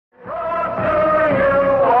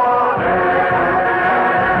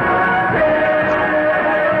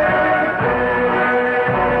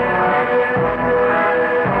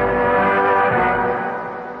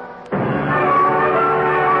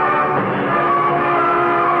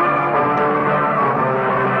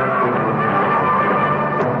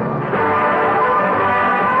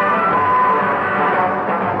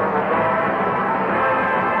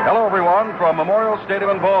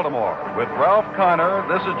Stadium in Baltimore. With Ralph Kiner,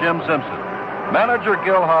 this is Jim Simpson. Manager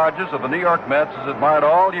Gil Hodges of the New York Mets has admired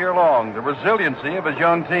all year long the resiliency of his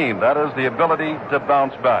young team. That is, the ability to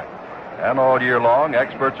bounce back. And all year long,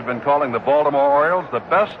 experts have been calling the Baltimore Orioles the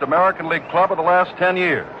best American League club of the last 10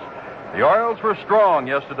 years. The Orioles were strong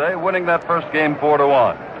yesterday, winning that first game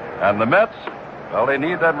 4-1. And the Mets, well, they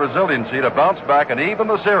need that resiliency to bounce back and even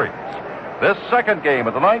the series. This second game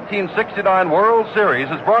of the 1969 World Series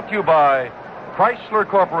is brought to you by Chrysler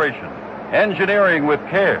Corporation, engineering with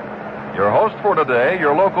care. Your host for today,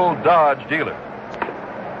 your local Dodge dealer.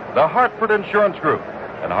 The Hartford Insurance Group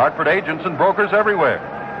and Hartford agents and brokers everywhere.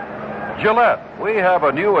 Gillette, we have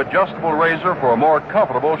a new adjustable razor for a more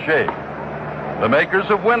comfortable shave. The makers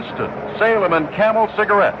of Winston, Salem, and Camel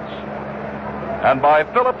cigarettes. And by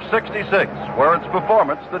Phillips 66, where it's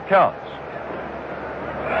performance that counts.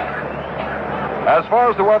 As far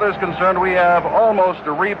as the weather is concerned, we have almost a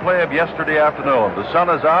replay of yesterday afternoon. The sun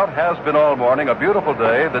is out, has been all morning, a beautiful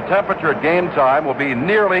day. The temperature at game time will be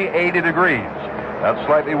nearly 80 degrees. That's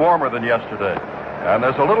slightly warmer than yesterday. And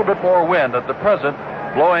there's a little bit more wind at the present,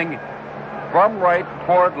 blowing from right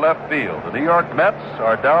toward left field. The New York Mets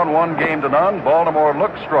are down 1-0. Baltimore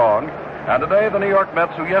looks strong. And today the New York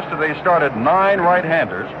Mets, who yesterday started 9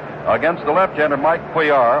 right-handers against the left-hander Mike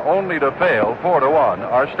Cuellar, only to fail 4-1,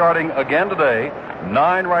 are starting again today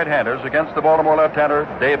 9 right-handers against the Baltimore left-hander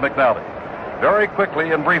Dave McNally. Very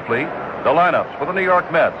quickly and briefly, the lineups for the New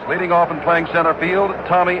York Mets. Leading off and playing center field,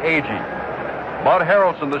 Tommy Agee. Bud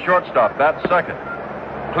Harrelson, the shortstop, bats second.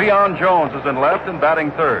 Cleon Jones is in left and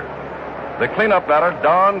batting third. The cleanup batter,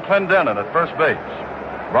 Don Clendenin, at first base.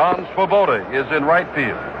 Ron Swoboda is in right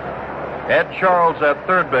field. Ed Charles at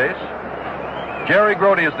third base. Jerry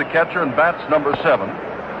Grody is the catcher and bats number 7.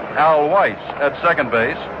 Al Weiss at second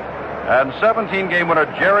base. And 17-game winner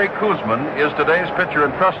Jerry Koosman is today's pitcher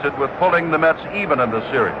entrusted with pulling the Mets even in this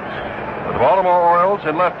series. The Baltimore Orioles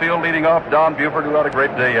in left field, leading off Don Buford, who had a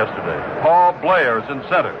great day yesterday. Paul Blair is in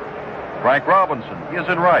center. Frank Robinson is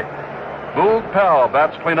in right. Boog Powell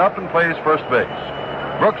bats cleanup and plays first base.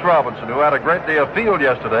 Brooks Robinson, who had a great day of field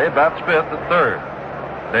yesterday, bats fifth at third.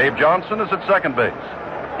 Dave Johnson is at second base.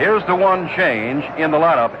 Here's the one change in the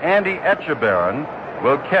lineup. Andy Etchebarren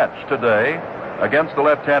will catch today against the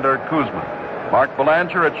left-hander Koosman. Mark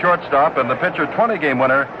Belanger at shortstop, and the pitcher 20-game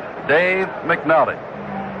winner, Dave McNally.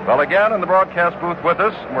 Well, again in the broadcast booth with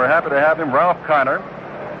us, we're happy to have him, Ralph Kiner,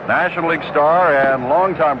 National League star and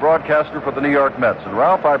longtime broadcaster for the New York Mets. And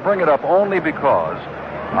Ralph, I bring it up only because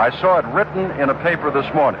I saw it written in a paper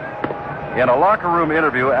this morning. In a locker room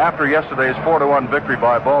interview after yesterday's 4-1 victory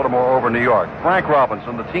by Baltimore over New York, Frank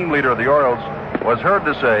Robinson, the team leader of the Orioles, was heard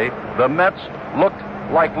to say the Mets looked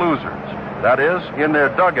like losers. That is, in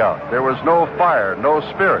their dugout, there was no fire, no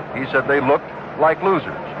spirit. He said they looked like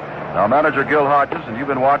losers. Now, manager Gil Hodges, and you've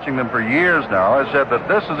been watching them for years now, has said that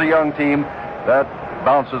this is a young team that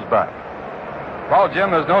bounces back. Well,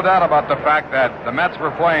 Jim, there's no doubt about the fact that the Mets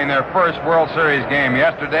were playing their first World Series game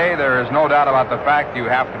yesterday. There is no doubt about the fact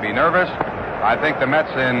you have to be nervous. I think the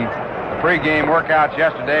Mets in the pregame workouts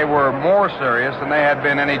yesterday were more serious than they had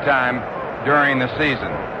been any time during the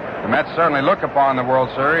season. The Mets certainly look upon the World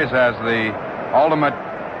Series as the ultimate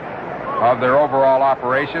of their overall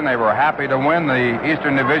operation. They were happy to win the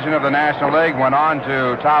Eastern Division of the National League, went on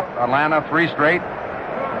to top Atlanta 3 straight,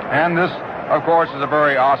 and this, of course, is a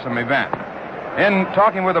very awesome event. In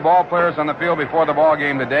talking with the ball players on the field before the ball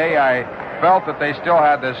game today, I felt that they still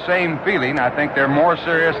had the same feeling. I think they're more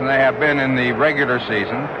serious than they have been in the regular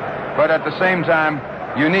season. But at the same time,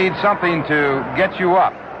 you need something to get you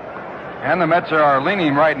up. And the Mets are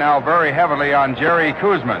leaning right now very heavily on Jerry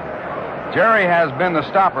Koosman. Jerry has been the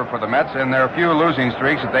stopper for the Mets in their few losing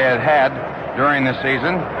streaks that they had during the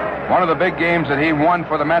season. One of the big games that he won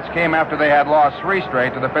for the Mets came after they had lost 3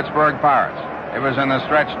 straight to the Pittsburgh Pirates. It was in the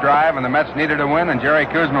stretch drive, and the Mets needed a win, and Jerry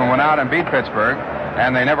Koosman went out and beat Pittsburgh,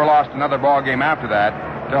 and they never lost another ball game after that,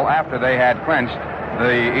 till after they had clinched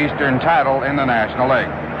the Eastern title in the National League.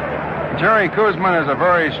 Jerry Koosman is a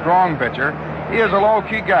very strong pitcher. He is a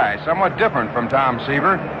low-key guy, somewhat different from Tom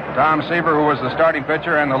Seaver. Tom Seaver, who was the starting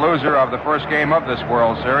pitcher and the loser of the first game of this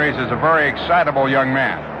World Series, is a very excitable young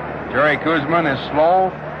man. Jerry Koosman is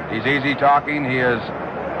slow. He's easy talking. He is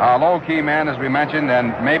a low-key man, as we mentioned,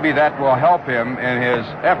 and maybe that will help him in his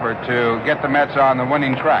effort to get the Mets on the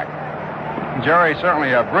winning track. Jerry,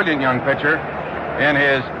 certainly a brilliant young pitcher. In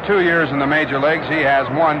his 2 years in the major leagues, he has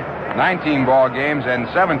won 19 ball games and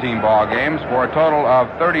 17 ball games for a total of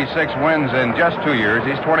 36 wins in just 2 years.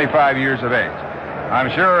 He's 25 years of age. I'm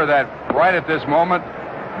sure that right at this moment,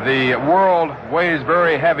 the world weighs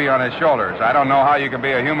very heavy on his shoulders. I don't know how you can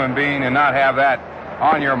be a human being and not have that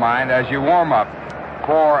on your mind as you warm up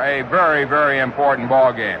for a very, very important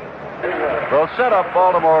ball game. We'll set up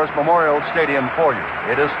Baltimore's Memorial Stadium for you.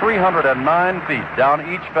 It is 309 feet down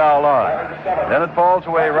each foul line. Then it falls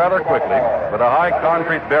away rather quickly with a high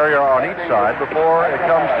concrete barrier on each side before it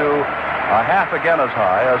comes to a half again as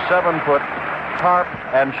high, a 7-foot tarp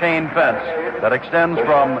and chain fence that extends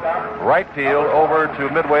from right field over to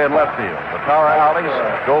midway and left field. The power alleys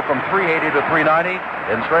go from 380 to 390,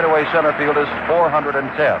 and straightaway center field is 410.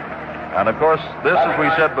 And, of course, this, as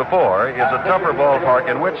we said before, is a tougher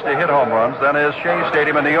ballpark in which to hit home runs than is Shea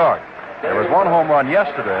Stadium in New York. There was one home run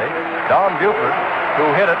yesterday. Don Buford,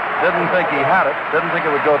 who hit it, didn't think he had it, didn't think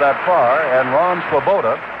it would go that far, and Ron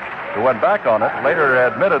Swoboda, who went back on it, later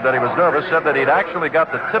admitted that he was nervous, said that he'd actually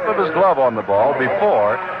got the tip of his glove on the ball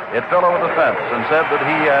before it fell over the fence, and said that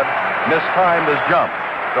he had mistimed his jump.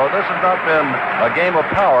 So this has not been a game of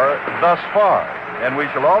power thus far. And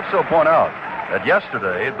we shall also point out that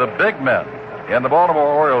yesterday, the big men in the Baltimore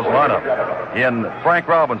Orioles lineup, in Frank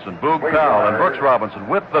Robinson, Boog Powell, and Brooks Robinson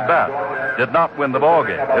with the bat, did not win the ball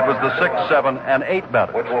game. It was the 6, 7, and 8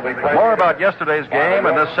 batters. More about yesterday's game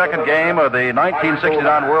and this second game of the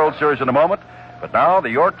 1969 World Series in a moment. But now, the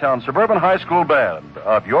Yorktown Suburban High School Band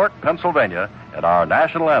of York, Pennsylvania, and our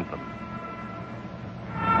national anthem.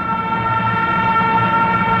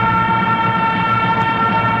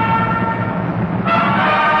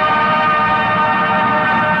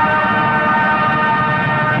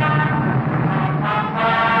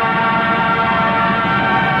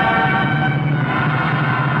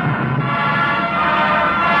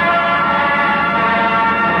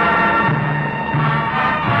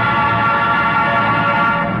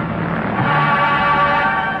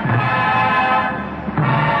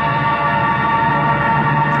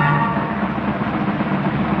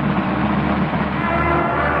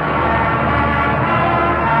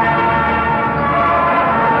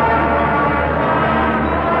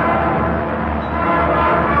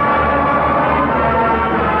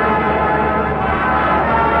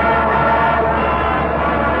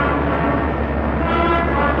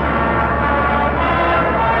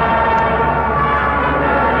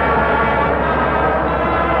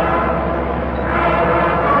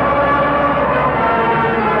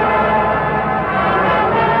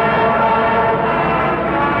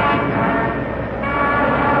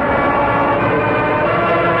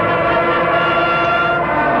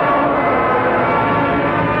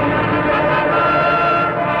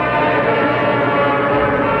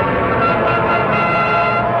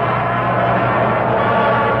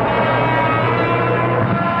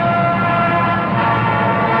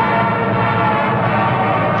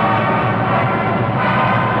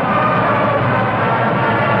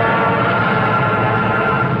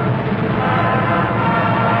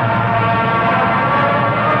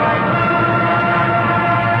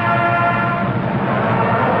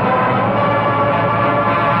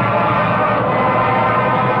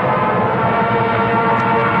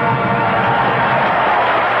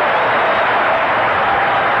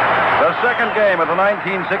 Game of the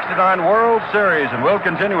 1969 World Series, and we'll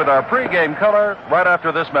continue with our pregame color right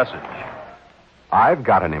after this message. I've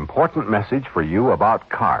got an important message for you about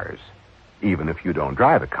cars, even if you don't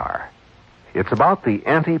drive a car. It's about the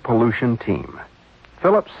anti-pollution team,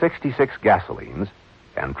 Phillips 66 gasolines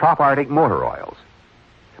and Trop Arctic motor oils.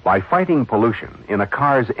 By fighting pollution in a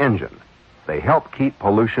car's engine, they help keep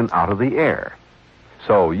pollution out of the air.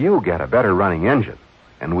 So you get a better running engine,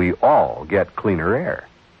 and we all get cleaner air.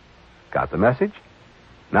 Got the message?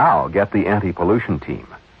 Now get the anti-pollution team,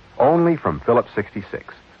 only from Phillips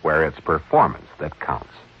 66, where it's performance that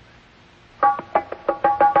counts.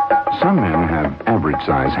 Some men have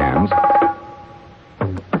average-size hands.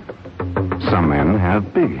 Some men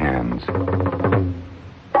have big hands.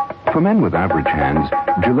 For men with average hands,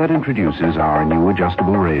 Gillette introduces our new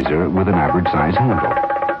adjustable razor with an average-size handle.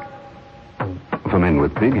 For men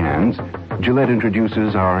with big hands, Gillette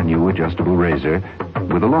introduces our new adjustable razor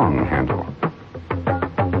with a long handle.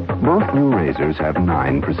 Both new razors have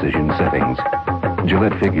 9 precision settings.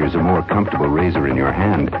 Gillette figures a more comfortable razor in your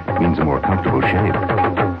hand means a more comfortable shave.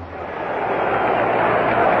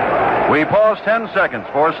 We pause 10 seconds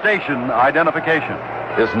for station identification.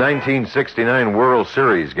 This 1969 World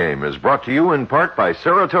Series game is brought to you in part by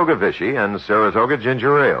Saratoga Vichy and Saratoga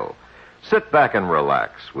Ginger Ale. Sit back and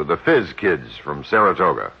relax with the Fizz Kids from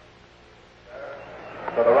Saratoga.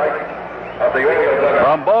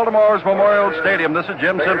 From Baltimore's Memorial Stadium, this is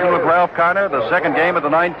Jim Simpson with Ralph Kiner. The second game of the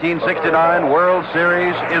 1969 World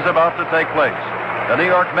Series is about to take place. The New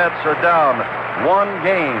York Mets are down 1-0.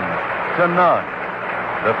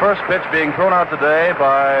 The first pitch being thrown out today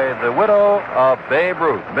by the widow of Babe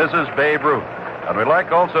Ruth, Mrs. Babe Ruth. And we'd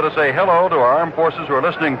like also to say hello to our armed forces who are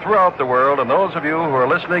listening throughout the world and those of you who are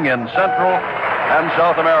listening in Central and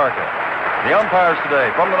South America. The umpires today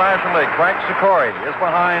from the National League, Frank Sikori is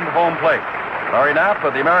behind home plate. Larry Knapp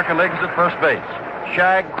of the American League is at first base.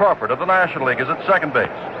 Shag Crawford of the National League is at second base.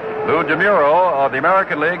 Lou DeMuro of the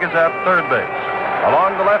American League is at third base.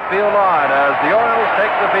 Along the left field line as the Orioles take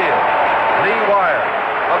the field, Lee Wire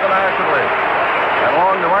of the National League. And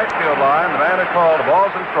along the right field line, the man who called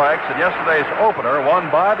balls and strikes in yesterday's opener, won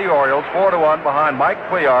by the Orioles 4-1 behind Mike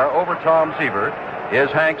Cuellar over Tom Seaver,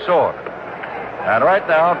 is Hank Sword. And right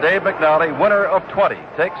now, Dave McNally, winner of 20,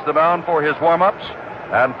 takes the mound for his warm-ups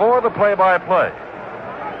and for the play-by-play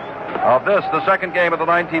of this, the second game of the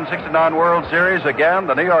 1969 World Series. Again,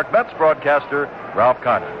 the New York Mets broadcaster, Ralph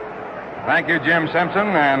Condon. Thank you, Jim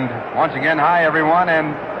Simpson. And once again, hi, everyone.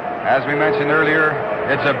 And as we mentioned earlier,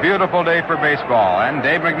 it's a beautiful day for baseball. And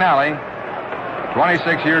Dave McNally,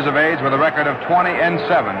 26 years of age with a record of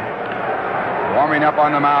 20-7, warming up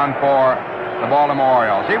on the mound for the Baltimore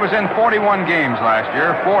Orioles. He was in 41 games last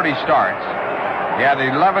year, 40 starts. He had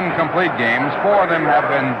 11 complete games. 4 of them have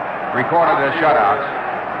been recorded as shutouts.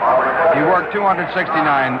 He worked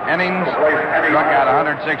 269 innings, struck out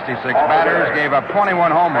 166 batters, gave up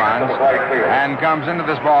 21 home runs, and comes into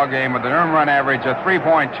this ball game with an earned run average of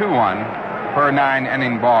 3.21 per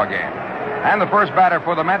 9-inning ball game. And the first batter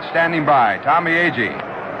for the Mets standing by, Tommy Agee.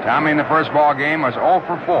 Tommy in the first ball game was 0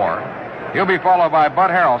 for 4. He'll be followed by Bud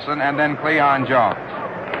Harrelson and then Cleon Jones.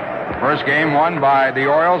 The first game won by the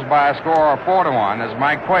Orioles by a score of 4-1 as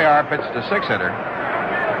Mike Cuellar pitched a 6-hitter.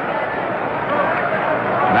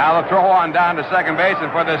 Now the throw on down to second base, and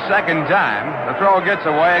for the second time, the throw gets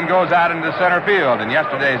away and goes out into center field. In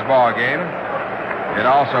yesterday's ball game, it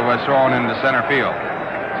also was thrown into center field.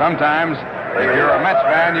 Sometimes, if you're a Mets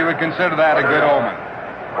fan, you would consider that a good omen.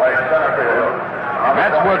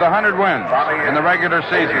 Mets with 100 wins in the regular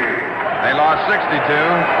season. They lost 62.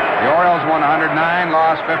 The Orioles won 109,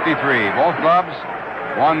 lost 53. Both clubs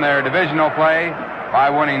won their divisional play by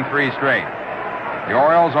winning 3 straight. The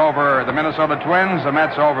Orioles over the Minnesota Twins, the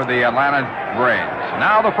Mets over the Atlanta Braves.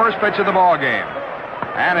 Now the first pitch of the ball game.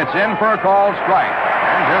 And it's in for a called strike.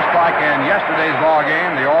 And just like in yesterday's ball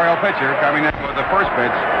game, the Oriole pitcher coming in with the first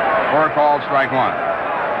pitch for a called strike 1.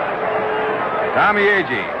 Tommy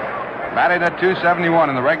Agee batted at .271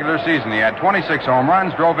 in the regular season. He had 26 home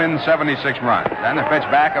runs, drove in 76 runs. Then the pitch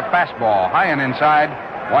back, a fastball, high and inside,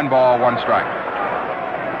 1 ball, 1 strike.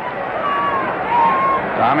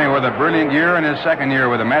 Tommy with a brilliant year in his second year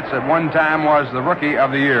with the Mets. At one time was the Rookie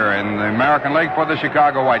of the Year in the American League for the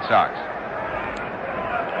Chicago White Sox.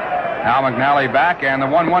 Now McNally back, and the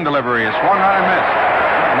 1-1 delivery is swung on and missed.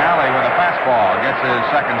 McNally with a fastball gets his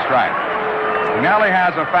second strike. McNally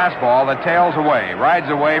has a fastball that tails away,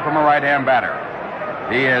 rides away from a right-hand batter.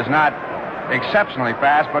 He is not exceptionally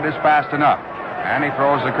fast, but is fast enough. And he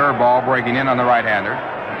throws the curveball, breaking in on the right-hander.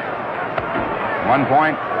 1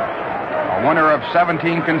 point, a winner of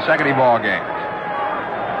 17 consecutive ball games.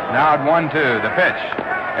 Now at 1-2, the pitch.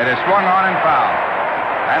 It is swung on and fouled.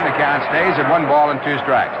 And the count stays at 1 ball and 2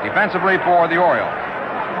 strikes. Defensively for the Orioles,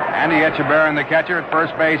 Andy Etchebarren, the catcher, at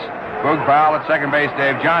first base. Boog Powell at second base.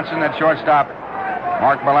 Dave Johnson at shortstop.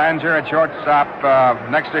 Mark Belanger at shortstop.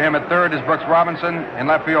 Next to him at third is Brooks Robinson. In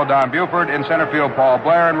left field, Don Buford. In center field, Paul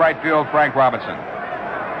Blair. In right field, Frank Robinson.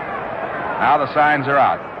 Now the signs are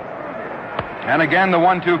out. And again, the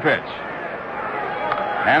 1-2 pitch.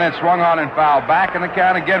 And it's swung on and fouled back, and the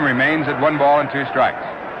count again remains at 1 ball and 2 strikes.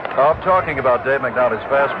 Talking about Dave McNally's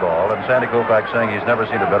fastball, and Sandy Koufax saying he's never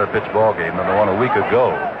seen a better pitch ball game than the one a week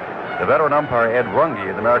ago. The veteran umpire Ed Runge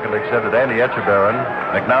of the American League said that Andy Etchebarren,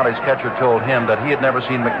 McNally's catcher, told him that he had never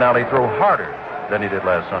seen McNally throw harder than he did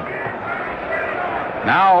last Sunday.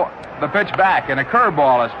 Now the pitch back, and a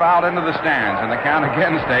curveball is fouled into the stands, and the count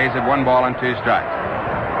again stays at 1 ball and 2 strikes.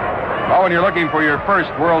 Well, when you're looking for your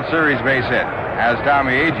first World Series base hit, as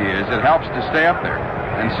Tommy Agee is, it helps to stay up there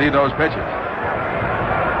and see those pitches.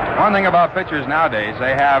 One thing about pitchers nowadays,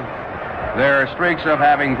 they have their streaks of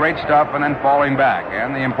having great stuff and then falling back.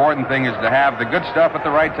 And the important thing is to have the good stuff at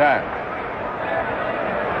the right time.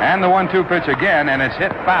 And the 1-2 pitch again, and it's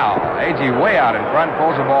hit foul. Agee way out in front,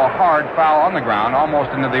 pulls the ball hard, foul on the ground,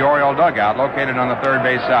 almost into the Oriole dugout, located on the third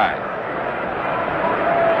base side.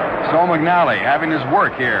 So McNally having his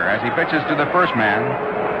work here as he pitches to the first man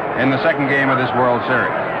in the second game of this World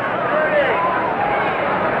Series.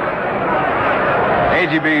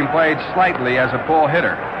 Agee being played slightly as a pull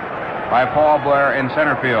hitter by Paul Blair in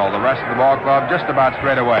center field. The rest of the ball club just about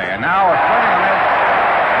straight away. And now a swing and a miss,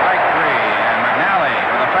 strike 3. And McNally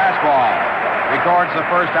with a fastball records the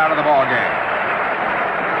first out of the ball game.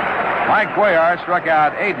 Mike Cuellar struck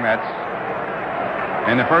out 8 Mets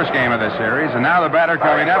in the first game of this series. And now the batter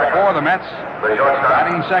coming up for the Mets,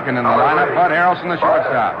 batting second in the lineup, Bud Harrelson, the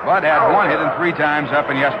shortstop. Bud had 1 hit and 3 times up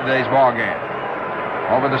in yesterday's ball game.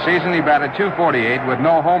 Over the season, he batted .248 with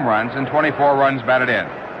no home runs and 24 runs batted in.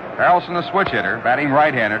 Harrelson, the switch hitter, batting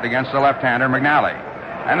right-handed against the left-hander McNally.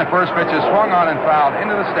 And the first pitch is swung on and fouled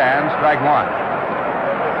into the stands, strike 1.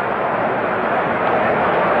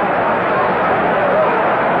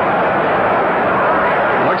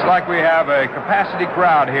 Like we have a capacity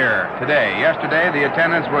crowd here today. Yesterday, the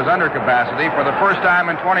attendance was under capacity for the first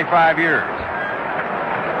time in 25 years.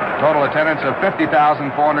 Total attendance of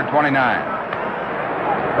 50,429.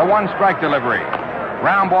 The 1-strike delivery.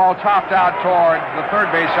 Ground ball chopped out toward the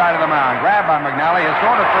third base side of the mound. Grabbed by McNally. His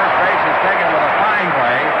throw to first base is taken with a fine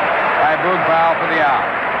play by Boog Powell for the out.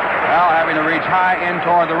 Powell having to reach high in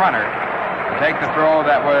toward the runner to take the throw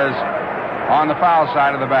that was on the foul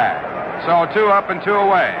side of the bag. So 2 up and 2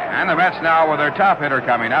 away. And the Mets now with their top hitter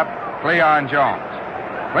coming up, Cleon Jones.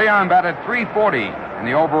 Cleon batted .340 in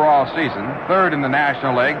the overall season, 3rd in the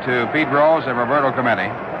National League to Pete Rose and Roberto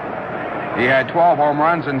Clemente. He had 12 home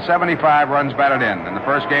runs and 75 runs batted in. In the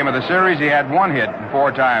first game of the series, he had 1 hit and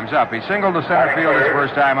 4 times up. He singled to center field his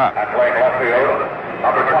first time up. At left field,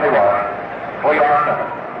 number 21,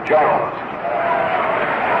 Cleon Jones.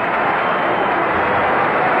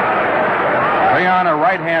 Cleon, a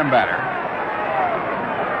right-hand batter.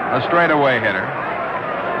 A straightaway hitter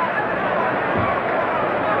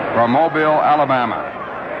from Mobile, Alabama.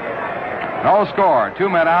 No score. 2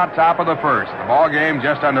 men out, top of the first. The ball game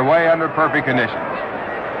just underway under perfect conditions.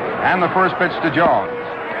 And the first pitch to Jones.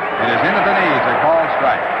 It is into the knees, a called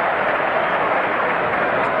strike.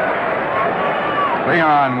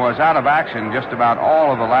 Cleon was out of action just about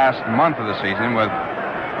all of the last month of the season with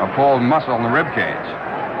a pulled muscle in the rib cage.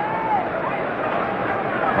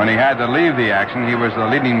 When he had to leave the action, he was the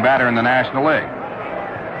leading batter in the National League.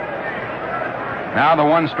 Now the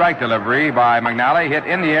 1-strike delivery by McNally, hit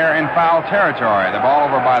in the air in foul territory. The ball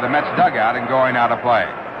over by the Mets dugout and going out of play.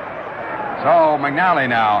 So McNally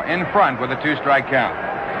now in front with a 2-strike count.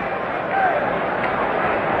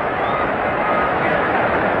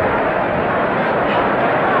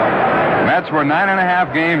 Mets were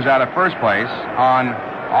 9.5 games out of first place on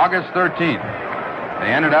August 13th.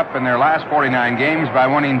 They ended up in their last 49 games by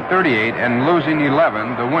winning 38 and losing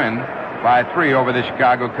 11 to win by 3 over the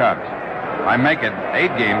Chicago Cubs. I make it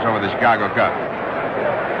 8 games over the Chicago Cubs.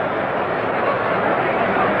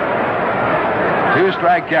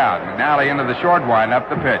 2-strike count. McNally into the short windup,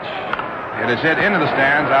 the pitch. It is hit into the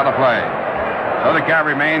stands, out of play. So the count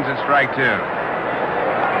remains at strike 2.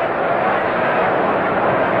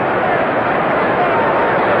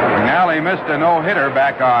 McNally missed a no-hitter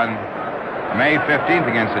back on May 15th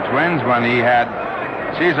against the Twins when he had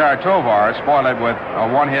Cesar Tovar spoil it with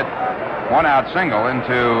a 1-hit, 1-out single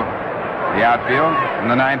into the outfield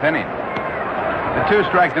in the 9th inning. The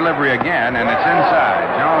 2-strike delivery again, and it's inside.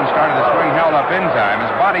 Jones started the swing, held up in time.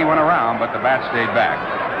 His body went around, but the bat stayed back.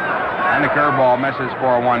 And the curveball misses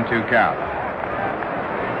for a 1-2 count.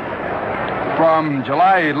 From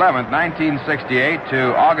July 11th, 1968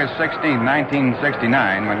 to August 16th, 1969,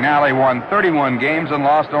 McNally won 31 games and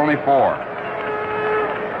lost only 4.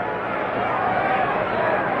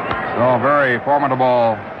 So a very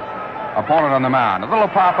formidable opponent on the mound. A little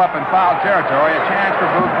pop-up in foul territory, a chance for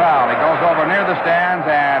Boog Powell. He goes over near the stands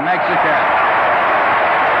and makes the catch.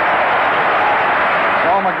 So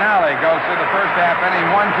McNally goes through the first half inning,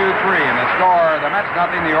 1-2-3, and the score, the Mets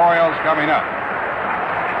nothing, the Orioles coming up.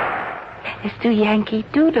 Let's do Yankee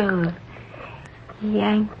Doodle.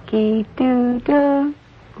 Yankee Doodle,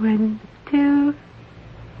 1, 2,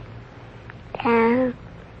 down.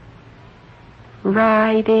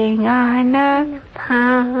 Riding on a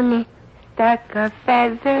pony, stuck a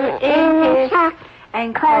feather in his hat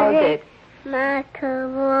and called it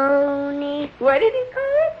macaroni. What did he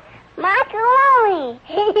call it?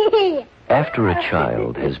 Macaroni. After a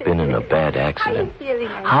child has been in a bad accident,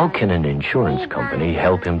 how can an insurance company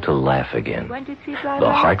help him to laugh again?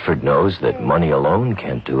 The Hartford knows that money alone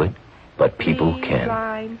can't do it, but people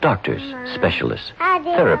can. Doctors, specialists,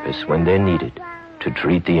 therapists when they're needed, to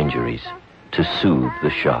treat the injuries, to soothe the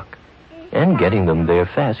shock. And getting them there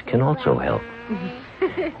fast can also help.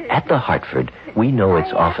 At the Hartford, we know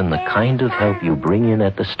it's often the kind of help you bring in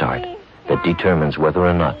at the start that determines whether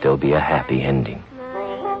or not there'll be a happy ending.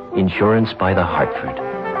 Insurance by the Hartford.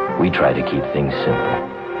 We try to keep things simple.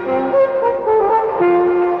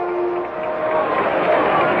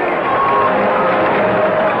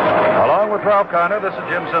 Along with Ralph Kiner, this is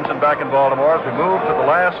Jim Simpson back in Baltimore as we move to the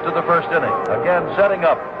last of the first inning. Again, setting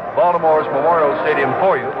up Baltimore's Memorial Stadium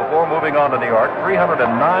for you before moving on to New York. 309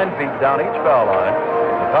 feet down each foul line.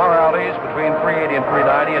 power alleys between 380 and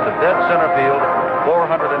 390 into dead center field,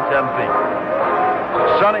 410 feet.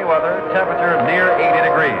 Sunny weather, temperature near 80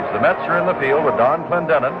 degrees. The Mets are in the field with Don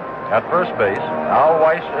Clendenin at first base, Al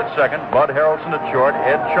Weiss at second, Bud Harrelson at short,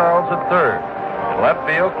 Ed Charles at third. In left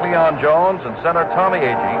field, Cleon Jones, and center Tommy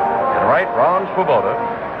Agee. In right, Ron Swoboda,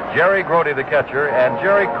 Jerry Grody the catcher, and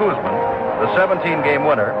Jerry Kuzman, the 17-game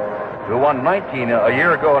winner, who won 19 a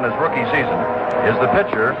year ago in his rookie season, is the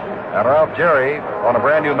pitcher. And Ralph Jerry, on a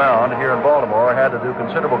brand new mound here in Baltimore, had to do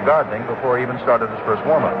considerable gardening before he even started his first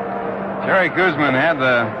warm-up. Jerry Kuzman had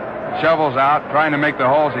the shovels out, trying to make the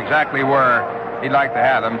holes exactly where he'd like to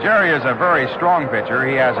have them. Jerry is a very strong pitcher.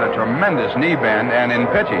 He has a tremendous knee bend, and in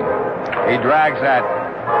pitching, he drags that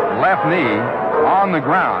left knee on the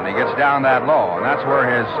ground. He gets down that low, and that's where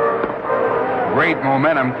his great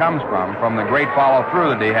momentum comes from the great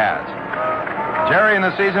follow-through that he has. Jerry in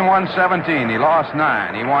the season won 17. He lost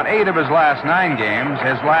 9. He won 8 of his last 9 games,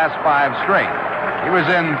 his last 5 straight. He was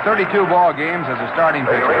in 32 ball games as a starting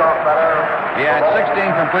pitcher. He had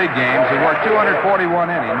 16 complete games. He worked 241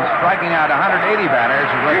 innings, striking out 180 batters,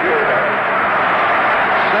 with 6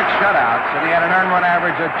 shutouts, and he had an earned run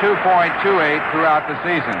average of 2.28 throughout the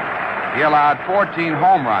season. He allowed 14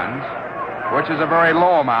 home runs, which is a very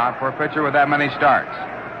low amount for a pitcher with that many starts.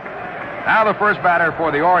 Now the first batter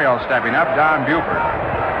for the Orioles stepping up, Don Buford.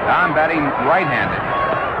 Don batting right-handed.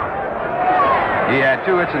 He had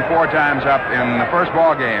 2 hits and 4 times up in the first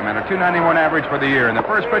ball game and a 291 average for the year. In the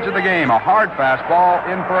first pitch of the game, a hard fastball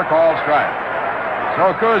in for a called strike.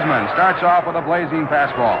 So Kuzman starts off with a blazing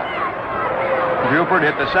fastball. Buford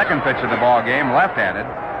hit the second pitch of the ball game, left-handed,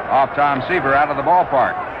 off Tom Seaver out of the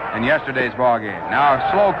ballpark in yesterday's ball game. Now a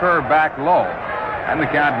slow curve back low, and the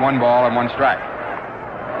count 1 ball and 1 strike.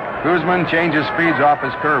 Kuzman changes speeds off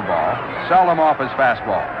his curveball, seldom off his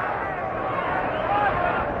fastball.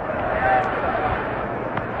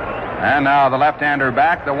 And now the left-hander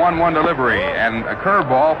back, the 1-1 delivery, and a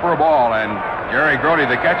curveball for a ball. And Jerry Grody,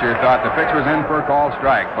 the catcher, thought the pitch was in for a called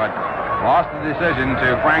strike, but lost the decision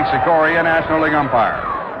to Frank Sikoria, a National League umpire.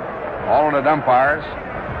 Alternate umpires,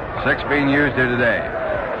 6 being used here today.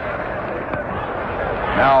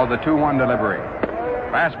 Now the 2-1 delivery.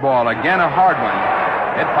 Fastball, again a hard one.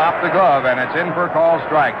 It popped the glove, and it's in for a called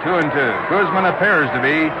strike, 2-2. Kuzman appears to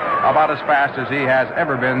be about as fast as he has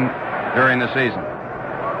ever been during the season.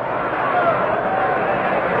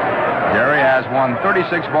 Jerry has won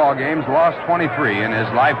 36 ball games, lost 23 in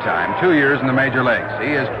his lifetime, 2 years in the major leagues.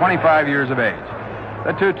 He is 25 years of age.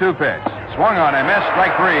 The 2-2 pitch. Swung on and missed,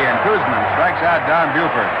 strike 3, and Kuzman strikes out Don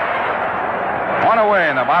Buford. 1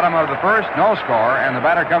 away in the bottom of the first, no score, and the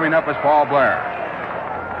batter coming up is Paul Blair.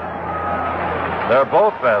 They're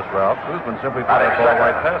both fast, Ralph. Kuzman simply threw the ball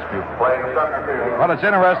right past Buford. Well, it's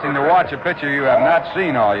interesting to watch a pitcher you have not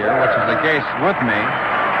seen all year, which is the case with me,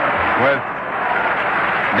 with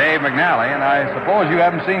Dave McNally, and I suppose you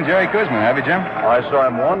haven't seen Jerry Kuzman, have you, Jim? I saw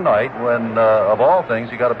him one night when, of all things,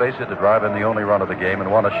 he got a base hit to drive in the only run of the game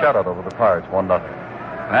and won a shutout over the Pirates, 1-0.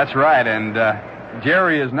 That's right, and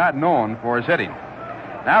Jerry is not known for his hitting.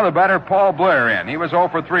 Now the batter, Paul Blair, in. He was 0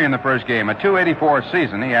 for 3 in the first game, a .284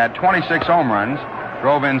 season. He had 26 home runs,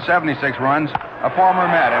 drove in 76 runs, a former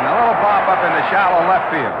Met, and a little pop-up in the shallow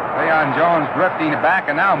left field. Leon Jones drifting back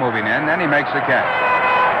and now moving in, then he makes the catch.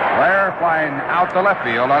 Blair flying out the left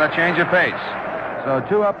field on a change of pace. So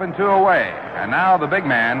 2 up and 2 away. And now the big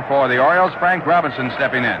man for the Orioles, Frank Robinson,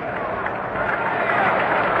 stepping in.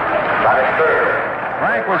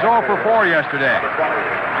 Frank was 0 for 4 yesterday.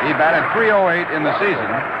 He batted .308 in the season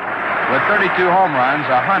with 32 home runs,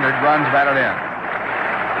 100 runs batted in.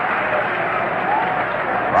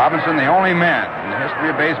 Robinson, the only man in the history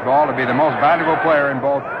of baseball to be the most valuable player in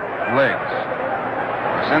both leagues,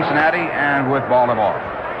 Cincinnati and with Baltimore.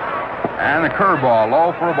 And the curveball,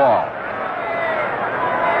 low for a ball.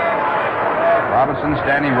 Robinson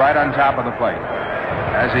standing right on top of the plate,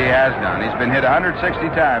 as he has done. He's been hit 160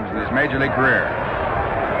 times in his major league career.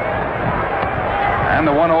 And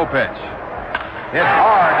the 1-0 pitch. Hit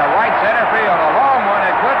hard to right center field. A long one.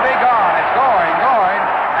 It could be gone. It's going,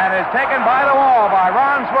 and is taken by the wall by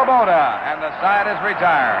Ron Swoboda. And the side is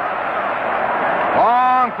retired.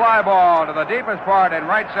 Long fly ball to the deepest part in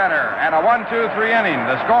right center. And a 1-2-3 inning.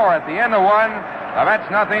 The score at the end of 1. The Mets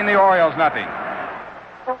nothing, the Orioles nothing.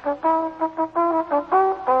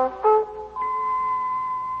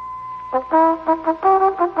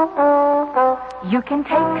 You can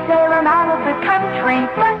take Salem out of the country,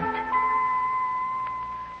 but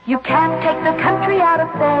you can't take the country out of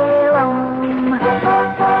Salem.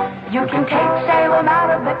 You can take Salem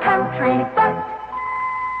out of the country, but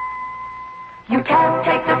you can't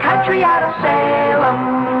take the country out of Salem.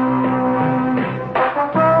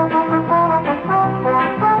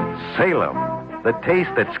 Salem, the taste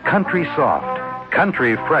that's country soft,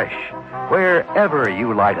 country fresh, wherever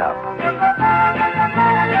you light up.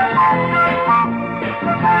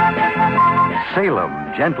 Salem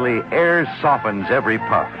gently air softens every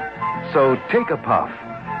puff. So take a puff.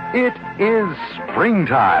 It is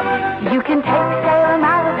springtime. You can take Salem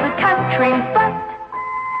out of the country, but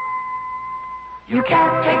you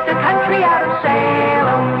can't take the country out of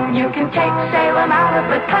Salem. You can take Salem out of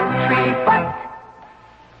the country, but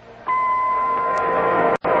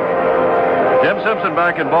Jim Simpson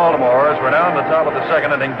back in Baltimore as we're now in the top of the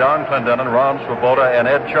second inning. Don Clendenin, Ron Swoboda, and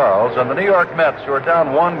Ed Charles, and the New York Mets, who are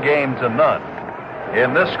down 1-0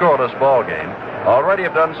 in this scoreless ball game, already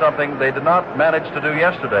have done something they did not manage to do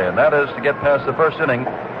yesterday, and that is to get past the first inning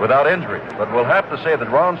without injury. But we'll have to say that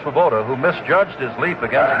Ron Swoboda, who misjudged his leap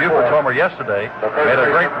against Buford's homer yesterday, made a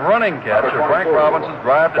great running catch of Frank Robinson's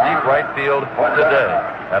drive to deep right field today.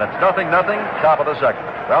 And it's 0-0, top of the second.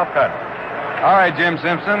 Ralph Kiner. All right, Jim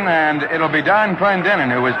Simpson, and it'll be Don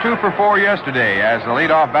Clendenin, who was 2 for 4 yesterday as the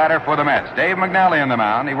leadoff batter for the Mets. Dave McNally on the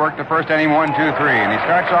mound. He worked the first inning 1-2-3, and he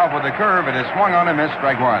starts off with a curve. It is swung on and missed,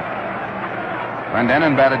 strike one.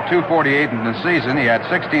 Clendenin batted .248 in the season. He had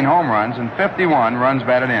 16 home runs and 51 runs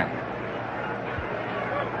batted in.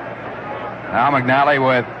 Now McNally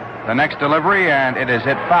with the next delivery, and it is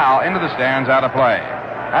hit foul into the stands, out of play.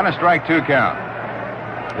 And a strike 2 count.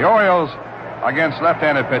 The Orioles against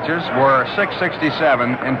left-handed pitchers were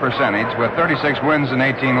 .667 in percentage with 36 wins and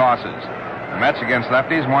 18 losses. The Mets against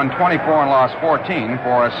lefties won 24 and lost 14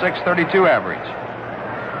 for a .632 average.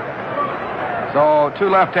 So 2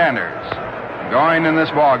 left-handers going in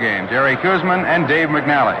this ball game, Jerry Kuzman and Dave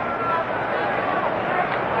McNally.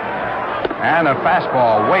 And a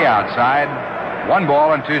fastball way outside, 1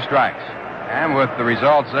 ball and 2 strikes. And with the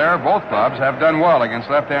results there, both clubs have done well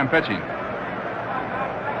against left-hand pitching.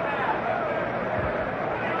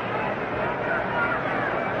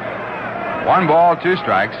 1 ball, 2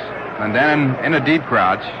 strikes, and then in a deep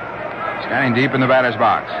crouch, standing deep in the batter's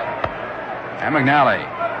box. And McNally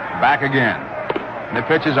back again. And the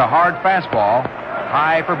pitch is a hard fastball,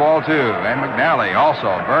 high for ball 2. And McNally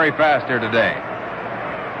also very fast here today.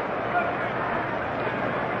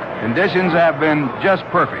 Conditions have been just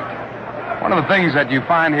perfect. One of the things that you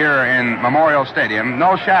find here in Memorial Stadium,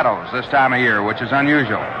 no shadows this time of year, which is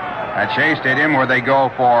unusual. At Shea Stadium, where they go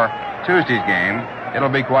for Tuesday's game, it'll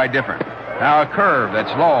be quite different. Now a curve that's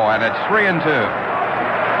low, and it's 3-2.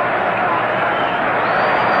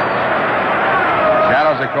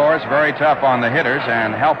 Shadows, of course, very tough on the hitters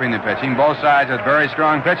and helping the pitching. Both sides with very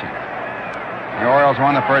strong pitching. The Orioles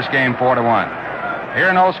won the first game 4-1.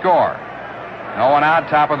 Here, no score. No one out,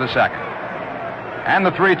 top of the second. And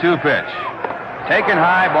the 3-2 pitch. Taken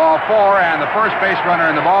high, ball 4, and the first base runner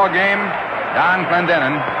in the ball game, Don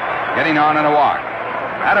Clendenin, getting on in a walk.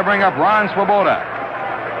 That'll bring up Ron Swoboda.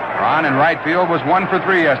 Ron in right field was 1 for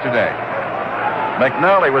 3 yesterday.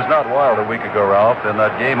 McNally was not wild a week ago, Ralph, in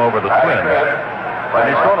that game over the Twins. And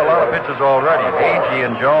he's thrown a lot of pitches already. Agee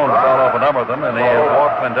and Jones fell off a number of them, and he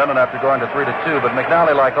walked Clendenin after going to 3-2. But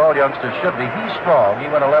McNally, like all youngsters should be, he's strong. He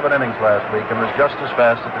went 11 innings last week and was just as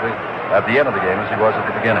fast at the end of the game as he was at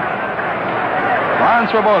the beginning. Ron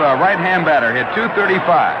Swoboda, right-hand batter, hit .235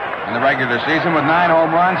 in the regular season with 9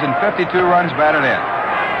 home runs and 52 runs batted in.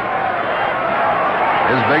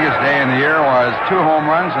 His biggest day in the year was 2 home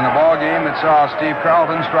runs in the ball game that saw Steve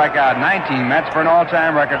Carlton strike out 19 Mets for an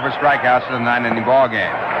all-time record for strikeouts in a 9-inning ball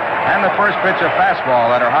game. And the first pitch, a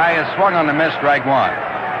fastball at her highest, swung on the miss, strike 1.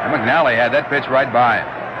 And McNally had that pitch right by him.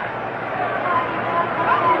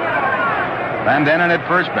 Clendenin at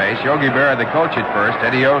first base, Yogi Berra, the coach, at first,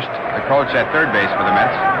 Eddie Yost, the coach, at third base for the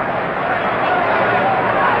Mets.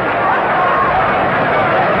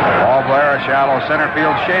 Blair, a shallow center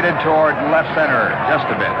field, shaded toward left center just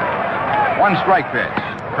a bit. 1 strike pitch.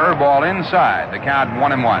 Curveball inside. The count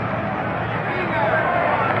 1-1.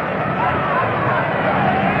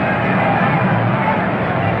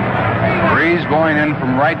 Breeze going in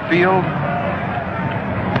from right field.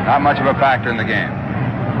 Not much of a factor in the game.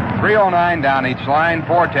 309 down each line,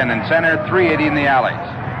 410 in center, 380 in the alleys.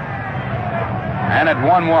 And at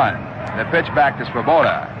 1-1. The pitch back to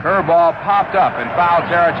Swoboda. Curveball popped up in foul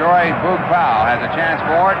territory. Boog Powell has a chance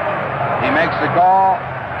for it. He makes the call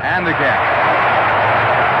and the catch.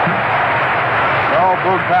 So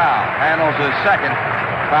Boog Powell handles his second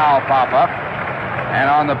foul pop-up.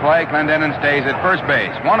 And on the play, Clendenin stays at first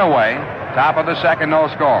base. 1 away. Top of the second, no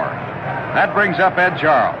score. That brings up Ed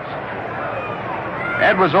Charles.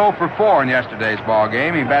 Ed was 0 for 4 in yesterday's ball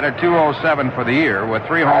game. He batted .207 for the year with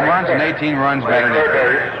 3 home runs and 18 runs batted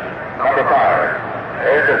in. Number 5,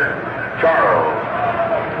 Ed Charles.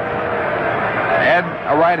 Ed,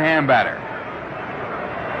 a right-hand batter.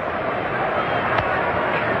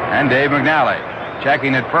 And Dave McNally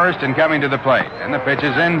checking at first and coming to the plate. And the pitch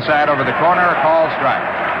is inside over the corner, a called strike.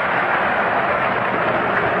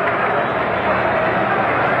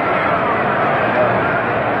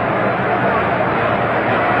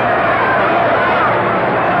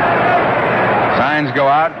 Signs go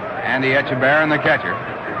out. Andy Etchebarren, the catcher.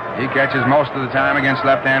 He catches most of the time against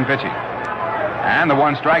left-hand pitching. And the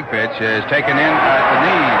one-strike pitch is taken in at the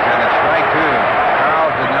knees, and it's strike two.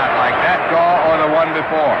 Charles did not like that call or the one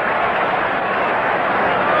before.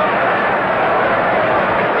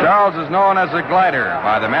 Charles is known as a glider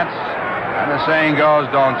by the Mets, and the saying goes,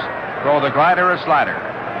 don't throw the glider a slider.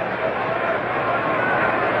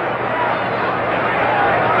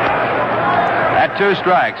 At 2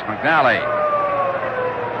 strikes, McNally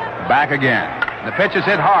back again. The pitch is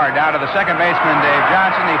hit hard down to the second baseman, Dave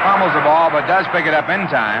Johnson. He fumbles the ball, but does pick it up in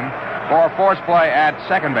time for force play at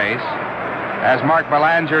second base as Mark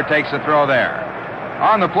Belanger takes the throw there.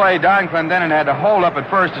 On the play, Don Clendenin had to hold up at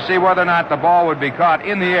first to see whether or not the ball would be caught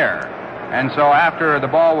in the air. And so after the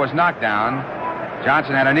ball was knocked down,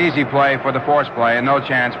 Johnson had an easy play for the force play and no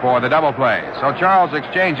chance for the double play. So Charles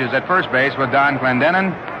exchanges at first base with Don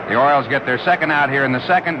Clendenin. The Orioles get their second out here in the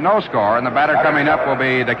second, no score, and the batter coming up will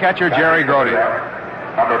be the catcher, Jerry Grote.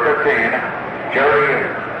 Number 15, Jerry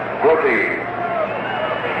Grote.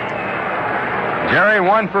 Jerry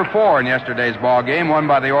 1 for 4 in yesterday's ball game, won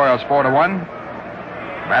by the Orioles 4-1.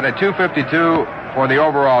 Batted .252 for the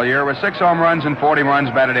overall year with 6 home runs and 40 runs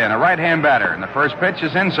batted in. A right-hand batter, and the first pitch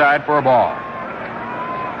is inside for a ball.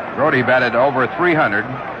 Grote batted over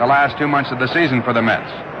 .300 the last 2 months of the season for the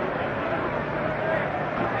Mets.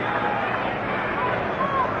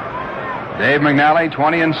 Dave McNally,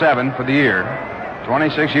 20-7 for the year,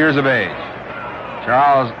 26 years of age.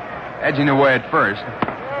 Charles edging away at first,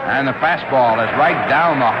 and the fastball is right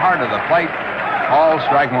down the heart of the plate. All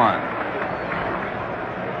strike one.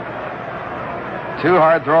 2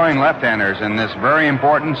 hard-throwing left-handers in this very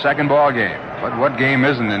important second ball game. But what game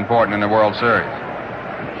isn't important in the World Series?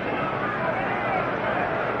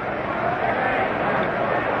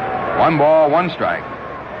 One ball, 1 strike.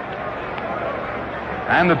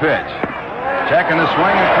 And the pitch. Checking the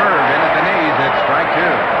swing and curve in at the knees. It's strike 2.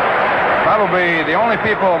 Probably the only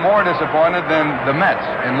people more disappointed than the Mets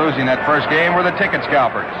in losing that first game were the ticket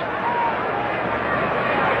scalpers.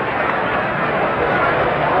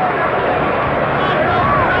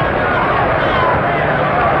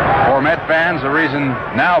 For Met fans, the reason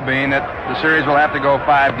now being that the series will have to go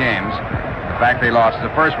 5 games. In fact, they lost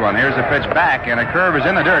the first one. Here's the pitch back, and a curve is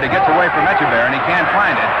in the dirt. He gets away from Etchebarren, and he can't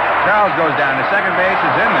find it. Charles goes down to second base,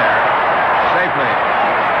 is in there safely.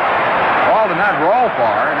 Ball did not roll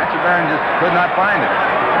far, and Etchebarren just could not find it.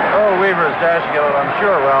 Oh, Weaver is dashing it, I'm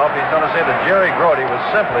sure, Ralph. He's going to say that Jerry Grote was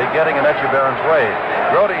simply getting in Etchebarren's way.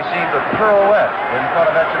 Grote seemed to pirouette in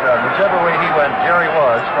front of Etchebarren. Whichever way he went, Jerry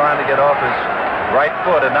was trying to get off his right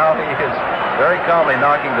foot, and now he is very calmly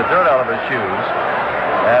knocking the dirt out of his shoes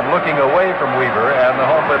and looking away from Weaver and the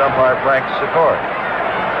home plate umpire, Frank Secor.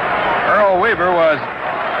 Earl Weaver was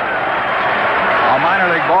a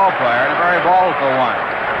minor league ball player and a very volatile one.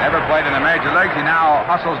 Never played in the major leagues. He now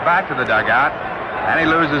hustles back to the dugout, and he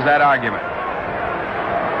loses that argument.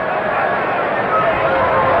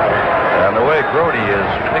 And the way Grote is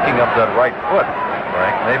picking up that right foot,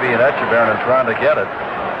 Frank, maybe Etchebarren is trying to get it,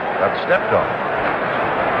 got stepped on.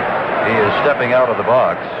 He is stepping out of the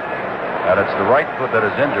box, and it's the right foot that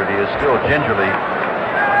is injured. He is still gingerly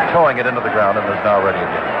towing it into the ground and is now ready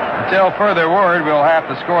again. Until further word, we'll have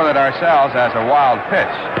to score that ourselves as a wild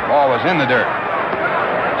pitch. The ball was in the dirt.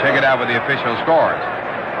 Check it out with the official scores.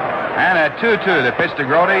 And at 2-2, the pitch to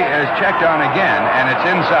Grote is checked on again, and it's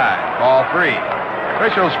inside. Ball 3.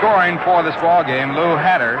 Official scoring for this ball game: Lou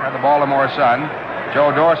Hatter of the Baltimore Sun,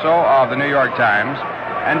 Joe Dorso of the New York Times,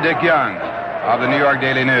 and Dick Young of the New York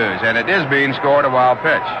Daily News. And it is being scored a wild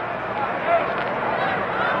pitch.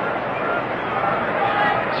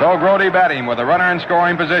 So Grote batting with a runner in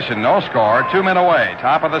scoring position. No score, 2 men away,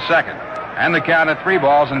 top of the second. And the count at 3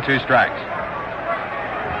 balls and 2 strikes.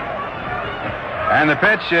 And the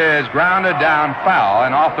pitch is grounded down foul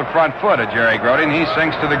and off the front foot of Jerry Grote, and he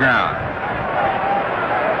sinks to the ground.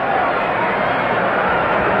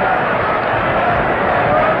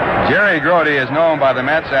 Jerry Grote is known by the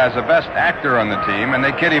Mets as the best actor on the team, and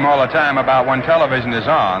they kid him all the time about when television is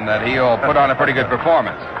on that he'll put on a pretty good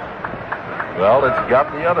performance. Well, it's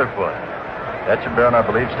got the other foot. Etchebarren, I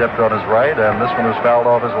believe, stepped on his right, and this one was fouled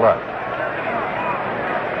off his left.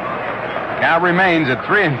 Count remains at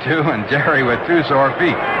 3-2, and Jerry with 2 sore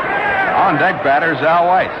feet. On deck batter, Zal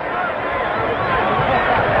Weiss.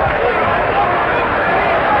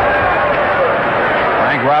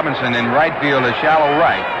 Brooks Robinson in right field is shallow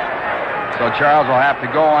right. So Charles will have to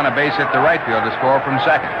go on a base hit to right field to score from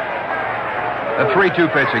second. The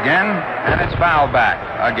 3-2 pitch again, and it's fouled back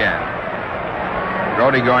again.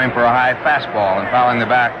 Grody going for a high fastball and fouling the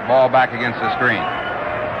ball back against the screen.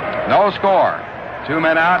 No score. 2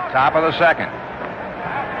 men out, top of the second.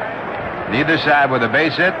 Neither side with a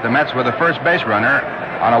base hit. The Mets with a first base runner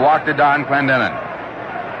on a walk to Don Clendenin.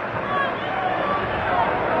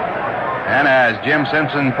 And as Jim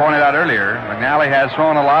Simpson pointed out earlier, McNally has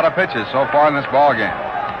thrown a lot of pitches so far in this ball game.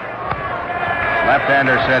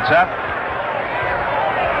 Left-hander sets up.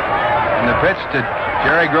 And the pitch to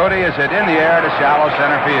Jerry Grody is hit in the air to shallow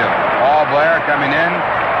center field. Paul Blair coming in.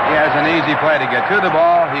 He has an easy play to get to the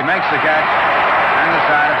ball. He makes the catch, and the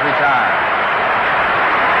side is retired.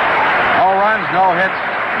 No runs, no hits,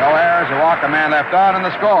 no errors, a walk, a man left on, and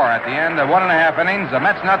the score at the end of 1.5 innings, the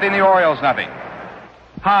Mets nothing, the Orioles nothing.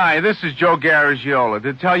 Hi, this is Joe Garagiola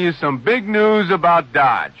to tell you some big news about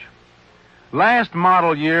Dodge. Last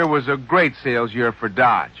model year was a great sales year for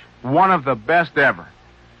Dodge, one of the best ever.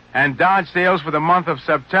 And Dodge sales for the month of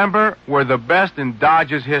September were the best in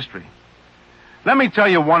Dodge's history. Let me tell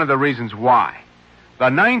you one of the reasons why.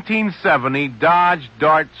 The 1970 Dodge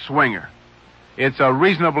Dart Swinger. It's a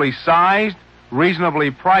reasonably sized,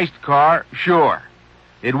 reasonably priced car, sure.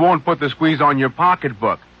 It won't put the squeeze on your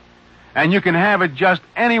pocketbook. And you can have it just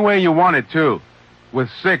any way you want it, too. With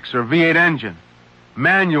 6 or V8 engine,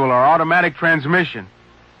 manual or automatic transmission.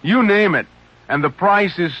 You name it, and the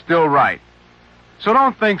price is still right. So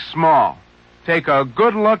don't think small. Take a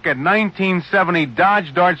good look at 1970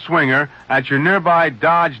 Dodge Dart Swinger at your nearby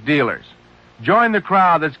Dodge dealers. Join the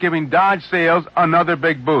crowd that's giving Dodge sales another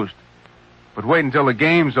big boost. But wait until the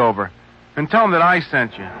game's over and tell them that I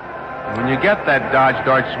sent you. And when you get that Dodge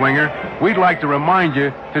Dart Swinger, we'd like to remind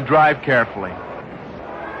you to drive carefully.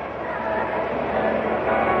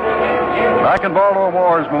 Back in Baltimore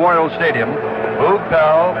Wars Memorial Stadium, Boog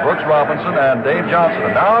Powell, Brooks Robinson, and Dave Johnson.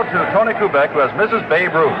 And now to Tony Kubek, who has Mrs.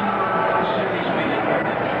 Babe Ruth.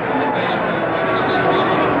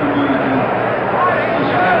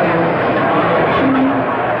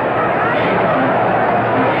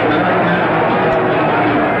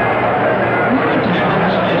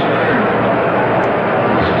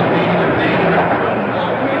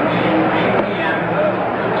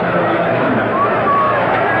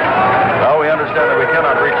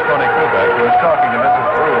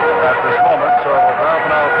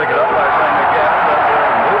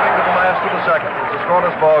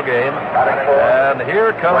 Ball game, and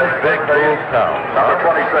here comes Big Boog Powell. Number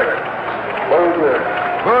 26,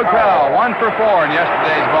 Boog Powell, 1 for 4 in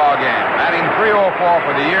yesterday's ball game, batting .304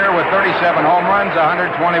 for the year with 37 home runs,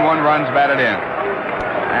 121 runs batted in.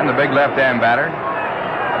 And the big left-hand batter,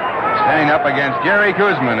 standing up against Jerry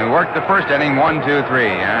Kuzman, who worked the first inning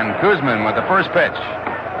 1-2-3. And Kuzman with the first pitch,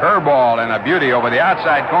 curveball and a beauty over the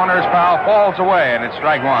outside corners. Powell falls away, and it's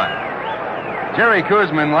strike one. Jerry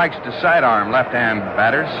Kuzman likes to sidearm left-hand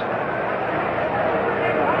batters.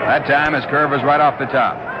 That time his curve is right off the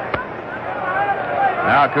top.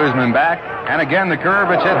 Now Kuzman back, and again the curve,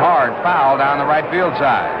 it's hit hard, foul down the right field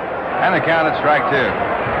side. And the count at strike 2.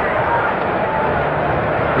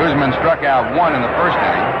 Kuzman struck out 1 in the first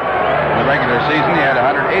inning. In the regular season, he had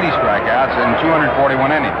 180 strikeouts in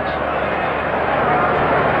 241 innings.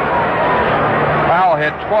 Powell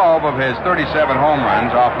hit 12 of his 37 home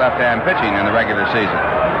runs off left-hand pitching in the regular season.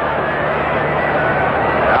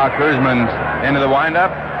 Now Kuzman into the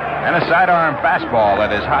windup, and a sidearm fastball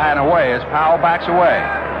that is high and away as Powell backs away.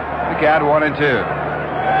 The count 1-2.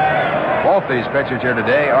 Both these pitchers here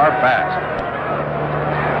today are fast.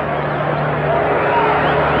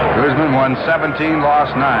 Kuzman won 17,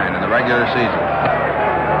 lost 9 in the regular season.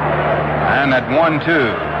 And at 1-2.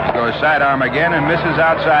 He goes sidearm again and misses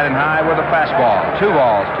outside and high with a fastball. 2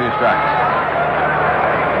 balls, 2 strikes.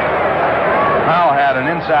 Powell had an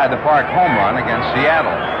inside-the-park home run against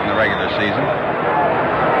Seattle in the regular season.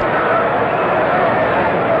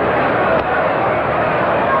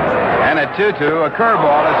 And at 2-2, a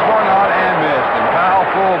curveball is swung on and missed. And Powell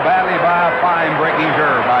fooled badly by a fine breaking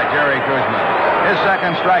curve by Jerry Kuzman. His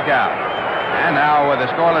second strikeout. And now with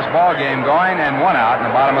a scoreless ball game going and 1 out in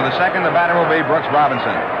the bottom of the second, the batter will be Brooks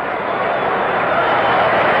Robinson.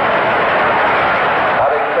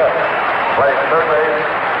 Plays third base,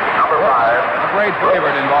 number 5. A great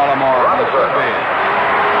favorite in Baltimore. Should be.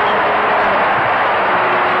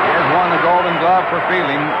 He has won the Golden Glove for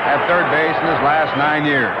fielding at third base in his last 9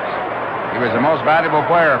 years. He was the most valuable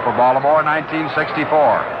player for Baltimore in 1964.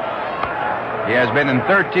 He has been in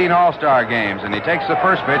 13 All-Star games, and he takes the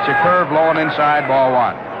first pitch, a curve low and inside, ball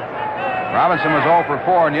 1. Robinson was 0 for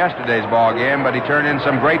 4 in yesterday's ball game, but he turned in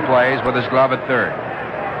some great plays with his glove at third.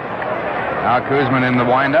 Now Koosman in the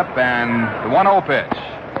windup, and the 1-0 pitch.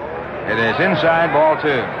 It is inside, ball 2.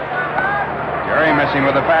 Jerry missing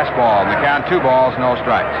with a fastball, and the count 2 balls, no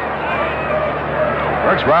strikes.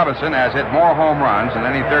 Brooks Robinson has hit more home runs than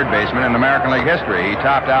any third baseman in American League history. He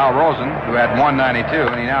topped Al Rosen, who had 192,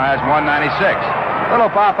 and he now has 196. Little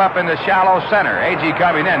pop-up into shallow center. A.G.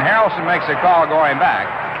 coming in. Harrelson makes a call going back,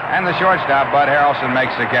 and the shortstop, Bud Harrelson,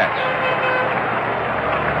 makes the catch.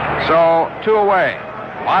 So, 2 away.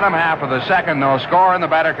 Bottom half of the second, no score, and the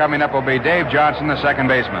batter coming up will be Dave Johnson, the second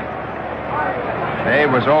baseman.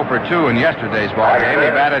 Dave was 0 for 2 in yesterday's ball game. He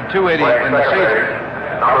batted .280 in the season,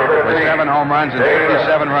 with 7 home runs and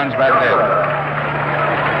 57 runs batted in.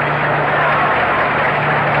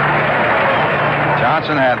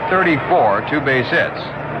 Johnson had 34 two-base hits,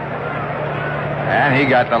 and he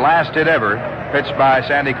got the last hit ever pitched by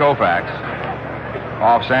Sandy Koufax,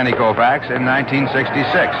 off Sandy Koufax in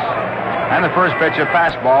 1966. And the first pitch, a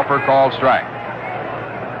fastball for called strike.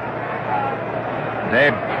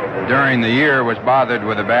 Dave, during the year, was bothered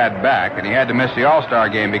with a bad back, and he had to miss the All-Star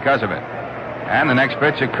game because of it. And the next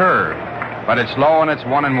pitch, a curve, but it's low and it's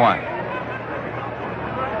 1-1.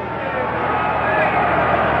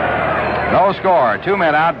 No score, 2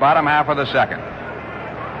 men out, bottom half of the second.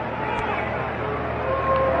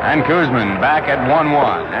 And Koosman back at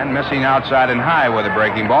 1-1 and missing outside and high with a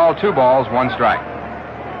breaking ball. 2 balls, 1 strike.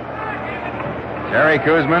 Terry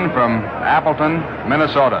Koosman from Appleton,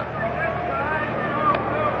 Minnesota.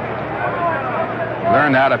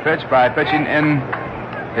 Learned how to pitch by pitching in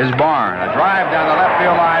his barn. A drive down the left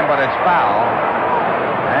field line, but it's foul.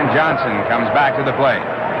 And Johnson comes back to the plate.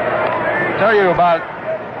 I'll tell you about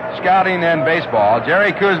scouting in baseball.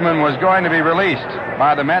 Jerry Koosman was going to be released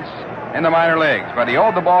by the Mets in the minor leagues, but he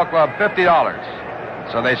owed the ball club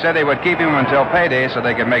 $50. So they said they would keep him until payday so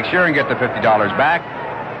they could make sure and get the $50 back.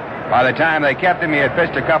 By the time they kept him, he had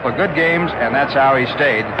pitched a couple of good games, and that's how he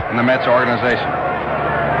stayed in the Mets organization.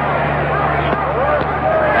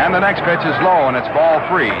 And the next pitch is low, and it's ball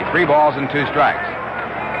 3. 3 balls and 2 strikes.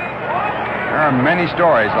 There are many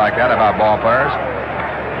stories like that about ball players.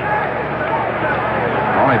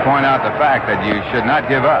 Only point out the fact that you should not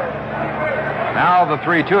give up. Now the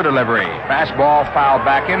 3-2 delivery. Fastball fouled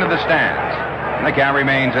back into the stands. And the count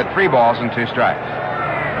remains at 3 balls and 2 strikes.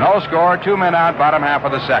 No score, 2 men out, bottom half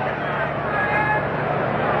of the second.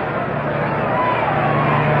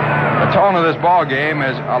 The tone of this ball game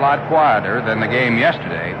is a lot quieter than the game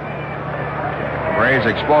yesterday. The Braves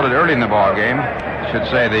exploded early in the ball game. I should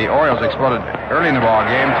say the Orioles exploded early in the ball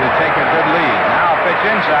game to take a good lead. Now pitch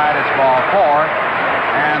inside, it's ball 4,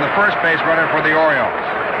 and the first base runner for the Orioles.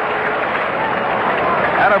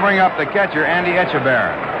 That'll bring up the catcher, Andy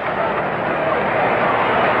Echeverria.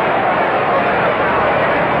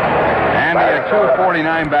 Andy, a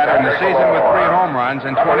 .249 batter in the season with 3 home runs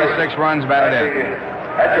and 26 runs batted in.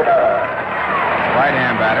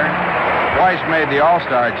 Right-hand batter. Twice made the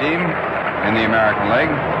All-Star team in the American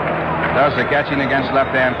League. Does the catching against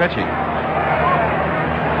left-hand pitching.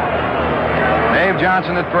 Dave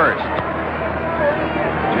Johnson at first.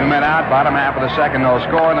 2 men out, bottom half of the second, no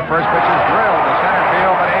score, and the first pitch is drilled to center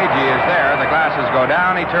field, but Agee is there. The glasses go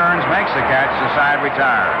down, he turns, makes the catch, the side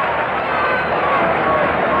retired.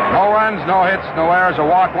 No runs, no hits, no errors, a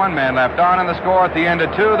walk, 1 man left on, and the score at the end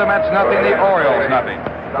of 2, the Mets nothing, the Orioles nothing.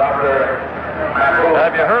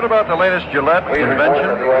 Have you heard about the latest Gillette invention?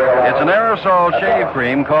 It's an aerosol shave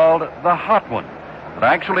cream called the Hot One. It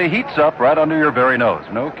actually heats up right under your very nose.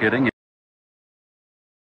 No kidding.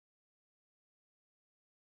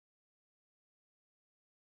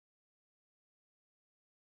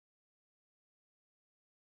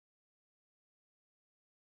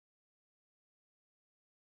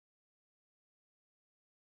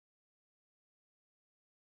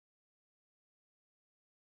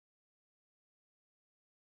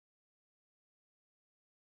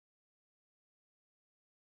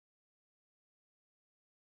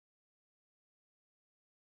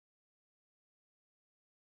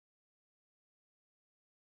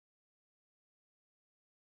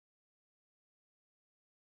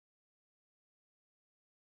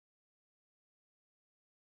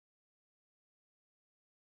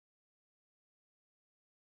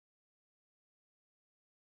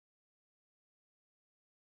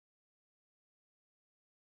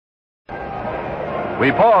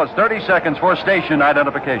 We pause 30 seconds for station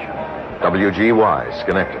identification. WGY,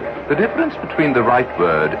 Schenectady. The difference between the right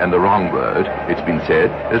word and the wrong word, it's been said,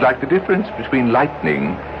 is like the difference between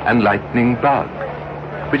lightning and lightning bug.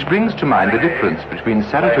 Which brings to mind the difference between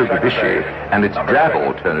Saratoga Vichy and its drab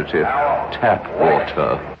alternative, tap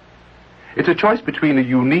water. It's a choice between a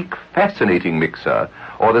unique, fascinating mixer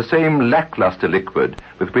or the same lackluster liquid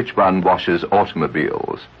with which one washes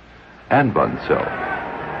automobiles. And oneself.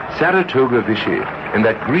 Saratoga Vichy in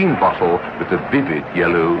that green bottle with the vivid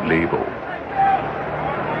yellow label.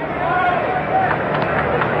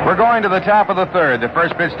 We're going to the top of the third. The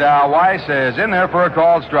first pitch to Al Weiss is in there for a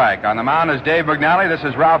called strike. On the mound is Dave McNally. This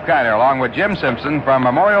is Ralph Kiner, along with Jim Simpson from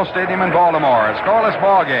Memorial Stadium in Baltimore. A scoreless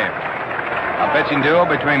ball game. A pitching duel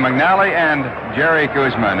between McNally and Jerry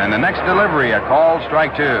Kuzman. And the next delivery, a called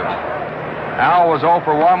strike two. Al was 0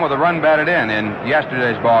 for 1 with a run batted in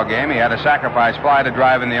yesterday's ball game. He had a sacrifice fly to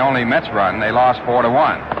drive in the only Mets run. They lost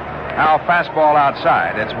 4-1. Al fastball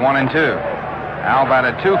outside. It's 1-2. Al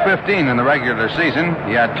batted .215 in the regular season.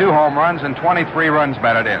 He had 2 home runs and 23 runs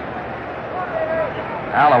batted in.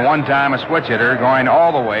 Al, at one time, a switch hitter, going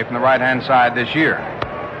all the way from the right-hand side this year.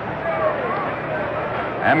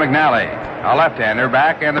 And McNally, a left-hander,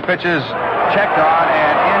 back, and the pitch is checked on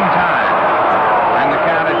and in time. And the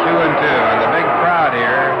count at 2-2. And the big crowd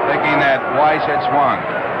here thinking that Weiss had swung.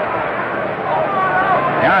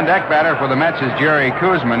 The on-deck batter for the Mets is Jerry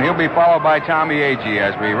Kuzman. He'll be followed by Tommy Agee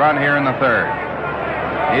as we run here in the third.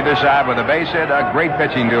 Either side with a base hit, a great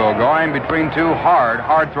pitching duel going between two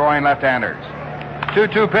hard-throwing left-handers.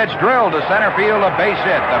 2-2 pitch drilled to center field, a base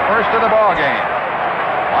hit, the first of the ball game.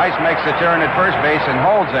 Weiss makes the turn at first base and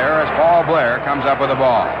holds there as Paul Blair comes up with the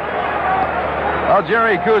ball. Well,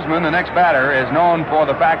 Jerry Kuzman, the next batter, is known for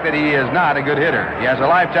the fact that he is not a good hitter. He has a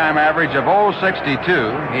lifetime average of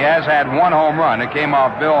 .062. He has had 1 home run. It came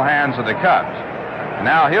off Bill Hands of the Cubs.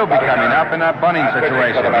 Now he'll be coming up in that bunting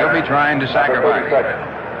situation. He'll be trying to sacrifice.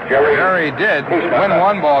 Jerry did win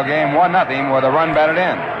 1 ball game, 1-0, with a run batted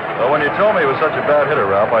in. Well, when you told me he was such a bad hitter,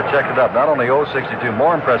 Ralph, I checked it up. Not only .062,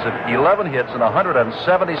 more impressive, 11 hits and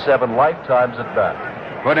 177 lifetimes at bat.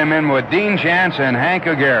 Put him in with Dean Chance and Hank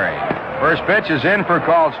Aguirre. First pitch is in for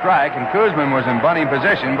called strike, and Kuzman was in bunting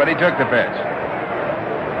position, but he took the pitch.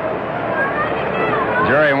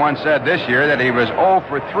 Jerry once said this year that he was 0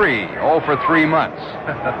 for 3 months.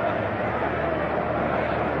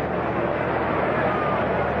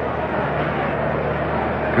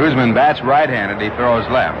 Kuzman bats right-handed. He throws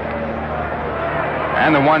left.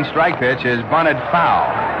 And the 1 strike pitch is bunted foul.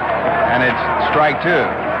 And it's strike 2.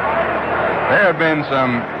 There have been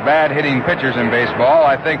some bad hitting pitchers in baseball.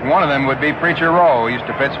 I think one of them would be Preacher Rowe, who used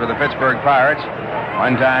to pitch for the Pittsburgh Pirates.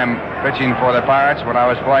 One time pitching for the Pirates when I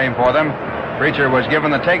was playing for them, Preacher was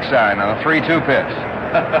given the take sign on a 3-2 pitch.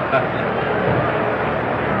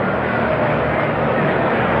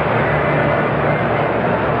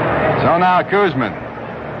 So now Kuzman.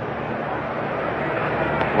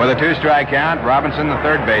 With a 2-strike count, Robinson, the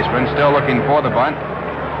third baseman, still looking for the bunt.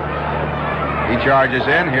 He charges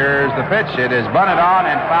in. Here's the pitch. It is bunted on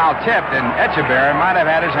and foul tipped, and Echeverria might have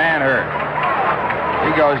had his hand hurt.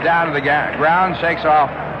 He goes down to the ground, shakes off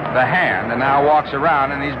the hand, and now walks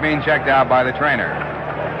around, and he's being checked out by the trainer.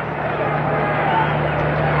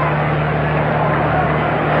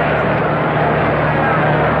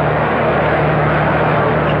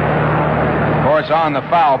 On the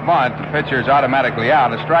foul bunt, the pitcher's automatically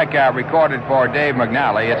out. A strikeout recorded for Dave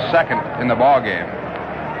McNally. It's second in the ball game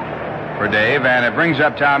for Dave, and it brings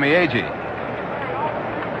up Tommy Agee.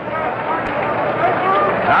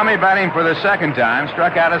 Tommy batting for the second time,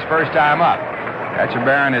 struck out his first time up.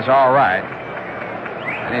 Echeverria is all right.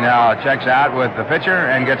 And he now checks out with the pitcher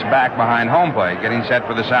and gets back behind home plate, getting set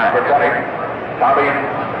for the sign. Number 20, Tommy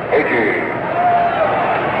Agee.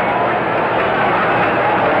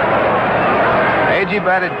 Agee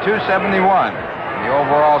batted .271 in the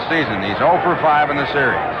overall season. He's 0 for 5 in the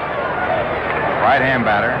series. Right-hand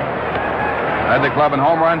batter. Led the club in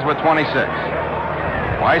home runs with 26.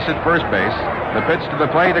 Weiss at first base. The pitch to the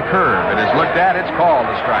plate, a curve. It is looked at. It's called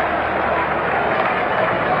a strike.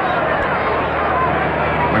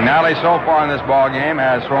 McNally so far in this ball game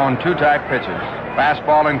has thrown 2 type pitches,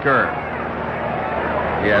 fastball and curve.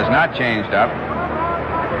 He has not changed up.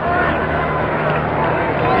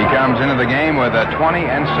 He comes into the game with a 20-7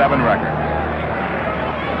 record.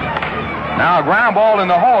 Now a ground ball in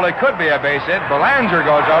the hole. It could be a base hit. Belanger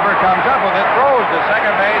goes over, comes up with it, throws to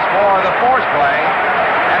second base for the force play,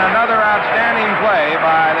 and another outstanding play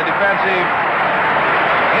by the defensive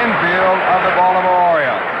infield of the Baltimore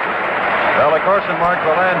Orioles. Well, of course, in Mark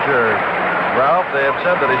Belanger, Ralph, they have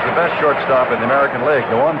said that he's the best shortstop in the American League.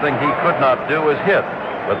 The one thing he could not do is hit.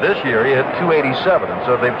 But this year he hit .287, and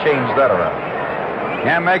so they've changed that around.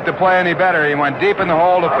 Can't make the play any better. He went deep in the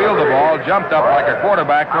hole to field the ball, jumped up like a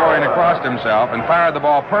quarterback throwing across himself, and fired the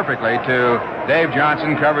ball perfectly to Dave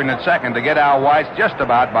Johnson covering at second to get Al Weiss just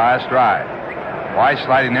about by a stride. Weiss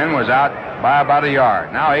sliding in was out by about a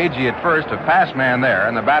yard. Now Agee at first, a pass man there,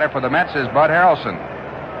 and the batter for the Mets is Bud Harrelson.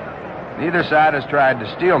 Neither side has tried to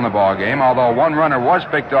steal in the ball game, although one runner was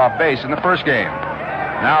picked off base in the first game.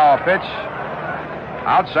 Now a pitch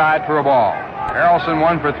outside for a ball. Harrelson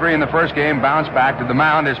 1 for 3 in the first game, bounced back to the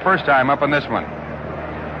mound his first time up in this one.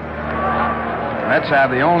 The Mets have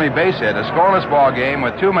the only base hit, a scoreless ball game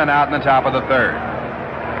with 2 men out in the top of the third.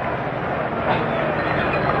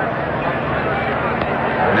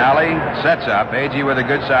 McNally sets up. Agee with a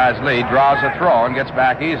good-sized lead, draws a throw and gets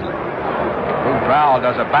back easily. Lou Fowle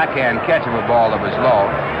does a backhand catch of a ball that was low.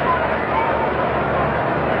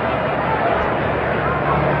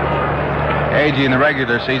 Agee in the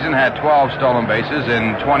regular season had 12 stolen bases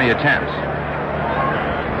in 20 attempts.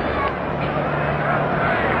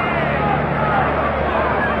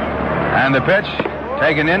 And the pitch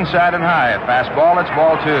taken inside and high. A fastball, it's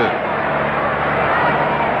ball 2.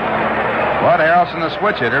 Bud Harrelson, the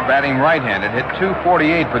switch hitter, batting right-handed, hit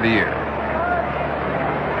 .248 for the year.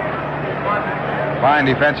 Fine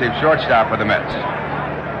defensive shortstop for the Mets.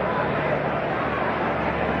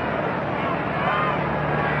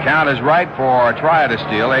 Count is right for a try to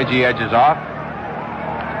steal. Agee edges off.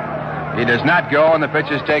 He does not go, and the pitch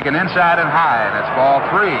is taken inside and high. That's ball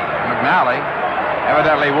 3. McNally,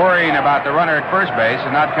 evidently worrying about the runner at first base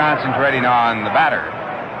and not concentrating on the batter,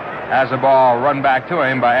 has the ball run back to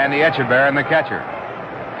him by Andy Etchebarren, the catcher.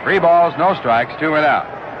 3 balls, no strikes, 2 men out.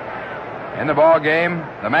 In the ball game,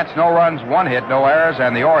 the Mets no runs, 1 hit, no errors,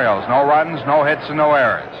 and the Orioles no runs, no hits, and no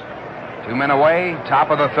errors. 2 men away, top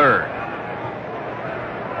of the third.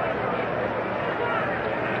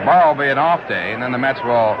 Tomorrow will be an off day, and then the Mets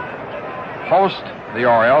will host the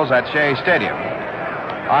Orioles at Shea Stadium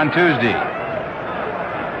on Tuesday.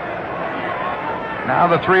 Now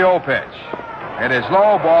the 3-0 pitch. It is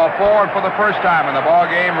low, ball 4, and for the first time in the ball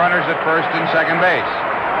game, runners at first and second base.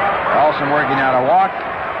 Carlson working out a walk.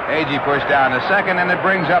 Agee pushed down to second, and it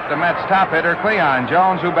brings up the Mets' top hitter, Cleon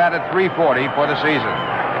Jones, who batted .340 for the season.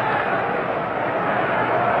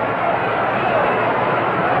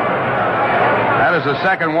 That is the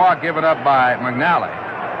second walk given up by McNally.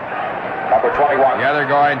 Number 21. The other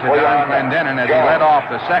going to Don Clendenin as he led off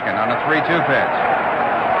the second on a 3-2 pitch.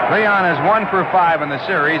 Cleon is 1 for 5 in the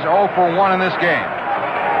series, 0 for 1 in this game.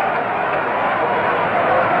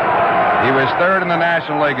 He was third in the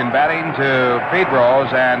National League in batting to Pete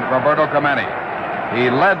Rose and Roberto Clemente.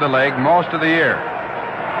 He led the league most of the year.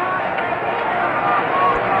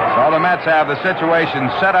 So the Mets have the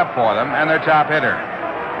situation set up for them and their top hitter.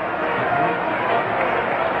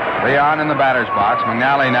 Leon in the batter's box.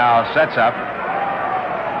 McNally now sets up.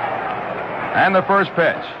 And the first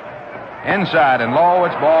pitch. Inside and low,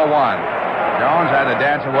 it's ball 1. Jones had to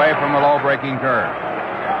dance away from the low breaking curve.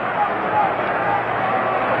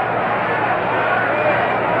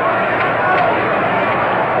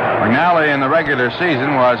 McNally in the regular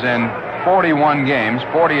season was in 41 games,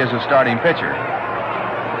 40 as a starting pitcher.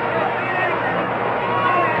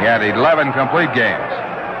 He had 11 complete games.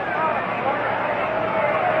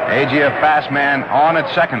 Agee, a fast man on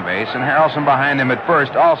at second base, and Harrelson behind him at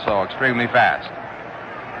first, also extremely fast.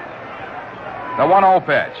 The 1-0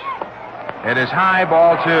 pitch. It is high,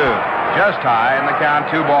 ball 2. Just high, and the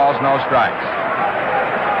count 2 balls, no strikes.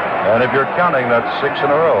 And if you're counting, that's 6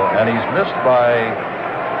 in a row. And he's missed by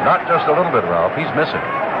not just a little bit, Ralph. He's missing.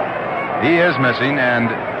 He is missing,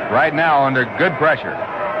 and right now under good pressure.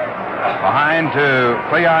 Behind to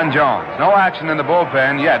Cleon Jones. No action in the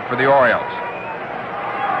bullpen yet for the Orioles.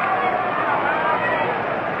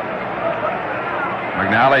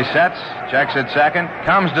 McNally sets, checks at second,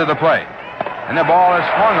 comes to the plate. And the ball is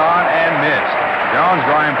swung on and missed. Jones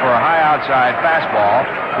going for a high outside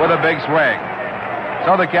fastball with a big swing.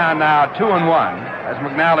 So the count now 2-1 as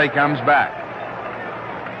McNally comes back.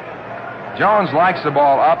 Jones likes the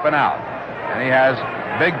ball up and out, and he has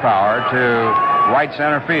big power to right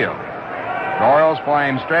center field. The Orioles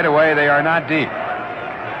playing straight away, they are not deep.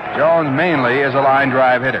 Jones mainly is a line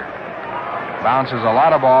drive hitter. Bounces a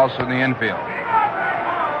lot of balls from the infield.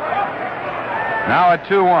 Now at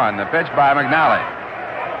 2-1, the pitch by McNally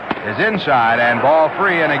is inside and ball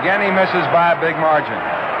 3, and again he misses by a big margin.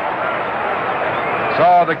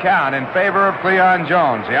 So the count in favor of Cleon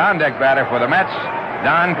Jones, the on-deck batter for the Mets,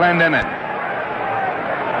 Don Clendenin.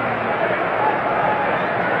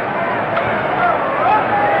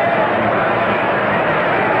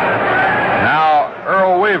 Now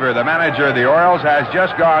Earl Weaver, the manager of the Orioles, has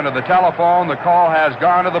just gone to the telephone. The call has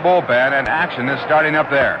gone to the bullpen, and action is starting up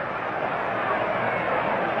there.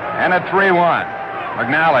 And at 3-1,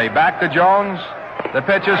 McNally back to Jones. The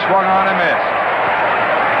pitch is swung on and missed.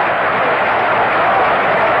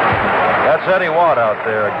 That's Eddie Watt out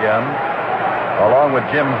there again. along with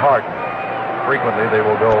Jim Harden. Frequently, they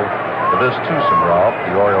will go to this twosome, Ralph.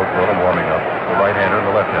 The Orioles will them warming up, the right-hander and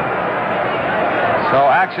the left-hander. So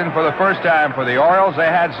action for the first time for the Orioles. They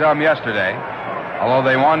had some yesterday, although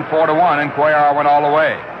they won 4-1, and Cuellar went all the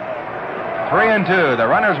way. 3-2. The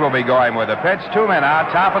runners will be going with a pitch. 2 men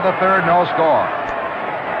out. Top of the third, no score.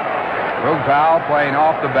 Boog Powell playing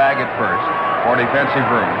off the bag at first for defensive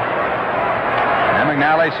room. And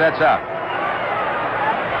McNally sets up.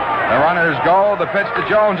 The runners go. The pitch to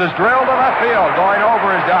Jones is drilled to left field. Going over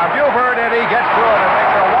is Don Buford, and he gets to it and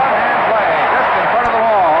makes a one-hand play just in front of the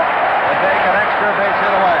wall to take an extra base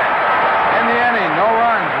hit away. In the inning, no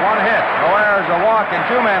runs, 1 hit, no errors, a walk, and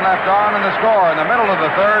 2 men left on in the score. In the middle of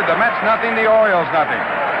the third, the Mets nothing, the Orioles nothing.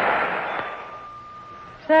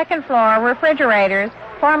 Second floor, refrigerators,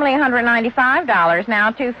 formerly $195,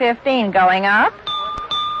 now $215, going up.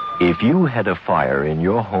 If you had a fire in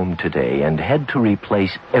your home today and had to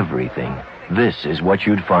replace everything, this is what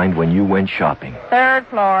you'd find when you went shopping. Third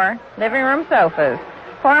floor, living room sofas,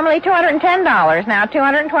 formerly $210, now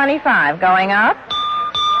 $225, going up.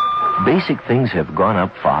 Basic things have gone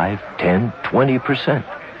up 5, 10, 20%.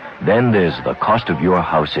 Then there's the cost of your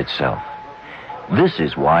house itself. This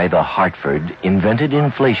is why the Hartford invented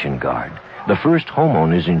Inflation Guard, the first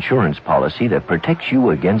homeowner's insurance policy that protects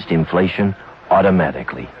you against inflation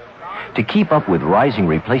automatically. To keep up with rising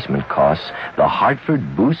replacement costs, the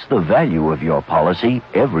Hartford boosts the value of your policy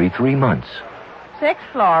every 3 months. Sixth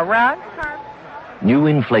floor, rugs, carpet. New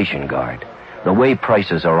Inflation Guard. The way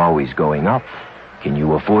prices are always going up, can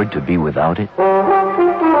you afford to be without it?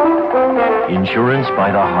 Insurance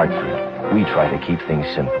by the Hartford. We try to keep things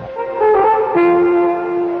simple.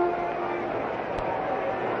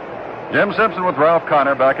 Jim Simpson with Ralph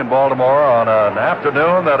Connor back in Baltimore on an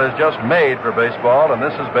afternoon that is just made for baseball, and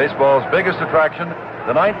this is baseball's biggest attraction,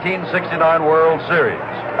 the 1969 World Series.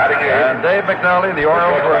 And Dave McNally, the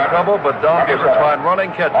Orioles were in trouble, but Don Buford's fine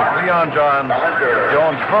running catch of Leon Jones'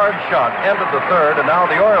 hard shot ended the third, and now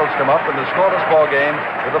the Orioles come up in the scoreless ball game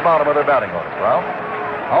to the bottom of their batting order. Ralph?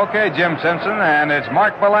 Okay, Jim Simpson, and it's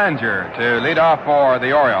Mark Belanger to lead off for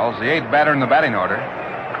the Orioles, the 8th batter in the batting order.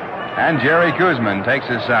 And Jerry Kuzman takes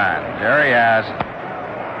his sign. Jerry has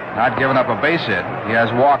not given up a base hit. He has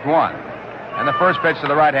walked 1. And the first pitch to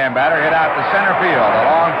the right-hand batter hit out to center field. A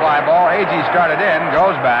long fly ball. Agee started in,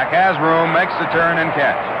 goes back, has room, makes the turn and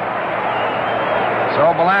catch.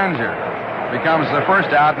 So Belanger becomes the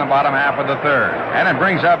first out in the bottom half of the third. And it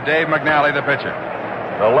brings up Dave McNally, the pitcher.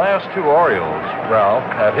 The last 2 Orioles, Ralph,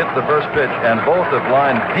 have hit the first pitch, and both have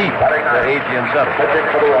lined deep to Agee in center.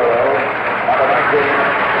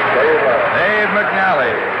 Dave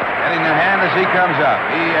McNally getting the hand as he comes up.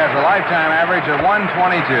 He has a lifetime average of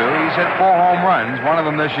 122. He's hit 4 home runs, one of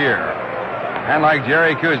them this year. And like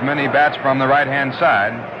Jerry Kuzman, he bats from the right-hand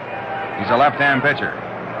side. He's a left-hand pitcher.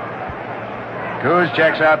 Kuz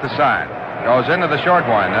checks out the sign. Goes into the short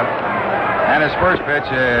windup. And his first pitch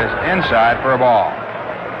is inside for a ball.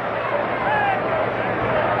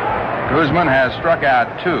 Kuzman has struck out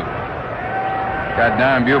 2. Got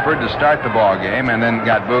Don Buford to start the ball game, and then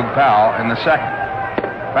got Boog Powell in the second.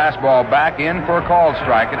 Fastball back in for a called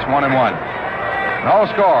strike. It's 1-1. No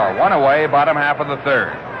score. 1 away, bottom half of the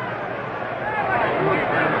third.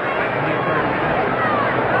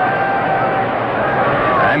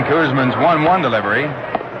 And Kuzman's 1-1 delivery.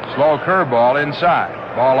 Slow curveball inside.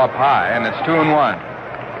 Ball up high, and it's 2-1.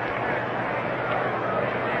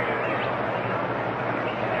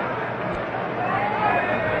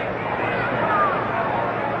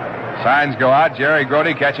 Signs go out. Jerry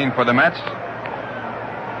Grody catching for the Mets.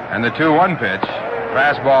 And the 2-1 pitch.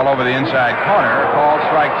 Fastball over the inside corner. Called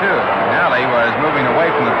strike 2. McNally was moving away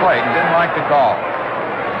from the plate and didn't like the call.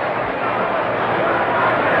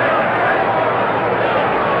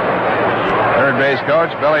 Third base coach,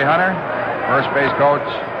 Billy Hunter. First base coach,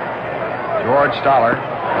 George Stoller.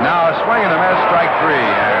 Now a swing and a miss, strike 3.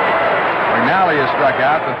 And McNally is struck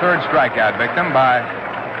out, the third strikeout victim by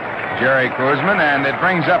Jerry Kuzman, and it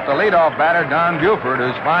brings up the leadoff batter, Don Buford,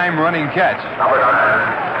 whose fine running catch.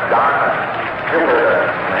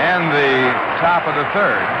 And the top of the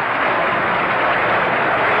third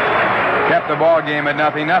kept the ball game at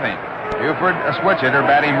 0-0. Buford, a switch hitter,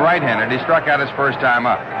 batting right-handed. He struck out his first time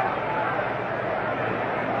up.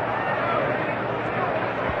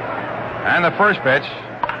 And the first pitch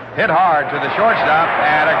hit hard to the shortstop,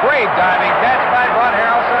 and a great diving catch by Bud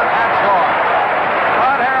Harrelson at short.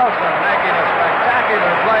 Bud Harrelson making a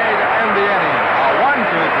spectacular play to end the inning. A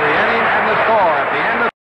 1-2-3 inning, and the score at the end of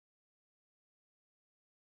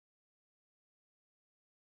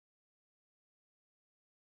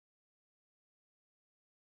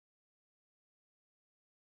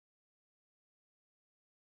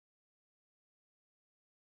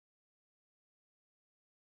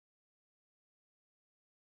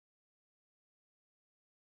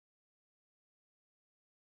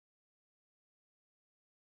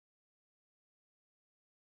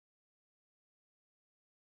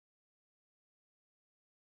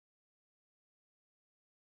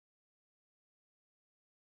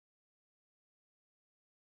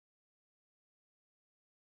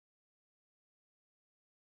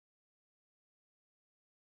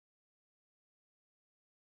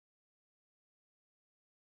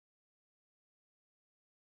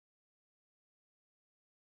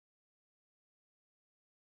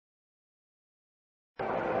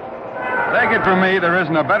Take it from me, there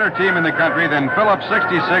isn't a better team in the country than Phillips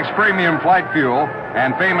 66 Premium Flight Fuel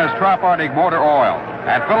and famous Trop-Arctic Motor Oil.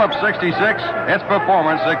 At Phillips 66, it's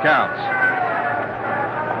performance that counts.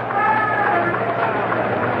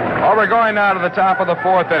 Well, we're going now to the top of the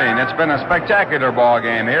fourth inning. It's been a spectacular ball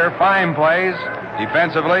game here. Fine plays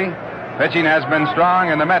defensively. Pitching has been strong,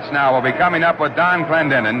 and the Mets now will be coming up with Don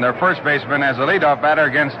Clendenin, their first baseman, as a leadoff batter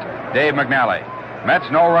against Dave McNally. Mets,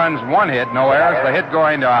 no runs, 1 hit, no errors. The hit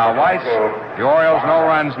going to Al Weiss. The Orioles, no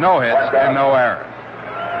runs, no hits, and no errors.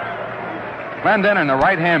 Clendenin, the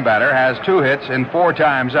right-hand batter, has 2 hits in 4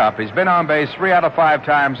 times up. He's been on base 3 out of 5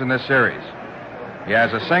 times in this series. He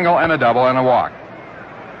has a single and a double and a walk.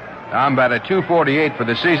 Don batted .248 for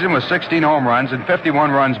the season with 16 home runs and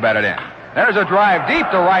 51 runs batted in. There's a drive deep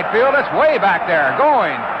to right field. It's way back there.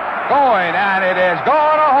 Going, and it is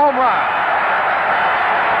gone, a home run.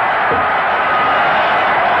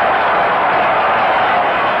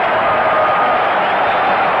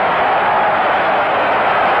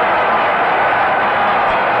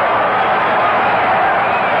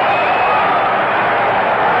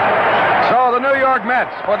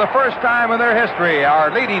 Mets, for the first time in their history,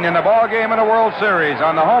 are leading in the ball game in a World Series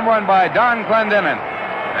on the home run by Don Clendenin.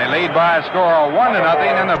 They lead by a score of 1-0,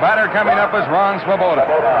 and the batter coming up is Ron Swoboda.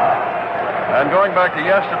 And going back to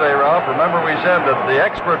yesterday, Ralph, remember we said that the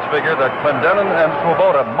experts figure that Clendenin and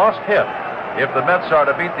Swoboda must hit if the Mets are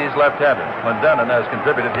to beat these left-handers. Clendenin has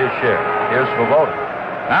contributed his share. Here's Swoboda.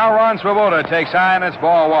 Now Ron Swoboda takes high, and it's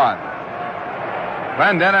ball 1.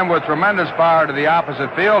 Clendenin, with tremendous power to the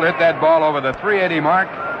opposite field, hit that ball over the 380 mark,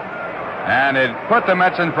 and it put the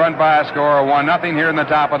Mets in front by a score of 1-0 here in the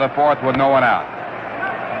top of the fourth with no one out.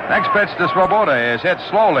 Next pitch to Swoboda is hit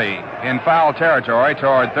slowly in foul territory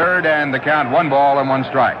toward third, and the count 1 ball and 1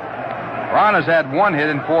 strike. Ron has had 1 hit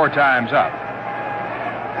in 4 times up.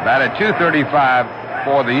 Batted .235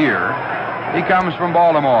 for the year. He comes from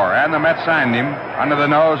Baltimore, and the Mets signed him under the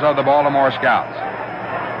nose of the Baltimore scouts.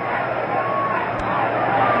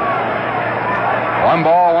 1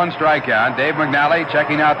 ball, 1 strikeout. Dave McNally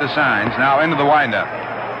checking out the signs. Now into the windup.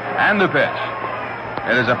 And the pitch.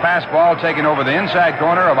 It is a fastball taken over the inside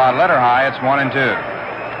corner about letter high. It's 1-2.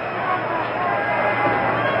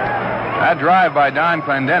 That drive by Don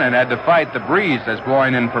Clendenin had to fight the breeze that's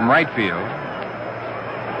blowing in from right field.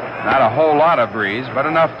 Not a whole lot of breeze, but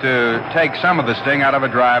enough to take some of the sting out of a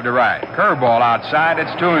drive to right. Curveball outside.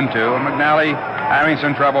 It's 2-2. And McNally having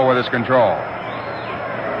some trouble with his control.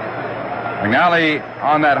 McNally,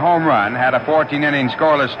 on that home run, had a 14-inning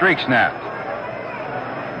scoreless streak snapped.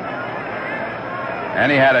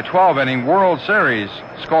 And he had a 12-inning World Series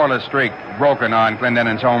scoreless streak broken on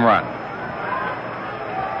Clendenin's home run.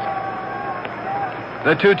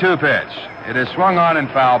 The 2-2 pitch. It is swung on and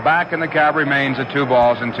fouled back, and the count remains at 2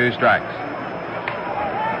 balls and 2 strikes.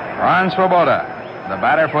 Ron Swoboda, the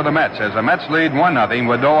batter for the Mets, as the Mets lead 1-0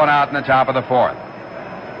 with no one out in the top of the fourth.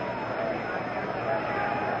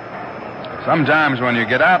 Sometimes when you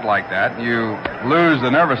get out like that, you lose the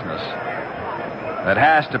nervousness that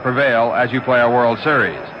has to prevail as you play a World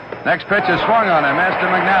Series. Next pitch is swung on and missed to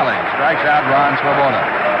McNally. Strikes out Ron Swoboda.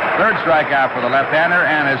 3rd strikeout for the left-hander,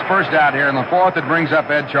 and his first out here in the 4th. It brings up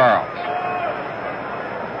Ed Charles.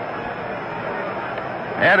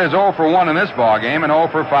 Ed is 0 for 1 in this ball game and 0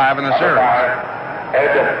 for 5 in the series.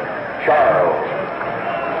 Ed Charles.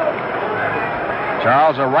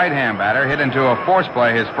 Charles, a right-hand batter, hit into a force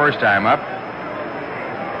play his first time up.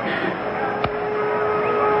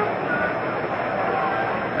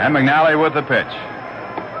 And McNally with the pitch.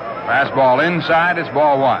 Fastball inside, it's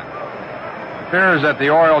ball 1. It appears that the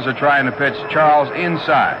Orioles are trying to pitch Charles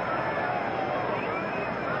inside.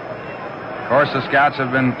 Of course, the scouts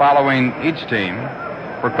have been following each team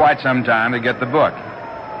for quite some time to get the book.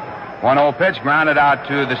 1-0 pitch grounded out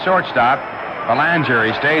to the shortstop. Belanger,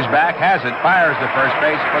 he stays back, has it, fires to first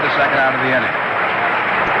base for the second out of the inning.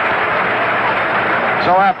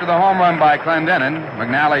 So after the home run by Clendenin,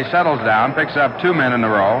 McNally settles down, picks up 2 men in a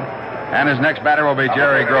row, and his next batter will be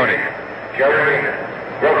Jerry Grote.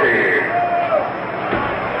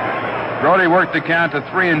 Grote worked the count to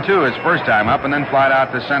 3-2 his first time up and then flied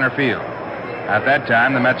out to center field. At that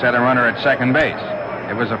time, the Mets had a runner at second base.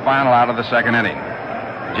 It was a final out of the second inning.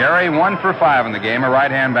 Jerry 1 for 5 in the game, a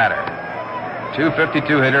right-hand batter.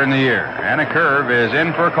 .252 hitter in the year. And a curve is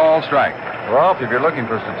in for a called strike. Ralph, if you're looking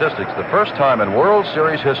for statistics, the first time in World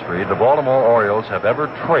Series history the Baltimore Orioles have ever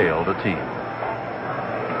trailed a team.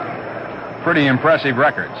 Pretty impressive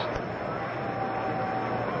records.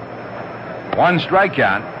 1 strike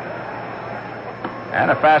count. And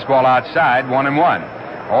a fastball outside,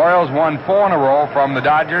 1-1. Orioles won 4 in a row from the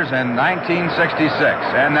Dodgers in 1966.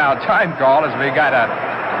 And now time call as we got a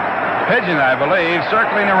Pigeon, I believe,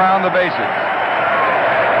 circling around the bases.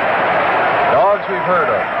 Dogs we've heard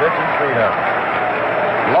of. Pigeons we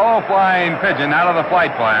haven't. Low-flying pigeon out of the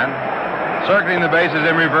flight plan, circling the bases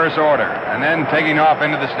in reverse order, and then taking off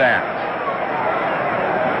into the stands.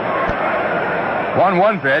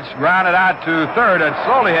 1-1 pitch, grounded out to third. A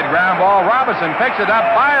slowly hit ground ball. Robinson picks it up,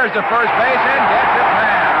 fires to first base, and gets it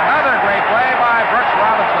man. Another great play by Brooks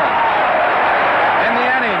Robinson. In the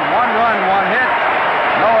inning, 1 run, 1 hit.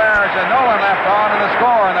 No errors and no one left on in the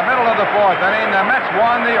score in the middle of the fourth inning. The Mets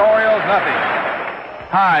won, the Orioles nothing.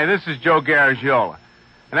 Hi, this is Joe Garagiola.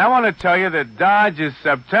 And I want to tell you that Dodge's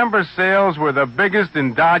September sales were the biggest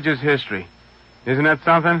in Dodge's history. Isn't that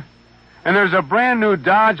something? And there's a brand new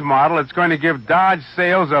Dodge model that's going to give Dodge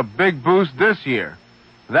sales a big boost this year.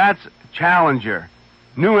 That's Challenger.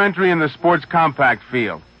 New entry in the sports compact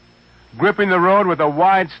field. Gripping the road with a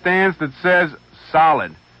wide stance that says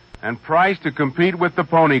solid. And priced to compete with the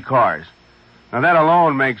pony cars. Now that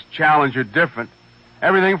alone makes Challenger different.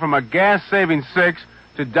 Everything from a gas-saving 6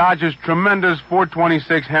 to Dodge's tremendous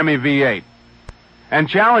 426 Hemi V8. And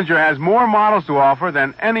Challenger has more models to offer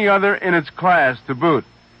than any other in its class to boot.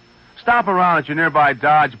 Stop around at your nearby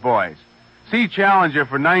Dodge boys. See Challenger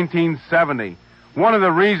for $19.70. One of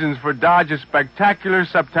the reasons for Dodge's spectacular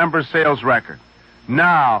September sales record.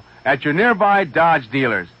 Now, at your nearby Dodge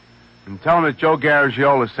dealers. And tell them that Joe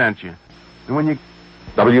Garagiola sent you. And when you...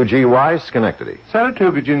 WGY, Schenectady.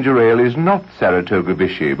 Saratoga Ginger Ale is not Saratoga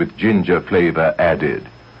Vichy with ginger flavor added.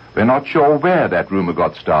 We're not sure where that rumor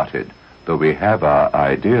got started, though we have our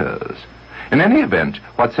ideas. In any event,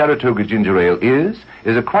 what Saratoga Ginger Ale is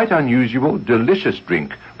a quite unusual, delicious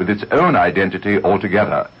drink with its own identity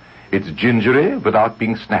altogether. It's gingery without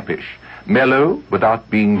being snappish, mellow without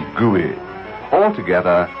being gooey,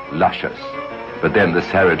 altogether luscious. But then the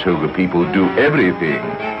Saratoga people do everything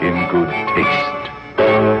in good taste.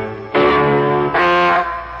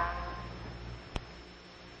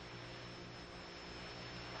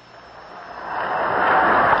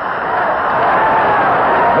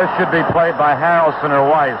 This should be played by Harrelson or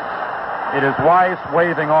Weiss. It is Weiss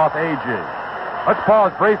waving off AG. Let's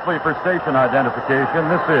pause briefly for station identification.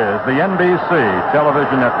 This is the NBC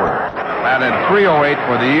Television Network. Batted .308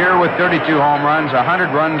 for the year with 32 home runs, 100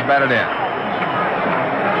 runs batted in.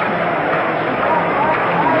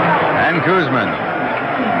 And Kuzman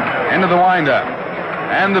into the windup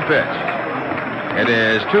and the pitch. It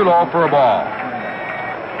is too low for a ball.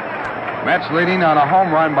 Mets leading on a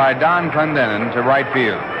home run by Don Clendenin to right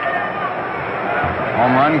field.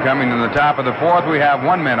 Home run coming in the top of the fourth. We have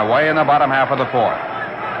 1 man away in the bottom half of the fourth.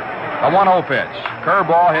 A 1-0 pitch.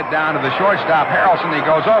 Curveball hit down to the shortstop. Harrelson, he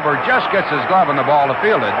goes over, just gets his glove on the ball to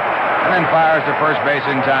field it, and then fires to first base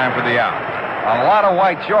in time for the out. A lot of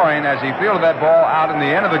white showing as he fielded that ball out in the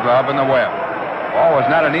end of the glove in the well. Ball was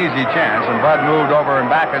not an easy chance, and Bud moved over and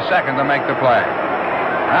back a second to make the play.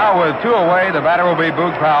 Now with 2 away, the batter will be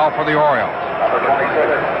Boog Powell for the Orioles. Number 27,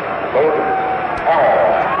 Boog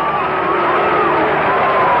Powell.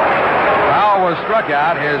 Powell was struck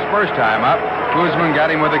out his first time up. Kuzman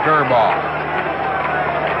got him with a curveball.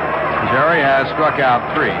 Jerry has struck out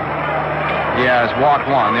 3. He has walked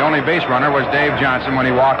 1. The only base runner was Dave Johnson when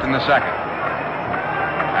he walked in the second.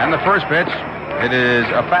 And the first pitch, it is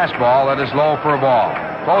a fastball that is low for a ball.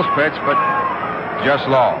 Close pitch, but just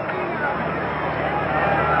low.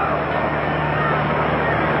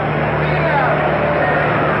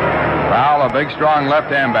 Powell, a big, strong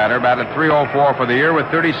left-hand batter, batted .304 for the year with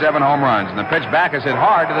 37 home runs. And the pitch back is hit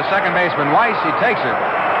hard to the second baseman, Weiss. He takes it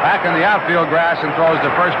back in the outfield grass and throws to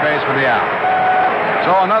first base for the out.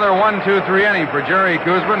 So another 1-2-3 inning for Jerry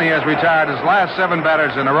Kuzman. He has retired his last 7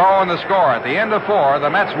 batters in a row, and the score at the end of 4, the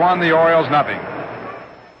Mets won, the Orioles nothing.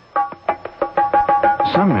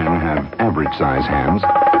 Some men have average-size hands.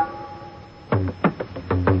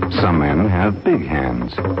 Some men have big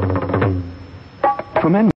hands. For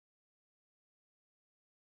men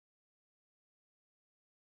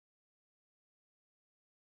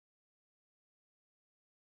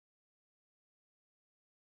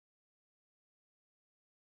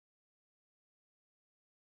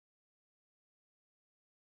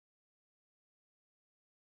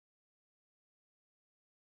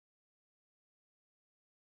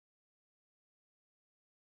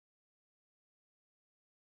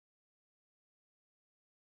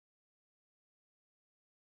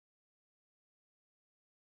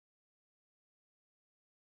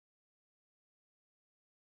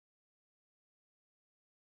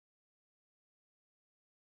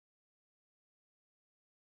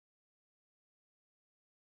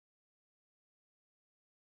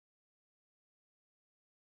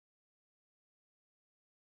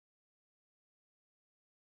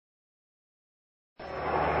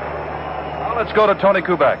Well, let's go to Tony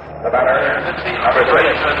Kubek. The batter, number 3.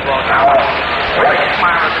 Tomorrow is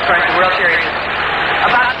referring to World Series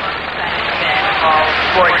about all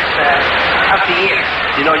sports of the year.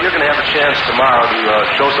 You know, you're going to have a chance tomorrow to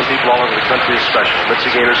show some people all over the country a special.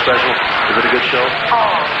 Mitzi Gaynor special. Is it a good show?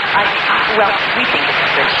 Oh, well, we think it's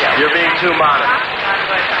a good show. You're being too modest.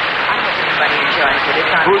 I hope everybody enjoys it.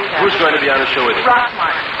 It's on Who's going to be on the show with you? Ross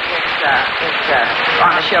Martin is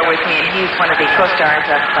on the show with me, and he's one of the co-stars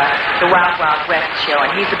of the Wild Wild West show, and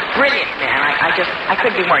he's a brilliant man. I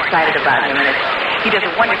couldn't be more excited about him, and he does a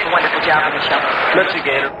wonderful, wonderful job on the show. Mitzi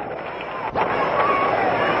Gaynor.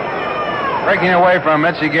 Breaking away from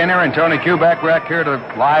Mitzi Gaynor and Tony Kubek, back here to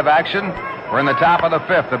live action. We're in the top of the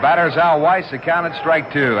 5th. The batter's Al Weiss. The count at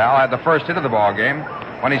strike 2. Al had the first hit of the ball game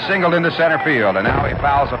when he singled into center field, and now he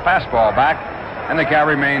fouls a fastball back, and the count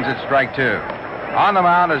remains at strike 2. On the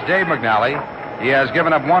mound is Dave McNally. He has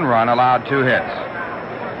given up 1 run, allowed 2 hits.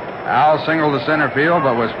 Al singled to center field,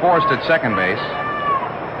 but was forced at second base.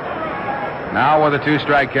 Now with a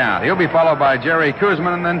 2-strike count. He'll be followed by Jerry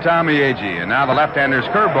Kuzman and then Tommy Agee. And now the left-hander's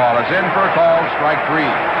curveball is in for a call, strike 3.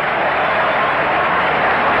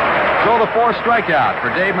 So the 4th strikeout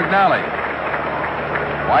for Dave McNally.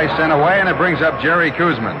 Weiss sent away, and it brings up Jerry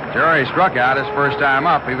Kuzman. Jerry struck out his first time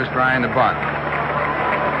up. He was trying to bunt.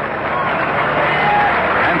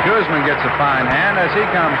 And Kuzman gets a fine hand as he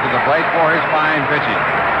comes to the plate for his fine pitching.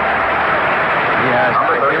 He has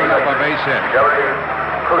not given up a base hit.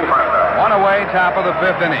 1 away, top of the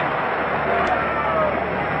 5th inning.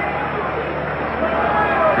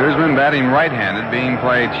 Kuzman batting right-handed, being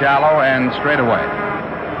played shallow and straight away.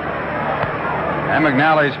 And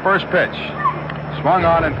McNally's first pitch. Swung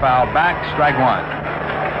on and fouled back, strike 1.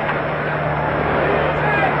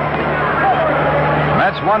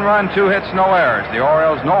 Mets 1 run, 2 hits, no errors. The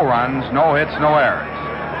Orioles, no runs, no hits, no errors.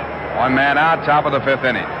 1 man out, top of the 5th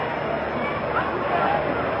inning.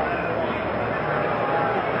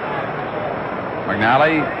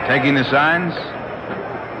 McNally taking the signs.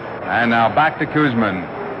 And now back to Kuzman.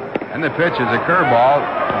 And the pitch is a curveball.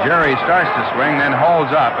 Jerry starts to swing, then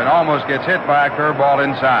holds up and almost gets hit by a curveball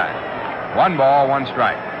inside. 1 ball, 1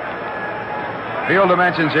 strike. Field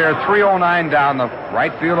dimensions here, 309 down the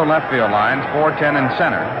right field and left field lines, 410 in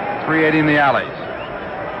center, 380 in the alleys.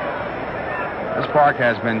 This park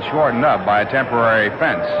has been shortened up by a temporary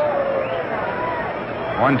fence.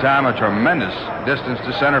 One time a tremendous distance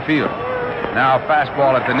to center field. Now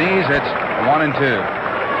fastball at the knees, it's 1-2.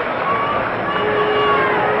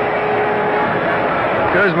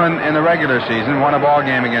 Kuzman in the regular season won a ball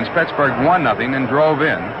game against Pittsburgh 1-0 and drove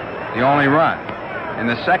in the only run. In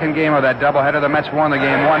the second game of that doubleheader, the Mets won the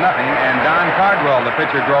game 1-0, and Don Cardwell, the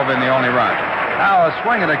pitcher, drove in the only run. Now a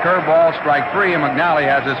swing at a curveball, strike 3, and McNally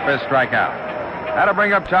has his 5th strikeout. That'll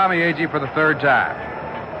bring up Tommy Agee for the 3rd time.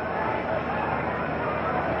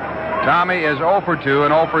 Tommy is 0 for 2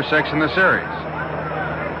 and 0 for 6 in the series.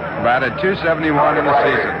 Batted .271 in the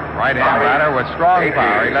season. Right-hand batter with strong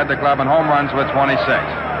power. He led the club in home runs with 26.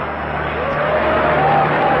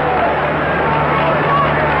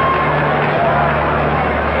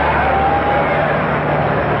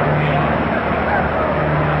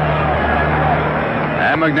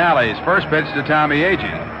 And McNally's first pitch to Tommy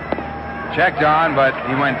Agee. Checked on, but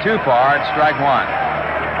he went too far at strike 1.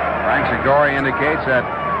 Frank Segura indicates that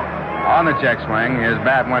on the check swing, his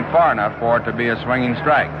bat went far enough for it to be a swinging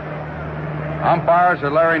strike. Umpires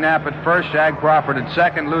are Larry Knapp at first, Shag Crawford at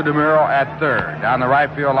second, Lou DeMuro at third. Down the right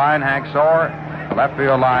field line, Hank Sower. Left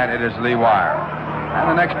field line, it is Lee Wire. And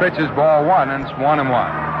the next pitch is ball 1, and it's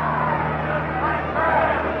 1-1.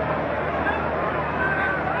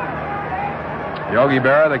 Yogi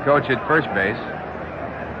Berra, the coach at first base.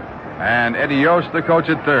 And Eddie Yost, the coach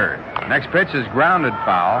at third. Next pitch is grounded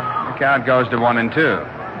foul. The count goes to 1-2.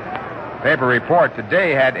 Paper report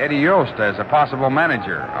today had Eddie Yost as a possible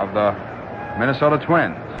manager of the Minnesota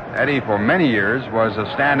Twins. Eddie, for many years, was a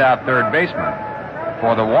standout third baseman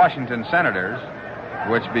for the Washington Senators,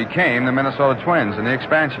 which became the Minnesota Twins in the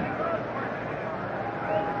expansion.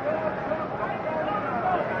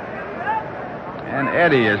 And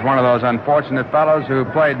Eddie is one of those unfortunate fellows who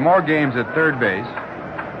played more games at third base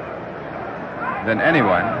than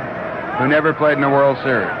anyone who never played in a World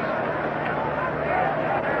Series.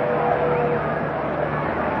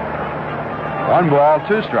 One ball,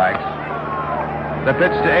 2 strikes. The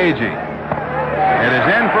pitch to Agee. It is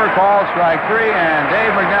in for a call, strike 3, and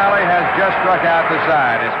Dave McNally has just struck out the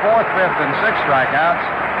side. His 4th, 5th, and 6th strikeouts.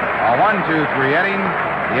 A 1-2-3 inning.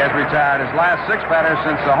 He has retired his last 6 batters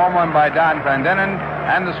since the home run by Don Clendenin.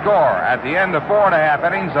 And the score at the end of 4.5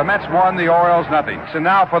 innings, the Mets won, the Orioles nothing. So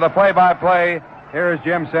now for the play-by-play, here is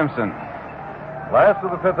Jim Simpson. Last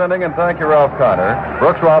of the fifth inning, and thank you, Ralph Kiner.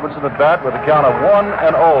 Brooks Robinson at bat with a count of 1-0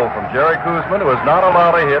 from Jerry Kuzman, who has not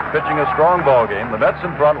allowed a hit, pitching a strong ball game. The Mets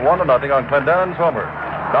in front 1-0 on Clendenin's homer.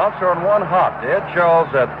 Bouncer on one hop to Ed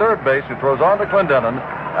Charles at third base, who throws on to Clendenin,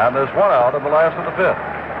 and there's one out in the last of the fifth.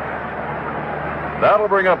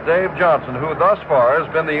 That'll bring up Dave Johnson, who thus far has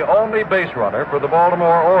been the only base runner for the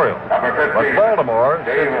Baltimore Orioles. But Baltimore,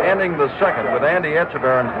 since ending the second with Andy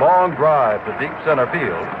Etchebarren's long drive to deep center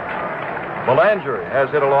field, Belanger has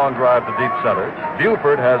hit a long drive to deep center.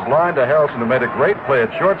 Buford has lined to Harrelson, who made a great play at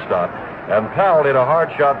shortstop. And Powell hit a hard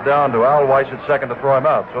shot down to Al Weiss at second to throw him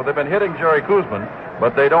out. So they've been hitting Jerry Kuzman,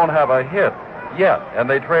 but they don't have a hit yet. And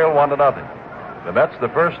they trail 1-0. The Mets, the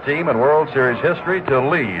first team in World Series history to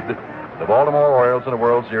lead the Baltimore Orioles in a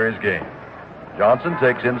World Series game. Johnson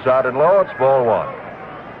takes inside and low. It's ball one.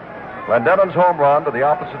 Clendenin's home run to the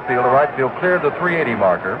opposite field, the right field, cleared the 380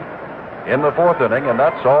 marker in the fourth inning, and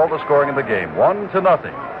that's all the scoring in the game. 1-0.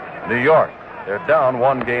 New York. They're down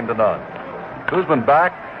 1-0. Kuzman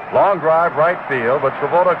back, long drive right field, but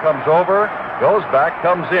Svoboda comes over, goes back,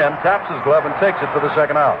 comes in, taps his glove, and takes it for the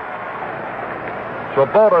second out.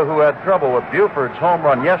 Svoboda, who had trouble with Buford's home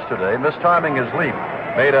run yesterday, mistiming his leap,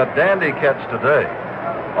 made a dandy catch today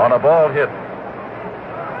on a ball hit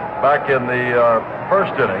back in the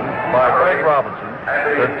first inning by Craig Robinson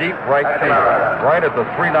to deep right field, right at the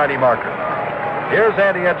 390 marker. Here's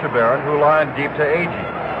Andy Etchebarren, who lined deep to Agee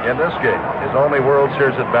in this game, his only World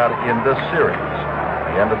Series at bat in this series.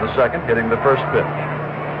 The end of the second, hitting the first pitch.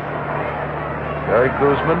 Jerry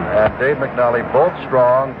Kuzman and Dave McNally both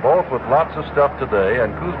strong, both with lots of stuff today,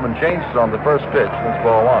 and Kuzman changes on the first pitch. It's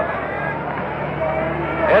ball one.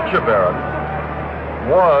 Etchebarren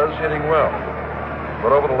was hitting well,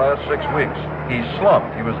 but over the last 6 weeks, he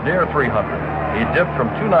slumped. He was near 300. He dipped from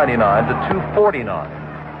 299 to 249.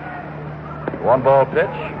 One ball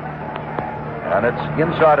pitch, and it's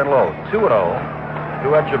inside and low. 2-0 to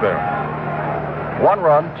Etchebarren. 1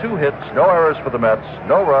 run, 2 hits, no errors for the Mets,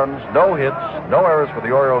 no runs, no hits, no errors for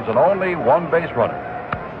the Orioles, and only 1 base runner.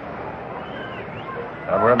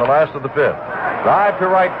 And we're in the last of the fifth. Drive to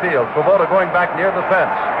right field. Svoboda going back near the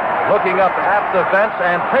fence. Looking up at the fence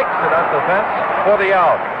and takes it at the fence for the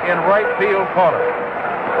out in right field corner.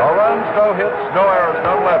 No runs, no hits, no errors,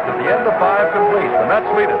 none left. At the end of 5 complete, the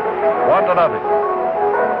Mets lead it 1-0.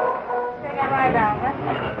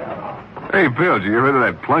 Hey, Bill, did you get rid of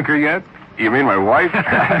that clunker yet? You mean my wife?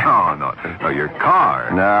 No, your car.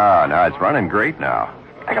 No, it's running great now.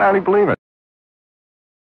 I can hardly believe it.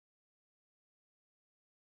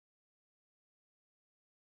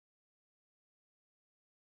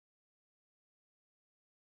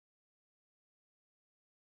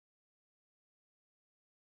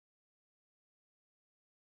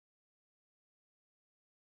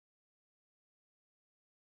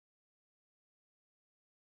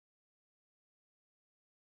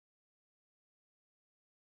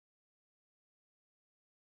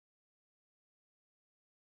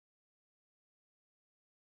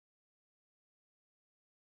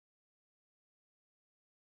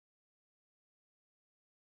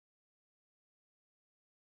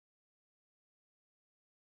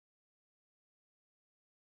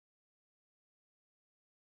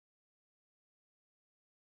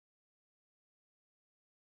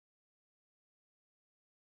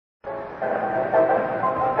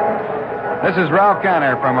 This is Ralph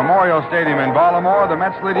Kiner from Memorial Stadium in Baltimore. The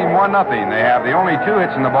Mets leading 1-0. They have the only 2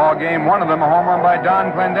 hits in the ball game. One of them a home run by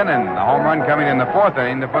Don Clendenin. The home run coming in the fourth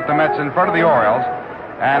inning to put the Mets in front of the Orioles.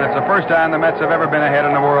 And it's the first time the Mets have ever been ahead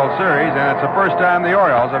in the World Series, and it's the first time the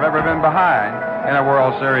Orioles have ever been behind in a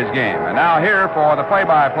World Series game. And now here for the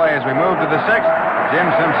play-by-play as we move to the sixth,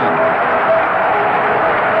 Jim Simpson.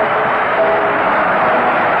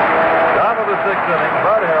 Down to the sixth inning,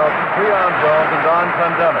 Bud Harrelson, Cleon Jones, and Don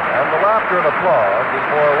Clendenin. And the laughter and applause is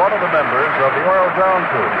for one of the members of the Oriole ground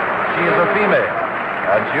crew. She is a female,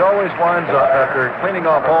 and she always winds up, after cleaning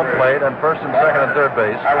off home plate and first and second and third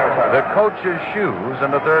base, the coach's shoes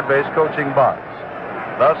in the third base coaching box.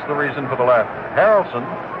 Thus the reason for the laughter. Harrelson,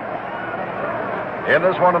 in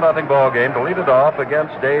this 1-0 ball game, to lead it off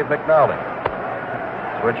against Dave McNally.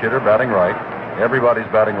 Switch hitter batting right. Everybody's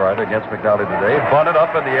batting right against McNally today. Bunted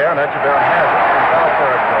up in the air, and Etchebarren has it. And foul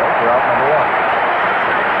territory for out number 1.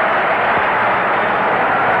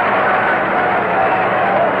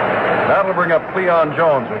 That'll bring up Cleon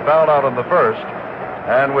Jones, who fouled out in the first,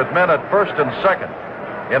 and with men at first and second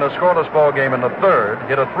in a scoreless ball game in the third,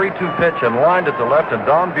 hit a 3-2 pitch and lined it to left, and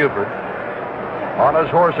Don Buford, on his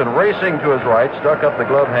horse and racing to his right, stuck up the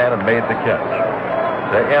glove hand and made the catch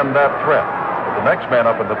to end that threat. But the next man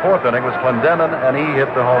up in the fourth inning was Clendenin, and he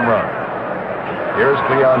hit the home run. Here's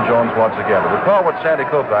Cleon Jones once again. Recall what Sandy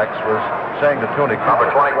Koufax was saying to Tony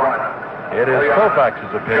Cooper. It is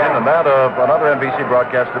Koufax's opinion, and that of another NBC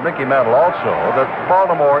broadcaster, Mickey Mantle, also, that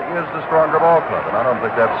Baltimore is the stronger ball club. And I don't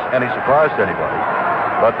think that's any surprise to anybody.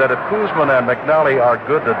 But that if Koosman and McNally are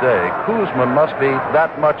good today, Koosman must be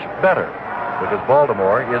that much better, because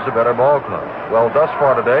Baltimore is a better ball club. Well, thus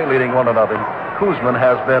far today, leading 1-0, Koosman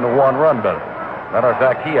has been 1 run better. Matter of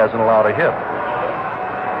fact, he hasn't allowed a hit.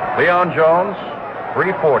 Leon Jones,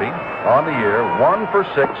 340 on the year, 1 for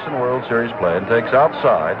 6 in World Series play, and takes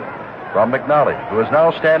outside from McNally, who is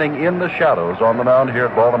now standing in the shadows on the mound here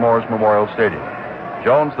at Baltimore's Memorial Stadium.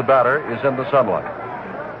 Jones, the batter, is in the sunlight.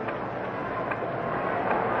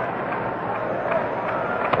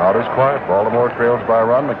 Crowd is quiet. Baltimore trails by a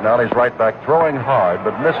run. McNally's right back throwing hard,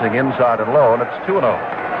 but missing inside and low, and it's 2-0.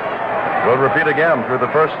 We'll repeat again. Through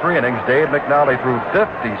the first 3 innings, Dave McNally threw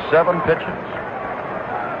 57 pitches.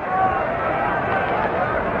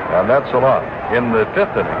 And that's a lot. In the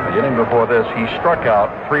 5th inning, the inning before this, he struck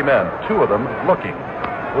out 3 men, 2 of them looking,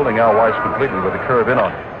 fooling Al Weiss completely with a curve in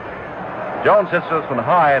on him. Jones hits this one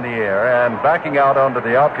high in the air, and backing out onto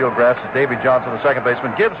the outfield grass is Davy Johnson, the second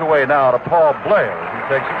baseman, gives away now to Paul Blair as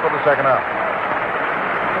he takes it for the second out.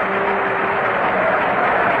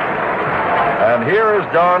 And here is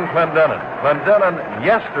Don Clendenin. Clendenin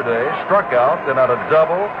yesterday struck out, then had a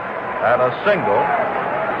double and a single,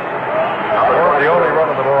 the only run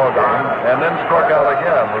of the ball game, and then struck out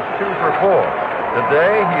again, was 2 for 4.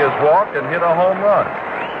 Today he has walked and hit a home run.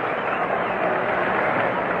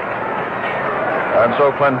 And so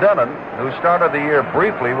Clendenin, who started the year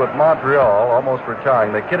briefly with Montreal, almost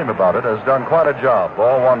retiring, they kid him about it, has done quite a job.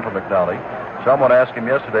 Ball 1 for McNally. Someone asked him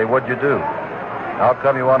yesterday, what'd you do? How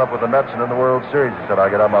come you wound up with the Mets and in the World Series? He said, I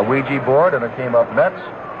got on my Ouija board and it came up Mets,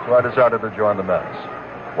 so I decided to join the Mets.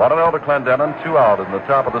 1-0 to Clendenin, 2 out in the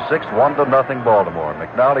top of the 6th, 1-0 Baltimore.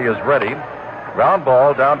 McNally is ready. Ground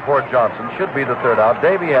ball down toward Johnson. Should be the 3rd out.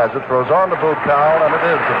 Davey has it, throws on to Boot Powell, and it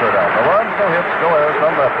is the 3rd out. No runs, no hits, no errors,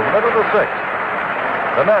 none left. In the middle of the 6th.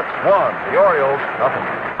 The Mets 1, the Orioles nothing.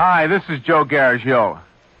 Hi, this is Joe Garagiola.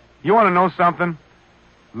 You want to know something?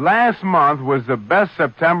 Last month was the best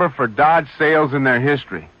September for Dodge sales in their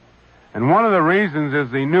history. And one of the reasons is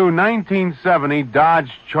the new 1970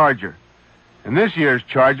 Dodge Charger. And this year's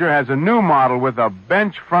Charger has a new model with a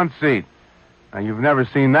bench front seat. Now, you've never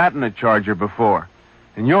seen that in a Charger before.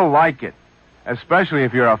 And you'll like it, especially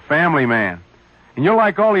if you're a family man. And you'll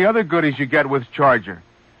like all the other goodies you get with Charger.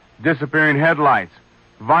 Disappearing headlights,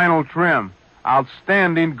 vinyl trim,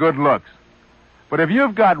 outstanding good looks. But if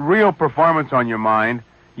you've got real performance on your mind,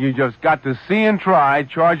 you just got to see and try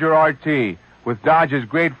Charger RT with Dodge's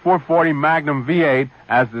great 440 Magnum V8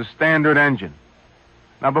 as the standard engine.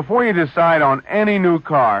 Now, before you decide on any new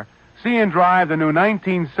car, see and drive the new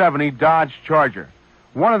 1970 Dodge Charger.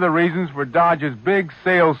 One of the reasons for Dodge's big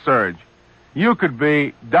sales surge. You could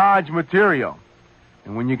be Dodge material.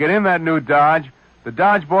 And when you get in that new Dodge, the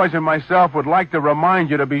Dodge boys and myself would like to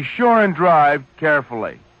remind you to be sure and drive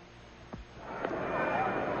carefully.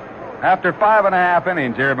 After 5.5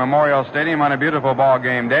 innings here at Memorial Stadium on a beautiful ball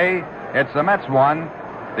game day, it's the Mets 1,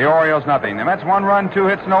 the Orioles nothing. The Mets 1 run, 2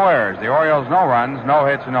 hits, no errors. The Orioles no runs, no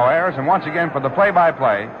hits, no errors. And once again for the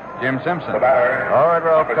play-by-play, Jim Simpson. All right,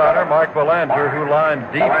 Ralph Connor. Mike Belanger, who lined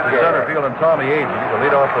deep to center field, and Tommy Agee, the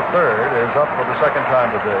lead off the 3rd, is up for the 2nd time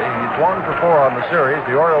today. He's 1 for 4 on the series.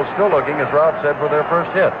 The Orioles still looking, as Ralph said, for their first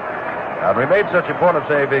hit. And we made such a point of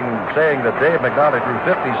saying that Dave McNally threw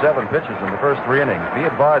 57 pitches in the first 3 innings. Be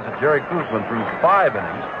advised that Jerry Koosman threw 5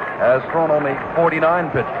 innings, has thrown only 49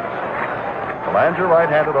 pitches. Belanger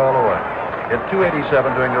right-handed all the way. Hit 287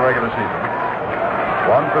 during the regular season.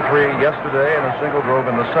 1 for 3 yesterday, and a single drove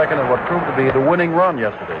in the 2nd, and what proved to be the winning run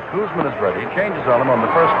yesterday. Koosman is ready, changes on him on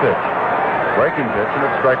the first pitch. Breaking pitch, and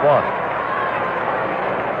it's strike 1.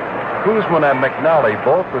 Koosman and McNally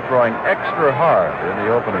both were throwing extra hard in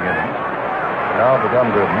the opening innings. Now begun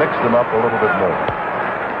to mix them up a little bit more.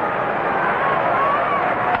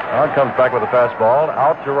 Now comes back with a fastball,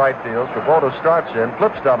 out to right field. Svoboda starts in,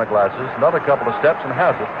 flips down the glasses, another couple of steps, and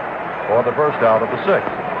has it for the first out of the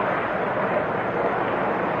 6th.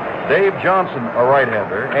 Dave Johnson, a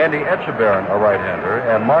right-hander, Andy Etchebarren, a right-hander,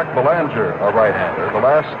 and Mark Belanger, a right-hander. The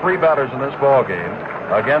last 3 batters in this ball game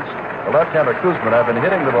against the left-hander Koosman have been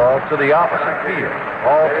hitting the ball to the opposite field.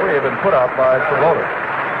 All 3 have been put out by Svoboda.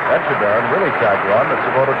 Etchebarren really tagged one that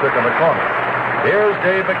Svoboda took in the corner. Here's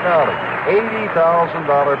Dave McNally,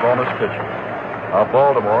 $80,000 bonus pitcher of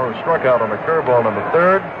Baltimore, who struck out on a curveball in the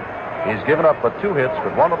 3rd. He's given up but 2 hits,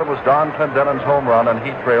 but one of them was Don Clendenin's home run, and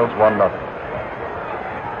he trails 1-0.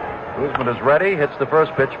 Koosman is ready, hits the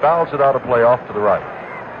first pitch, fouls it out of play off to the right.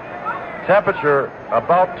 temperature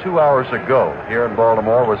about 2 hours ago here in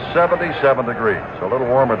Baltimore was 77 degrees, a little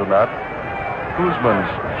warmer than that. Koosman's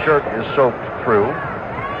shirt is soaked through.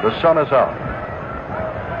 The sun is out.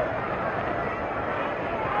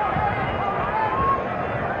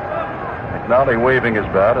 McNally waving his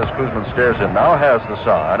bat as Koosman stares in. Now has the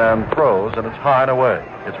sign and throws, and it's high and away.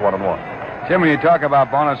 It's 1-1. Tim, when you talk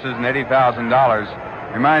about bonuses and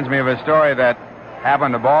 $80,000, reminds me of a story that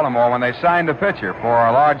happened to Baltimore when they signed a pitcher for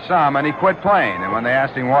a large sum, and he quit playing. And when they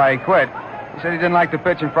asked him why he quit, he said he didn't like to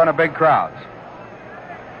pitch in front of big crowds.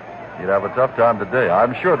 He'd have a tough time today.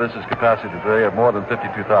 I'm sure this is capacity today of more than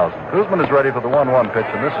 52,000. Koosman is ready for the 1-1 pitch,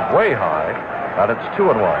 and this is way high, and it's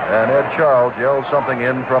 2-1. And Ed Charles yells something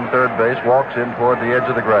in from third base, walks in toward the edge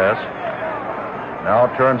of the grass. Now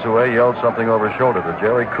turns away, yells something over his shoulder to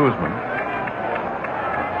Jerry Koosman,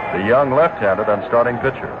 the young left-handed and starting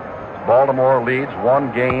pitcher. Baltimore leads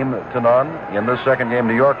 1-0. In this second game,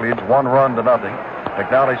 New York leads 1-0.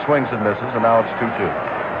 McNally swings and misses, and now it's 2-2.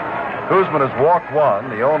 Koosman has walked one,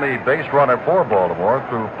 the only base runner for Baltimore,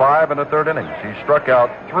 through 5 1/3 innings. He struck out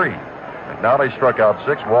 3. McNally struck out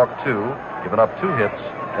 6, walked 2, given up 2 hits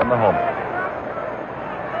and the homer.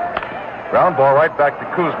 Ground ball right back to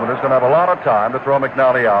Koosman, who's going to have a lot of time to throw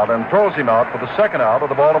McNally out, and throws him out for the second out of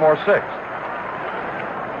the Baltimore 6th.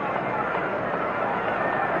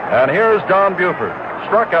 And here's Don Buford.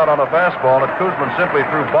 Struck out on a fastball that Koosman simply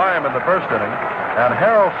threw by him in the first inning. And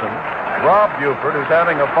Harrelson robbed Buford, who's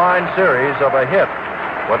having a fine series, of a hit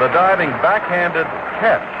with a diving backhanded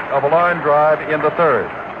catch of a line drive in the third.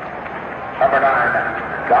 Number 9,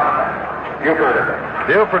 Don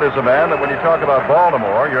Buford. Buford is a man that when you talk about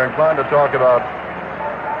Baltimore, you're inclined to talk about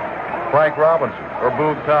Frank Robinson or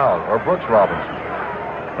Boog Powell or Brooks Robinson.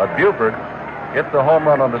 But Buford hit the home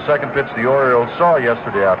run on the second pitch the Orioles saw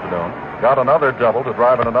yesterday afternoon. Got another double to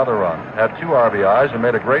drive in another run. Had 2 RBIs and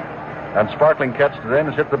made a great and sparkling catch today and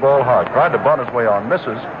has hit the ball hard. Tried to bunt his way on,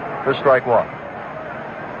 misses for strike 1.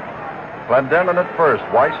 Clendenin at first,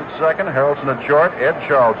 Weiss at second, Harrelson at short, Ed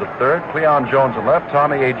Charles at third, Cleon Jones at left,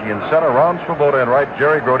 Tommy Agee in center, Ron Swoboda in right,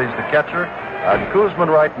 Jerry Grody's the catcher, and Koosman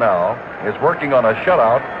right now is working on a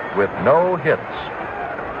shutout with no hits.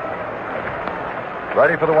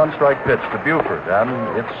 Ready for the 1-strike pitch to Buford, and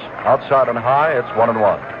it's outside and high. It's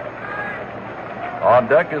 1-1. On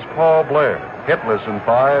deck is Paul Blair, hitless in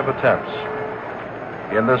 5 attempts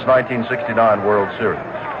in this 1969 World Series.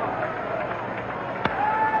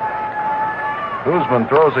 Koosman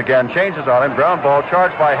throws again, changes on him, ground ball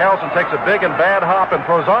charged by Harrelson, takes a big and bad hop and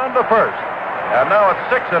throws on to first. And now it's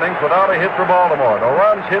 6 innings without a hit for Baltimore. No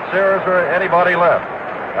runs, hits, errors, or anybody left.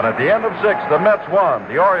 And at the end of 6, the Mets won,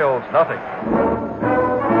 the Orioles nothing.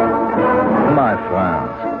 My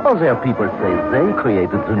friends, other people say they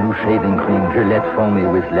created the new shaving cream Gillette Foamy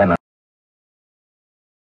with lemon.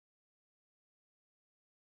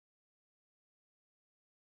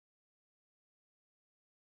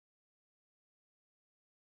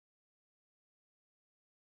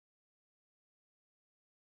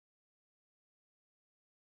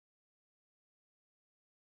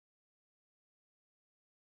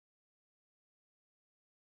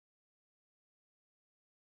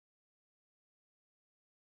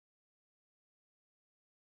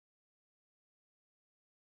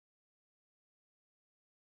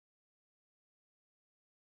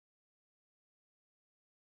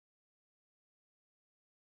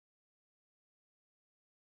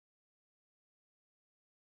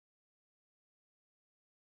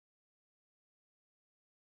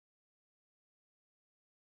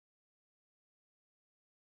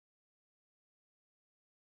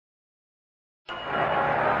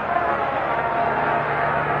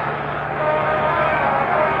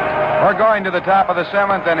 We're going to the top of the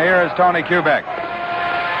 7th, and here is Tony Kubek.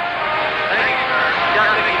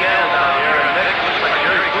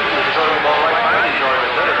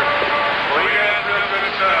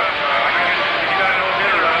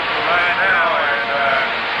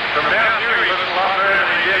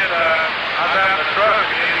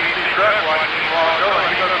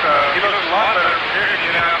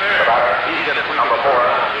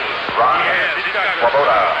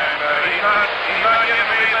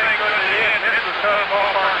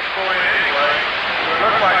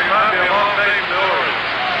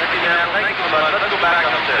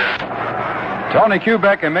 Tony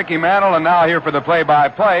Kubek and Mickey Mantle, and now here for the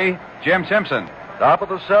play-by-play, Jim Simpson. Top of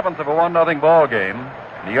the 7th of a 1-0 ball game.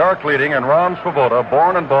 New York leading, and Ron Swoboda,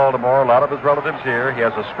 born in Baltimore, a lot of his relatives here. He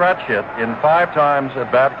has a scratch hit in 5 times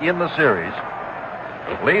at bat in the series.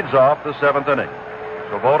 Leads off the 7th inning.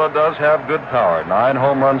 Swoboda does have good power. 9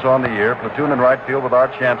 home runs on the year. Platoon in right field with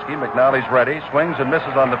Art Shamsky. McNally's ready. Swings and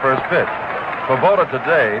misses on the first pitch. Swoboda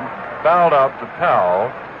today fouled out to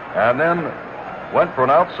Powell, and then went for an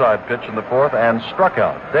outside pitch in the fourth and struck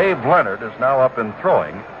out. Dave Leonard is now up and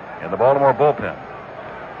throwing in the Baltimore bullpen.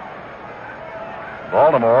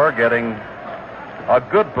 Baltimore getting a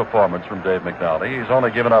good performance from Dave McNally. He's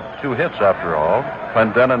only given up 2 hits after all.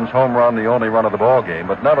 Clendenin's home run, the only run of the ball game.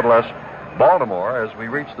 But nevertheless, Baltimore, as we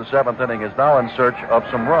reach the 7th inning, is now in search of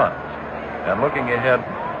some runs. And looking ahead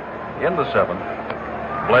in the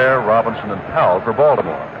 7th, Blair, Robinson, and Powell for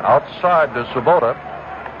Baltimore. Outside to Swoboda.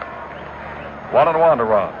 1-1 to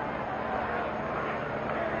Ron.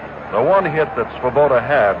 The one hit that Swoboda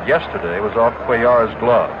had yesterday was off Cuellar's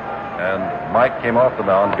glove. And Mike came off the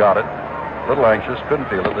mound, got it. A little anxious, couldn't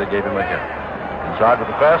feel it. They gave him a hit. Inside with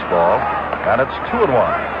the fastball, and it's 2-1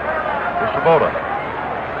 to Swoboda.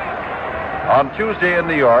 On Tuesday in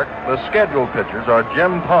New York, the scheduled pitchers are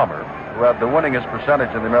Jim Palmer, who had the winningest percentage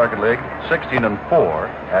in the American League, 16-4,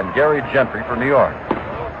 and Gary Gentry for New York.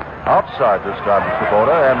 Outside this time to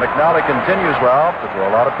Swoboda, and McNally continues, Ralph, to throw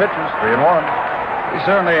a lot of pitches, 3-1. He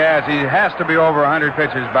certainly has. He has to be over 100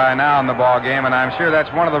 pitches by now in the ball game, and I'm sure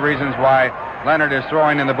that's one of the reasons why Leonard is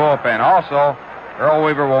throwing in the bullpen. Also, Earl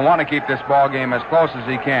Weaver will want to keep this ball game as close as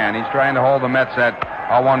he can. He's trying to hold the Mets at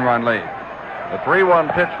a 1-run lead. The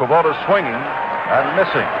 3-1 pitch, Swoboda swinging and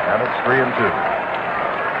missing, and it's 3-2.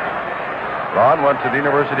 Ron went to the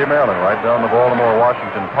University of Maryland, right down the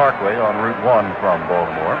Baltimore-Washington Parkway on Route 1 from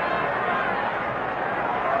Baltimore.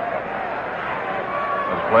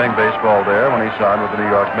 Was playing baseball there when he signed with the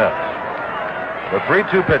New York Mets. The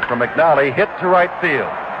 3-2 pitch from McNally hit to right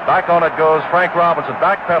field. Back on it goes Frank Robinson,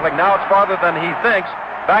 backpedaling. Now it's farther than he thinks.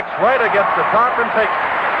 Backs right against the top and takes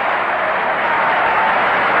it.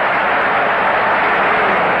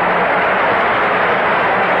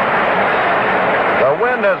 The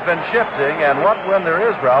wind has been shifting, and what wind there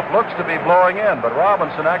is, Ralph, looks to be blowing in. But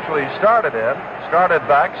Robinson actually started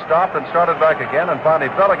back, stopped, and started back again, and finally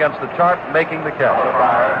fell against the tarp, making the catch.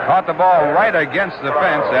 Caught the ball right against the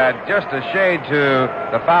fence at just a shade to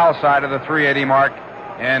the foul side of the 380 mark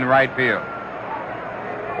in right field.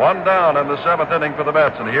 1 down in the 7th inning for the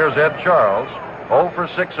Mets, and here's Ed Charles, 0 for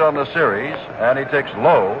 6 on the series, and he takes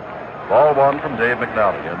low, ball 1 from Dave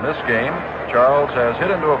McNally. In this game, Charles has hit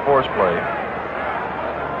into a force play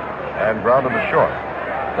and grounded to short.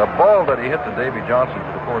 The ball that he hit to Davy Johnson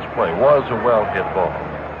for the force play was a well-hit ball.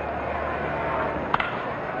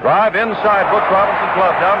 Drive inside, Brooks Robinson's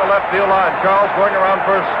glove, down the left field line. Charles going around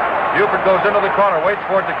first. Buford goes into the corner, waits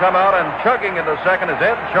for it to come out, and chugging into second is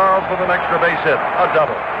Ed Charles with an extra base hit, a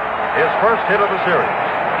double. His first hit of the series.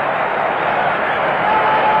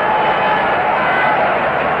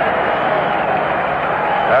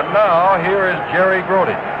 And now, here is Jerry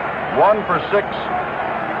Grody, 1 for 6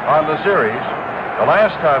 on the series. The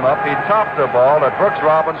last time up, he topped the ball at Brooks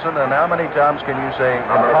Robinson, and how many times can you say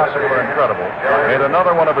impossible or incredible? Made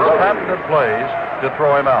another one of his patented plays to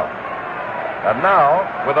throw him out. And now,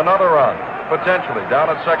 with another run, potentially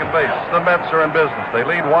down at second base, the Mets are in business. They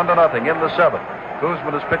lead 1-0 in the 7th.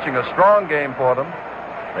 Koosman is pitching a strong game for them.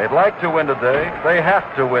 They'd like to win today. They have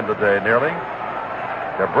to win today, nearly,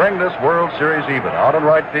 to bring this World Series even. Out in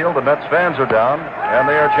right field, the Mets fans are down, and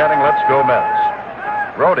they are chanting, "Let's go Mets."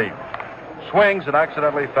 Grody swings and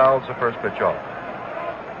accidentally fouls the first pitch off.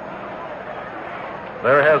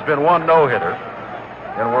 There has been 1 no-hitter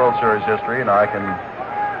in World Series history, and I can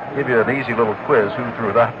give you an easy little quiz who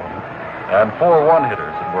threw that one. And 4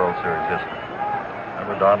 one-hitters in World Series history.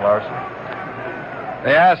 Remember Don Larson?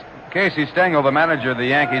 They asked Casey Stengel, the manager of the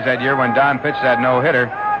Yankees that year when Don pitched that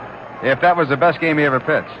no-hitter, if that was the best game he ever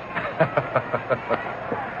pitched.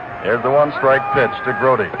 Here's the 1-strike pitch to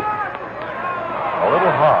Grody. A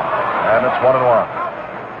little high, and it's 1-1.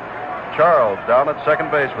 Charles down at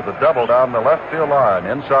second base with a double down the left field line,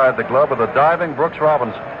 inside the glove of the diving Brooks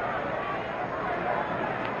Robinson.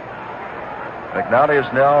 McNally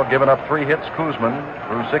has now given up 3 hits. Koosman,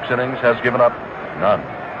 through 6 innings, has given up none.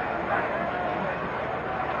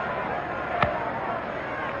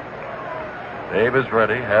 Dave is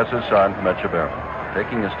ready, has his sign from Echeverria.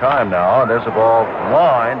 Taking his time now, and there's a ball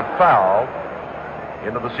lined foul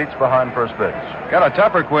into the seats behind first base. Got a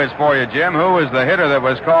tougher quiz for you, Jim. Who was the hitter that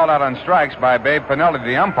was called out on strikes by Babe Pinelli,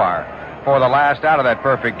 the umpire, for the last out of that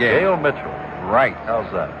perfect game? Gail Mitchell. Right. How's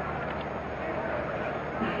that?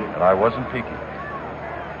 And I wasn't peeking.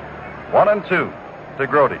 1-2 to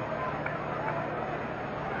Grody.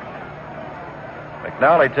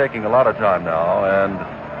 McNally taking a lot of time now, and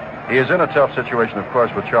he is in a tough situation, of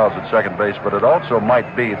course, with Charles at second base, but it also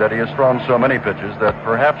might be that he has thrown so many pitches that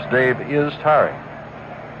perhaps Dave is tiring.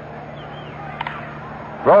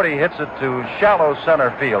 Brody hits it to shallow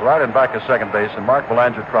center field, right in back of second base, and Mark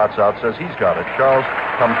Belanger trots out, says he's got it. Charles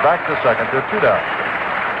comes back to second. They're 2 down.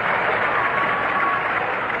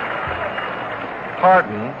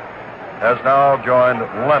 Harden has now joined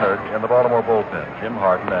Leonard in the Baltimore bullpen. Jim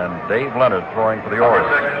Harden and Dave Leonard throwing for the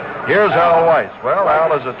Orioles. Here's Al Weiss. Well,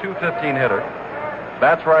 Al is a .215 hitter.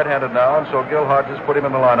 Bats right-handed now, and so Gil Hodges put him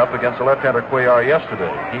in the lineup against the left-hander Cuellar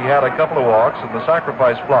yesterday. He had a couple of walks and the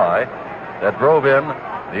sacrifice fly that drove in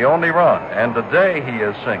the only run. And today he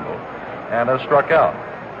is single and has struck out.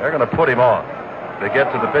 They're going to put him on. They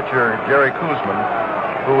get to the pitcher, Jerry Koosman,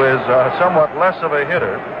 who is somewhat less of a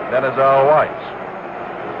hitter than is Al Weiss.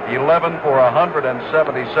 11 for 177,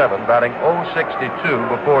 batting .062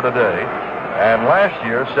 before today. And last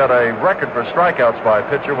year set a record for strikeouts by a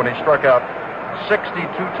pitcher when he struck out 62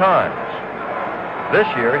 times. This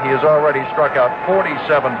year, he has already struck out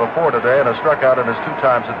 47 before today and has struck out in his 2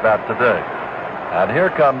 times at bat today. And here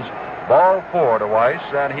comes ball 4 to Weiss,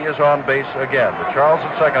 and he is on base again. With Charles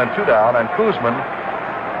at second and 2 down, and Koosman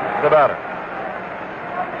the batter.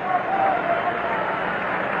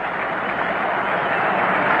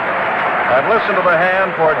 And listen to the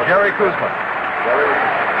hand for Jerry Koosman.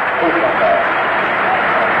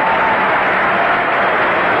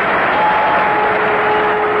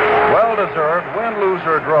 Well-deserved, win, lose,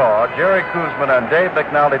 or draw, Jerry Koosman and Dave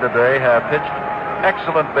McNally today have pitched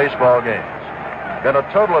excellent baseball games. Been a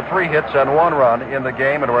total of 3 hits and 1 run in the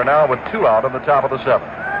game, and we're now with 2 out in the top of the 7th.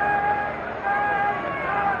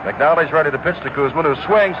 McNally's ready to pitch to Koosman, who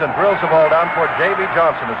swings and drills the ball down for J.B.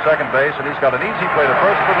 Johnson at second base, and he's got an easy play to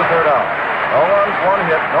first for the 3rd out. No runs, 1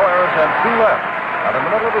 hit, no errors, and 2 left. And in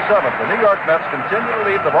the middle of the 7th, the New York Mets continue to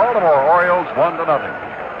lead the Baltimore Orioles 1-0.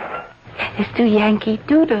 Let's do Yankee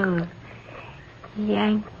Doodle.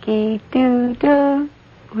 Yankee Doodle,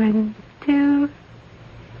 1, 2.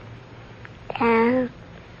 Down.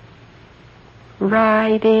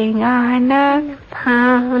 Riding on a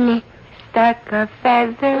pony, stuck a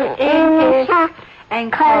feather in his hat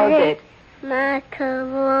and called it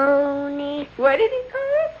macaroni. What did he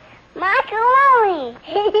call it?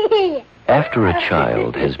 Macaroni. After a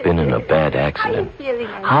child has been in a bad accident,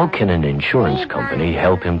 how can an insurance company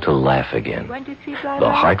help him to laugh again?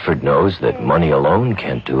 The Hartford knows that money alone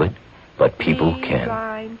can't do it, but people can.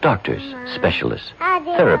 Doctors, specialists,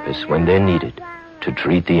 therapists when they're needed, to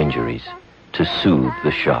treat the injuries, to soothe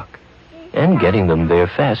the shock. And getting them there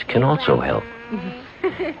fast can also help.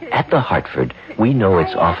 At the Hartford, we know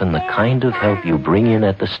it's often the kind of help you bring in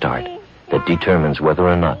at the start that determines whether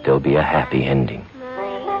or not there'll be a happy ending.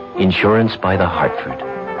 Insurance by the Hartford.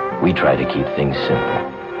 We try to keep things simple.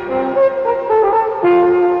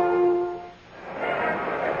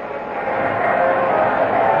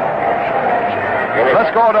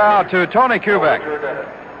 Let's go down to Tony Kubek.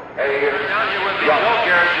 Joe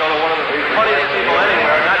Garagiola, one of the funniest people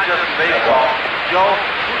anywhere, not just in baseball. Joe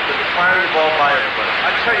is firing the ball by everybody. I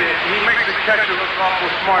tell you, he makes the catcher look awful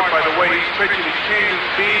smart by the way he's pitching. He's changing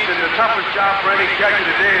speeds, and the toughest job for any catcher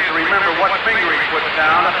today is to remember what finger he puts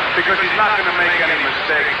down, because he's not going to make any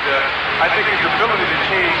mistakes. I think his ability to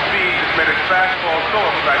change speeds has made his fastball so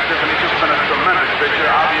effective, and he's just been a tremendous pitcher,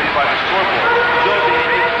 obvious by the scoreboard. Joe,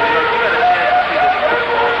 you got a chance to see this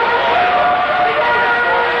baseball.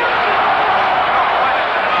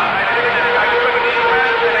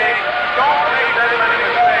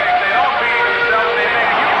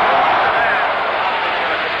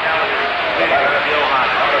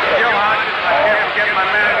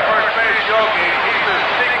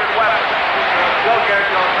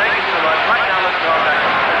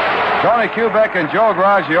 Tony Kubek and Joe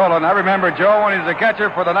Garagiola. And I remember Joe when he was the catcher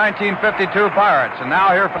for the 1952 Pirates. And now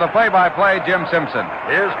here for the play-by-play, Jim Simpson.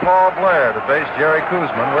 Here's Paul Blair to face Jerry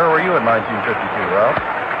Koosman. Where were you in 1952, Ralph?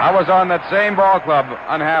 I was on that same ball club,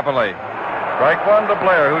 unhappily. Strike 1 to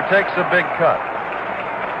Blair, who takes a big cut.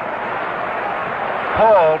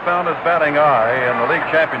 Paul found his batting eye in the league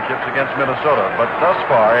championships against Minnesota, but thus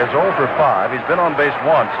far is 0 for 5. He's been on base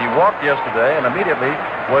once. He walked yesterday and immediately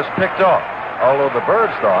was picked off, although the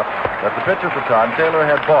Birds thought that the pitcher at the time, Taylor,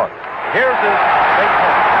 had balked. Here's his base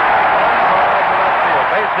hit.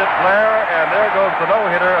 Base hit Blair, and there goes the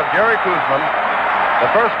no-hitter of Jerry Koosman. The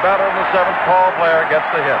first batter in the 7th, Paul Blair, gets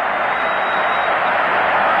the hit.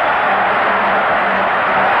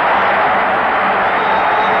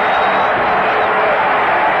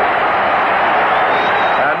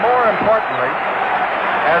 And more importantly,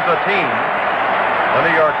 as a team, the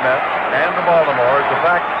New York Mets and the Baltimore, is the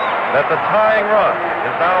fact that the tying run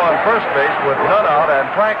is now on first base with none out, and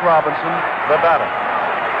Frank Robinson, the batter.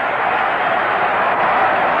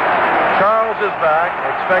 Charles is back,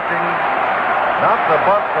 expecting not the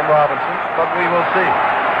bunt from Robinson, but we will see.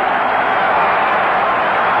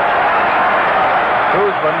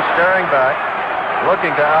 Robinson staring back,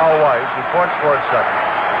 looking to Al Weiss, who points towards second.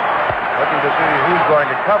 Looking to see who's going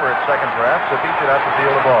to cover at second, perhaps, if he should have to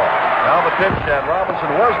field the ball. Now the pitch, and Robinson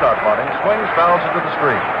was not bunting. Swings, fouls it to the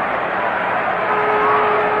screen.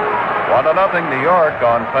 1-0 New York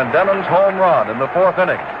on Clendenin's home run in the fourth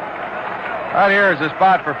inning. Right here is a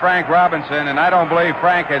spot for Frank Robinson, and I don't believe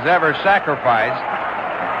Frank has ever sacrificed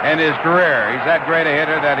in his career. He's that great a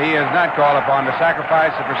hitter that he is not called upon to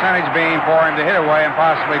sacrifice, the percentage being for him to hit away and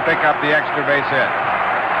possibly pick up the extra base hit.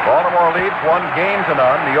 Baltimore leads 1-0.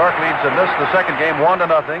 New York leads in this, the second game, 1-0.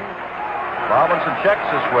 Robinson checks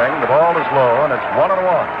his swing. The ball is low, and it's 1-1.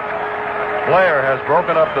 Blair has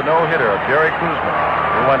broken up the no-hitter of Jerry Kuzma,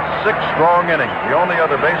 who went 6 strong innings. The only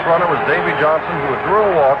other base runner was Davy Johnson, who threw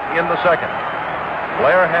a walk in the second.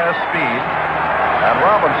 Blair has speed, and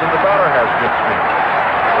Robinson, the batter, has good speed,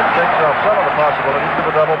 which takes off some of the possibilities of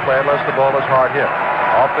a double play unless the ball is hard hit.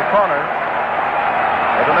 Off the corner,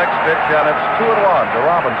 at the next pitch, and it's 2-1 to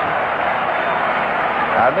Robinson.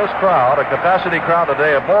 And this crowd, a capacity crowd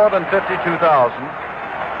today of more than 52,000,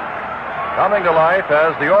 coming to life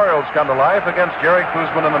as the Orioles come to life against Jerry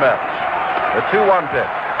Kuzman and the Mets. The 2-1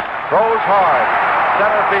 pitch. Throws hard.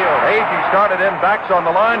 Center field. Agee started in, backs on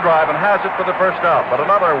the line drive, and has it for the first out. But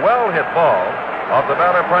another well-hit ball of the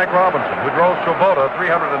batter Frank Robinson, who drove Swoboda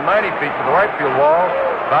 390 feet to the right field wall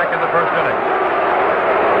back in the first inning.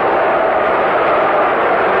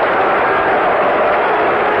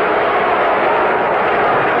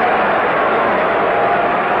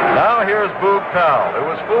 Here's Boog Powell, who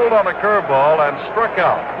was fooled on a curveball and struck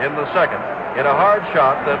out in the second in a hard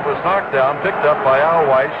shot that was knocked down, picked up by Al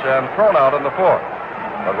Weiss, and thrown out in the fourth.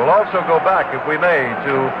 But we'll also go back, if we may,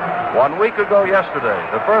 to 1 week ago yesterday,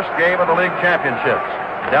 the first game of the league championships.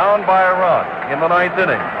 Down by a run in the ninth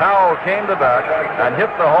inning, Powell came to bat and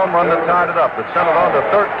hit the home run that tied it up, that sent it on to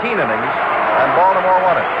 13 innings, and Baltimore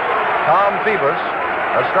won it. Tom Phoebus,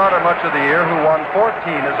 a starter much of the year, who won 14,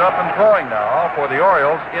 is up and throwing now for the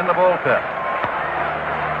Orioles in the bullpen.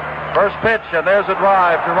 First pitch, and there's a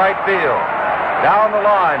drive to right field. Down the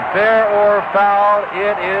line, fair or foul,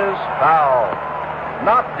 it is foul.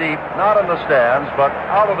 Not deep, not in the stands, but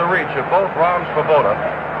out of the reach of both Ron Swoboda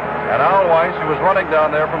and Al Weiss, who was running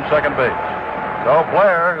down there from second base. So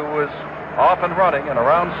Blair, who was off and running and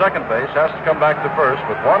around second base, has to come back to first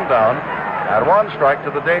with 1 down and 1 strike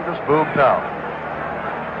to the dangerous Boog Powell.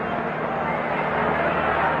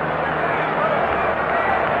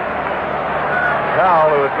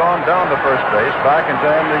 Powell, who had gone down to first base, back into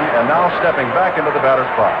ending, and now stepping back into the batter's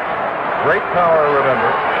box. Great power, remember.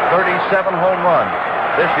 37 home runs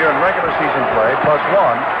this year in regular season play, plus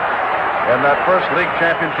 1 in that first league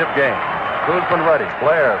championship game. Kuzman ready.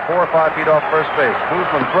 Blair, 4 or 5 feet off first base.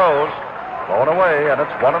 Kuzman throws, blown away, and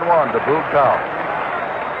it's 1-1 to Boog Powell.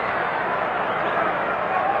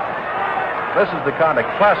 This is the kind of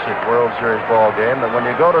classic World Series ball game that when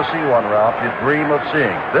you go to see one, Ralph, you dream of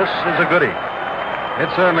seeing. This is a goodie. It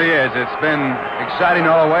certainly is. It's been exciting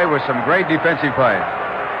all the way with some great defensive plays.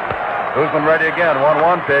 Kuzman ready again.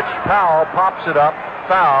 1-1 pitch. Powell pops it up.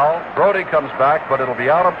 Foul. Brody comes back, but it'll be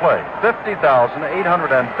out of play. 50,850.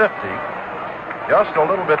 Just a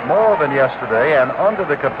little bit more than yesterday and under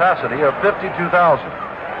the capacity of 52,000.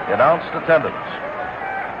 Announced attendance.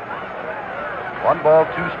 1 ball,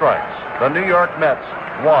 2 strikes. The New York Mets,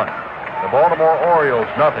 1. The Baltimore Orioles,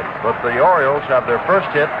 nothing. But the Orioles have their first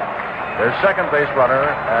hit, their second base runner,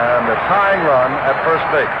 and a tying run at first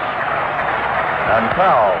base. And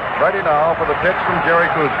Powell ready now for the pitch from Jerry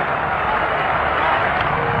Kuzma.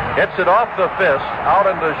 Hits it off the fist out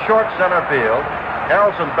into short center field.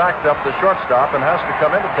 Harrelson backed up the shortstop and has to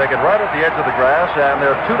come in to take it right at the edge of the grass, and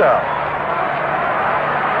they're 2 down.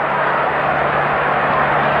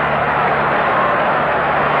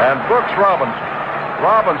 And Brooks Robinson.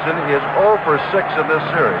 Robinson is 0 for 6 in this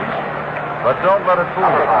series. But don't let it fool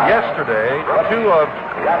you. Yesterday, 2 of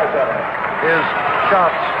his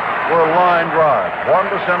shots were line drives. 1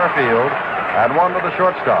 to center field and 1 to the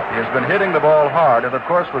shortstop. He has been hitting the ball hard, and of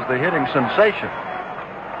course was the hitting sensation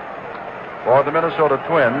for the Minnesota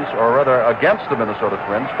Twins, or rather against the Minnesota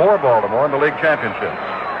Twins, for Baltimore in the league championship.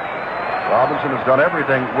 Robinson has done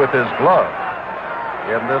everything with his glove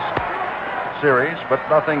in this series, but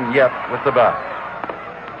nothing yet with the bat.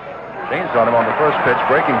 Changed on him on the first pitch,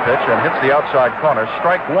 breaking pitch, and hits the outside corner.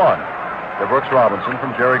 Strike 1 to Brooks Robinson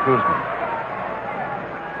from Jerry Kuzman.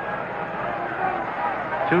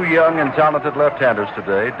 2 young and talented left-handers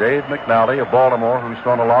today. Dave McNally of Baltimore, who's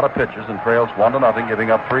thrown a lot of pitches and trails 1-0,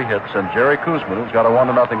 giving up 3 hits, and Jerry Kuzman, who's got a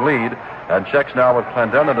 1-0 lead and checks now with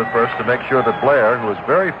Clendenin at first to make sure that Blair, who is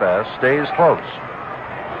very fast, stays close.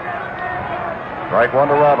 Strike 1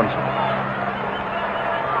 to Robinson.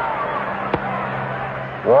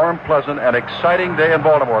 warm, pleasant, and exciting day in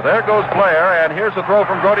Baltimore. There goes Blair, and here's the throw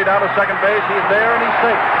from Grote down to second base. He's there, and he's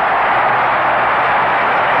safe.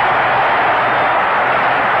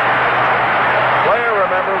 Blair,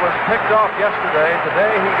 remember, was picked off yesterday.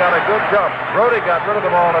 Today he got a good jump. Grote got rid of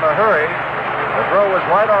the ball in a hurry. The throw was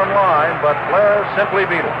right on line, but Blair simply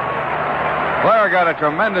beat it. Blair got a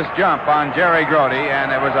tremendous jump on Jerry Grote,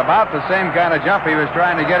 and it was about the same kind of jump he was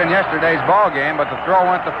trying to get in yesterday's ball game, but the throw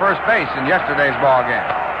went to first base in yesterday's ball game.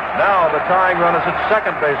 Now the tying run is at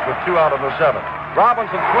second base with 2 out of the 7.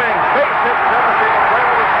 Robinson swings, base hit, center field,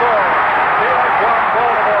 Blair to score. New York 1,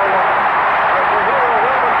 Baltimore 1. As the hero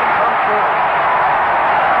Robinson comes through.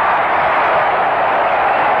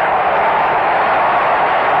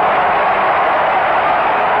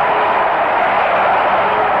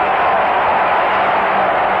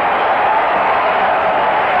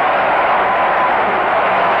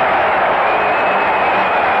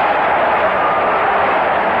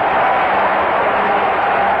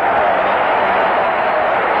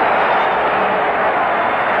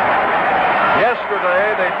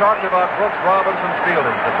 Talked about Brooks Robinson's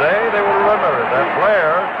fielding. Today, they will remember that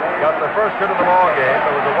Blair got the first hit of the ball game.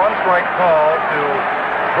 There was a one-strike call to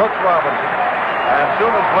Brooks Robinson. And as soon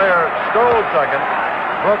as Blair stole second,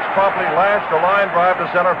 Brooks promptly lashed a line drive to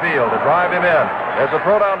center field to drive him in. There's a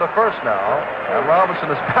throw down to first now, and Robinson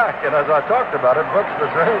is back. And as I talked about it, Brooks was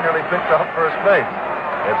very nearly picked off first base.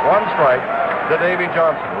 It's one strike to Davy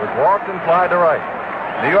Johnson, who has walked and flied to right.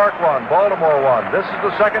 New York 1, Baltimore 1. This is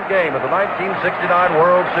the second game of the 1969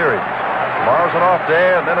 World Series. Tomorrow's an off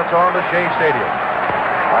day, and then it's on to Shea Stadium.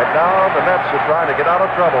 Right now, the Mets are trying to get out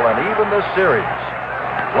of trouble and even this series.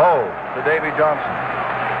 Low to Davy Johnson.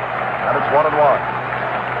 And it's 1-1.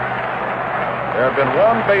 There have been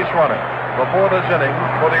one base runner before this inning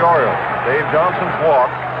for the Orioles. Dave Johnson's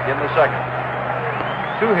walk in the second.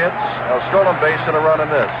 2 hits, a stolen base, and a run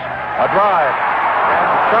in this. A drive. And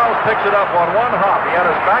Charles picks it up on one hop. He had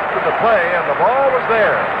his back to the play, and the ball was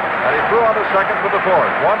there. And he threw on to second for the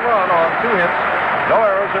fourth. 1 run on 2 hits, no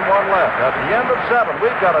errors, and 1 left. At the end of 7,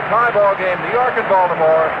 we've got a tie ball game. New York and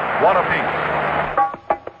Baltimore, 1 apiece.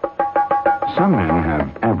 Some men have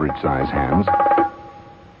average-size hands.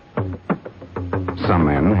 Some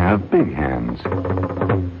men have big hands.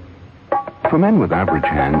 For men with average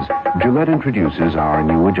hands, Gillette introduces our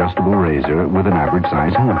new adjustable razor with an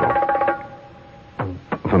average-size handle.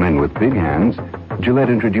 For men with big hands, Gillette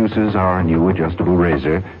introduces our new adjustable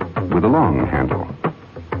razor with a long handle.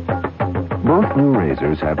 Both new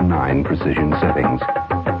razors have 9 precision settings.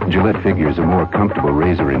 Gillette figures a more comfortable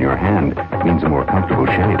razor in your hand means a more comfortable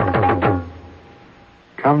shave.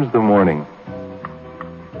 Comes the morning.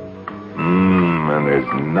 And there's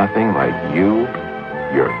nothing like you,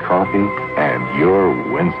 your coffee, and your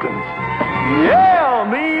Winston's. Yeah,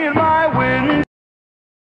 me and my Winston.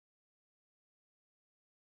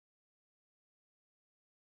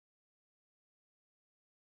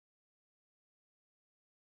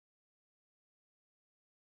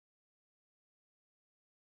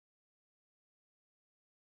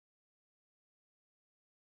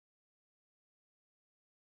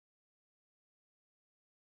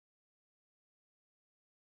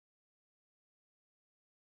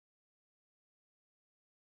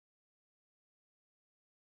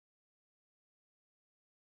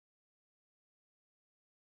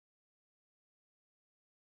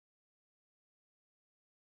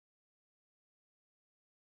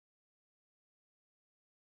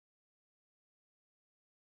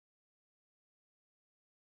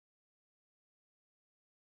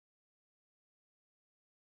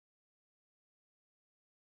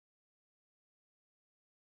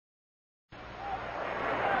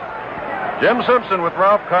 Jim Simpson with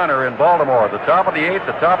Ralph Kiner in Baltimore. The top of the 8th,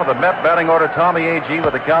 the top of the Met batting order, Tommy A.G.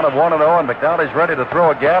 with a count of 1-0, and McNally's ready to throw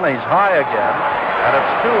again. He's high again, and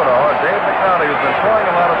it's 2-0, and Dave McNally, who's been throwing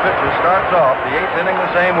a lot of pitches, starts off the 8th inning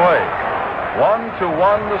the same way.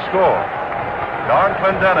 1-1 the score. Don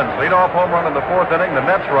Clendenin's leadoff home run in the 4th inning, the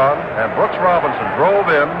Mets run, and Brooks Robinson drove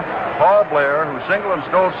in Paul Blair, who singled and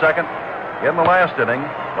stole second in the last inning,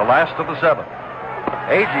 the last of the 7th.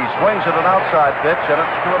 A.G. swings at an outside pitch, and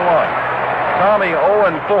it's 2-1. Tommy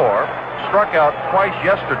 0-4, struck out twice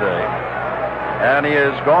yesterday, and he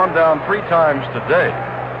has gone down 3 times today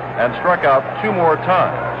and struck out 2 more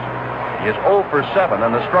times. He is 0 for 7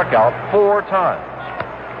 and has struck out 4 times.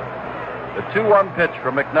 The 2-1 pitch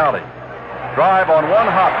from McNally. Drive on 1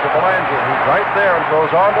 hop to Belanger, who's right there and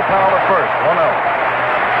throws on to Powell at first. 1 out.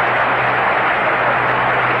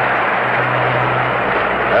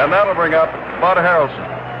 And that'll bring up Bud Harrelson.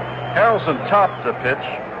 Harrelson topped the pitch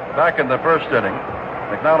back in the 1st inning.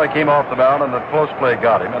 McNally came off the mound, and the close play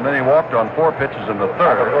got him, and then he walked on 4 pitches in the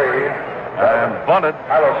third and bunted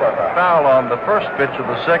foul on the first pitch of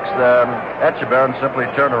the sixth, and Etchebarren simply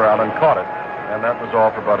turned around and caught it, and that was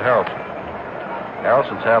all for Bud Harrelson.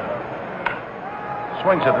 Harrelson's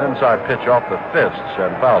swings at an inside pitch off the fists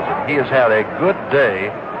and fouls it. He has had a good day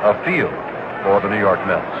of field for the New York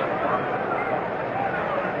Mets.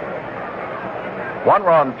 1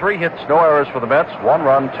 run, 3 hits, no errors for the Mets. 1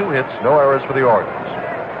 run, 2 hits, no errors for the Orioles.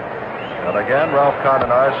 And again, Ralph Kahn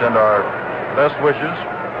and I send our best wishes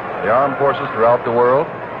to the armed forces throughout the world.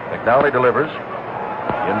 McNally delivers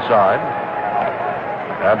inside.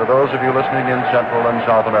 And to those of you listening in Central and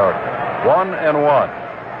South America, 1-1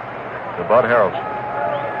 to Bud Harrelson.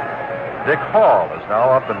 Dick Hall is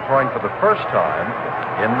now up and throwing for the first time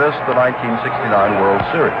in the 1969 World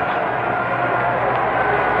Series.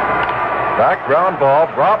 Back ground ball.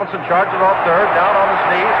 Robinson charges off third, down on his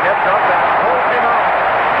knees, gets up and holds him out.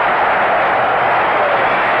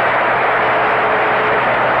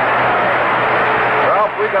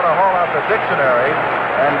 Ralph, we got to haul out the dictionary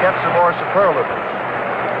and get some more superlatives.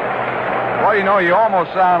 Well, you know, you almost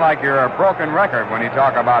sound like you're a broken record when you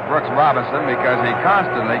talk about Brooks Robinson, because he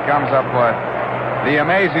constantly comes up with the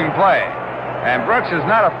amazing play. And Brooks is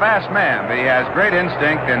not a fast man, but he has great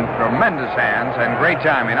instinct and tremendous hands and great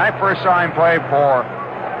timing. I first saw him play for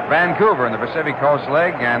Vancouver in the Pacific Coast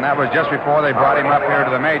League, and that was just before they brought him up here to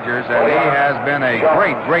the majors, and he has been a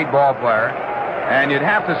great, great ball player. And you'd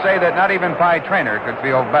have to say that not even Pie Traynor could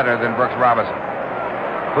feel better than Brooks Robinson.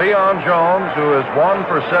 Cleon Jones, who is 1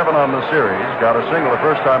 for 7 on the series, got a single the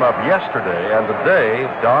first time up yesterday, and today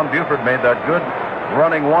Don Buford made that good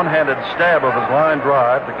running one-handed stab of his line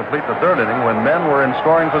drive to complete the third inning when men were in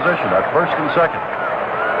scoring position at first and second.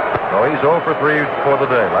 So he's 0 for 3 for the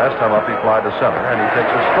day. Last time up he flied to center, and he takes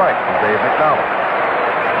a strike from Dave McNally.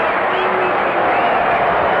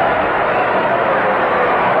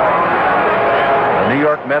 The New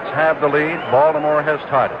York Mets have the lead. Baltimore has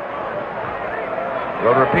tied it.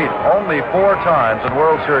 We'll repeat, only 4 times in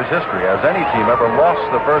World Series history has any team ever lost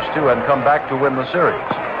the first 2 and come back to win the series.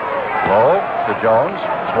 Low to Jones,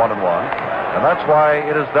 it's 1-1, and that's why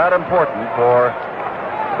it is that important for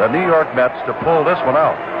the New York Mets to pull this one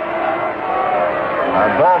out.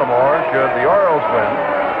 And Baltimore, should the Orioles win,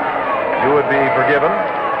 you would be forgiven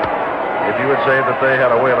if you would say that they had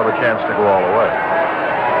a whale of a chance to go all the way.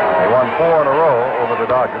 They won 4 in a row over the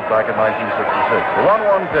Dodgers back in 1966. The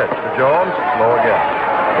 1-1 pitch to Jones, it's low again.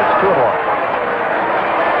 It's 2-1.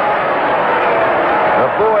 The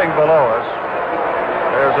booing below us,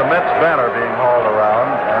 there's a Mets banner being hauled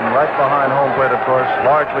around, and right behind home plate, of course,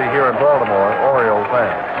 largely here in Baltimore, Oriole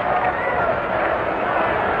fans.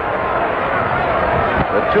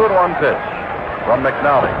 The 2-1 pitch from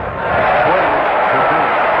McNally.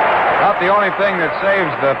 Not the only thing that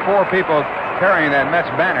saves the 4 people carrying that Mets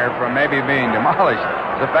banner from maybe being demolished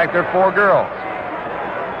is the fact they're 4 girls.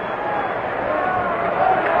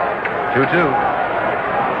 2-2.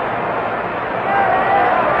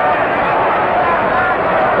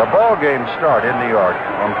 The ball games start in New York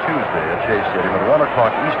on Tuesday at Shea Stadium at 1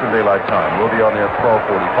 o'clock Eastern Daylight Time. We'll be on there at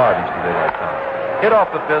 12:45 Eastern Daylight Time. Hit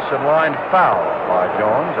off the fist and line foul by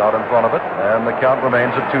Jones out in front of it, and the count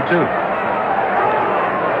remains at 2-2.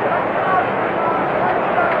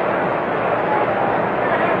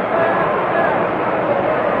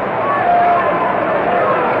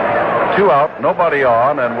 Two out, nobody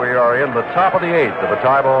on, and we are in the top of the 8th of a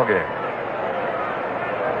tie ball game.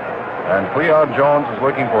 And Cleon Jones is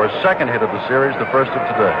looking for his second hit of the series, the first of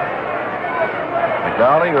today.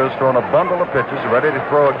 McNally, who has thrown a bundle of pitches, ready to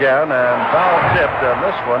throw again, and foul tipped, and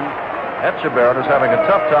this one, Etchebarren is having a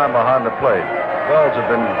tough time behind the plate. Balls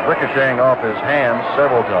have been ricocheting off his hands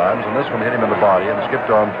several times, and this one hit him in the body and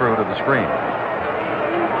skipped on through to the screen.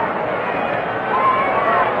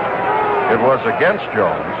 It was against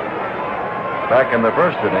Jones. Back in the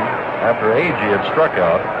first inning, after Agee had struck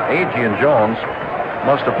out, Agee and Jones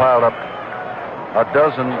must have piled up a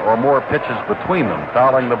dozen or more pitches between them,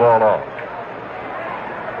 fouling the ball off.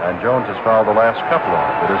 And Jones has fouled the last couple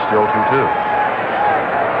off. It is still 2-2.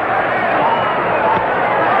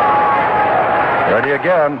 Ready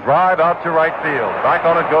again, drive out to right field. Back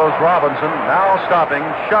on it goes Robinson, now stopping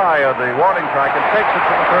shy of the warning track and takes it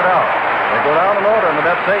to the third out. They go down in order in the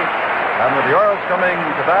Mets 8th. And with the Orioles coming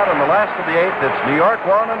to bat in the last of the 8th, it's New York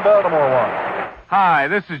 1 and Baltimore 1. Hi,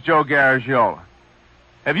 this is Joe Garagiola.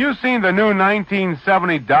 Have you seen the new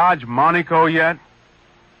 1970 Dodge Monaco yet?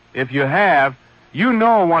 If you have, you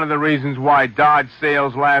know one of the reasons why Dodge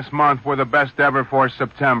sales last month were the best ever for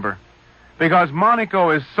September. Because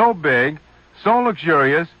Monaco is so big, so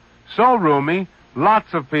luxurious, so roomy,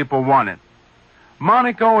 lots of people want it.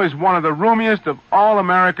 Monaco is one of the roomiest of all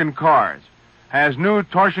American cars. Has new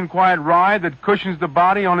torsion quiet ride that cushions the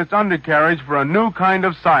body on its undercarriage for a new kind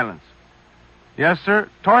of silence. Yes, sir,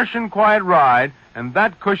 torsion quiet ride, and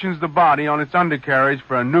that cushions the body on its undercarriage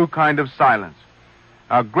for a new kind of silence.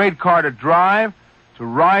 A great car to drive, to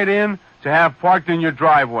ride in, to have parked in your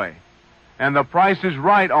driveway. And the price is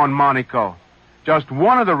right on Monaco. Just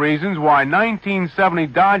one of the reasons why 1970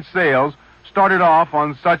 Dodge sales started off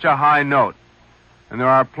on such a high note. And there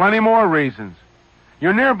are plenty more reasons.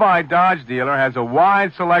 Your nearby Dodge dealer has a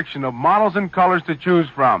wide selection of models and colors to choose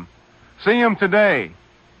from. See him today.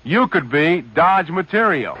 You could be Dodge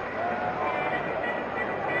material.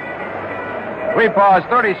 We pause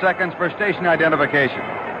 30 seconds for station identification.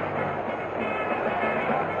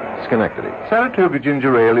 Schenectady. Saratoga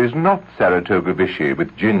ginger ale is not Saratoga Vichy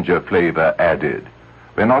with ginger flavor added.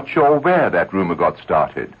 We're not sure where that rumor got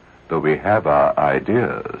started, though we have our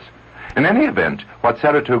ideas. In any event, what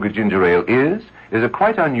Saratoga ginger ale is a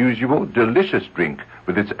quite unusual, delicious drink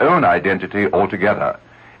with its own identity altogether.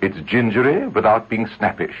 It's gingery without being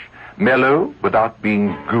snappish, mellow without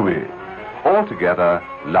being gooey, altogether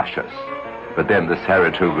luscious. But then the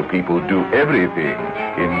Saratoga people do everything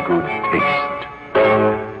in good taste.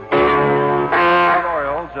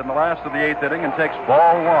 Orioles in the last of the eighth inning and takes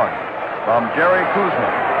ball one from Jerry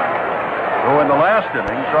Kuzma, who in the last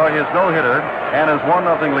inning saw his no-hitter and his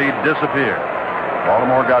 1-0 lead disappear.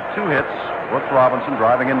 Baltimore got 2 hits. Brooks Robinson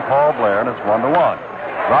driving in Paul Blair, and it's 1-1.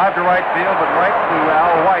 Drive to right field, but right to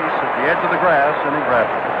Al Weiss at the edge of the grass, and he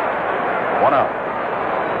grabs it. 1 out.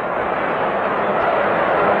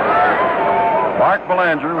 Mark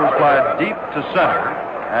Belanger was flied deep to center,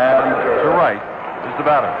 and to right is the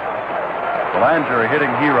batter. Belanger, a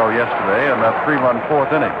hitting hero yesterday in that 3-run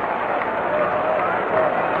 4th inning,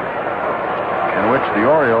 in which the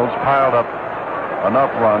Orioles piled up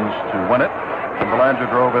enough runs to win it, and Belanger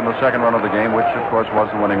drove in the second run of the game, which, of course, was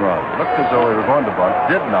the winning run. Looked as though they were going to bunt,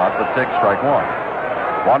 did not, but take strike 1.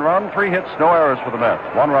 1 run, 3 hits, no errors for the Mets.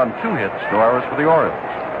 1 run, 2 hits, no errors for the Orioles.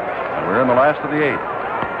 And we're in the last of the 8th.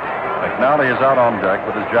 McNally is out on deck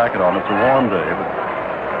with his jacket on. It's a warm day, but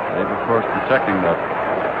they've, of course, protecting that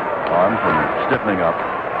arm from stiffening up.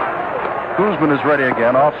 Kuzman is ready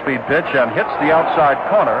again, off-speed pitch, and hits the outside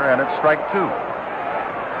corner, and it's strike 2.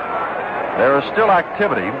 There is still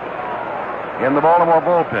activity in the Baltimore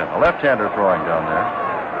bullpen. A left-hander throwing down there.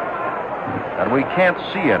 And we can't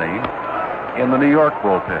see any in the New York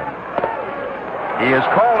bullpen. He is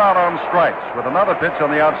called out on strikes with another pitch on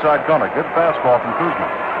the outside corner. Good fastball from Kuzma.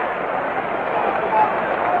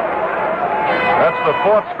 That's the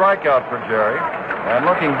 4th strikeout for Jerry. And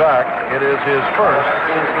looking back, it is his first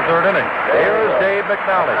since the 3rd inning. Here's Dave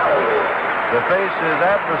McNally to face his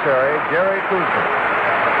adversary, Jerry Kuzma.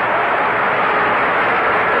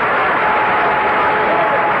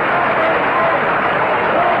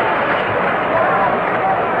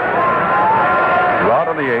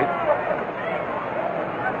 On the 8th.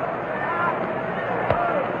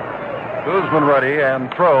 Kuzman ready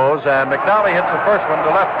and throws, and McNally hits the first one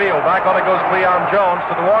to left field. Back on it goes Cleon Jones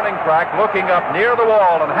to the warning track, looking up near the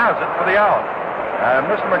wall, and has it for the out.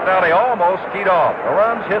 And Mr. McNally almost teed off. The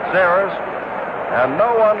runs, hits, errors, and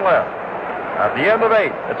no one left. At the end of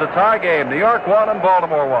 8, it's a tie game. New York 1 and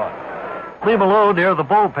Baltimore 1. Leave alone near the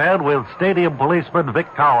bullpen with stadium policeman Vic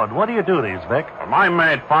Cowan. What do you do these, Vic? My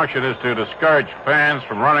main function is to discourage fans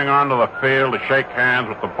from running onto the field to shake hands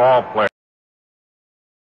with the ball player.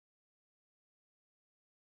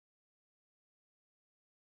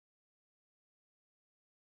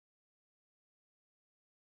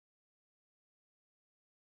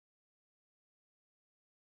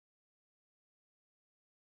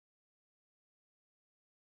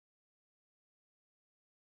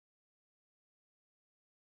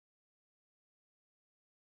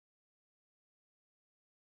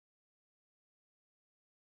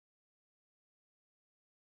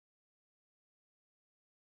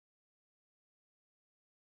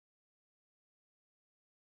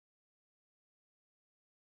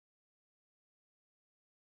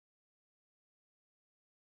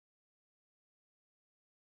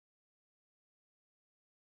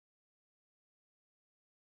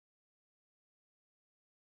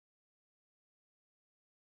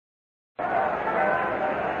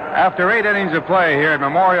 After 8 innings of play here at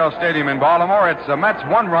Memorial Stadium in Baltimore, it's the Mets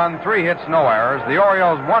 1 run, 3 hits, no errors. The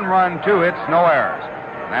Orioles 1 run, 2 hits, no errors.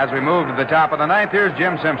 And as we move to the top of the 9th, here's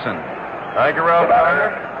Jim Simpson. Thank you, Ralph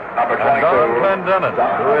Tyler. And Don Clendenin,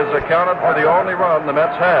 who has accounted for the only run the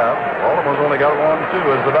Mets have. Baltimore's only got 1-2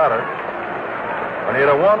 as the batter. And he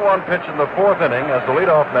had a 1-1 pitch in the 4th inning as the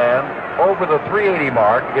leadoff man over the 380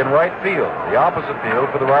 mark in right field, the opposite field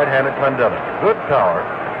for the right-handed Clendenin. Good power,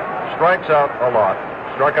 strikes out a lot,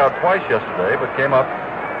 struck out twice yesterday, but came up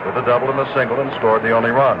with a double and a single and scored the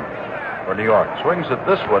only run for New York. Swings at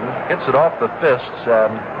this one, hits it off the fists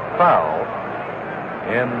and foul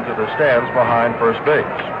into the stands behind first base.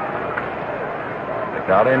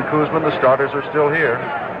 McNally and Koosman, the starters, are still here.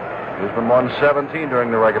 Koosman won 17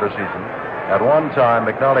 during the regular season. At one time,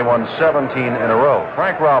 McNally won 17 in a row.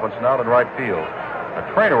 Frank Robinson out in right field. A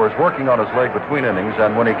trainer was working on his leg between innings,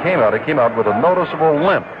 and when he came out with a noticeable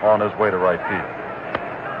limp on his way to right field.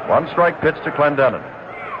 One strike pitch to Clendenin.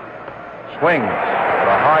 Swings at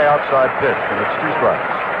a high outside pitch, and it's 2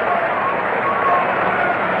 strikes.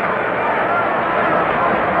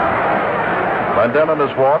 Clendenin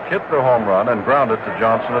has walked, hit the home run, and grounded to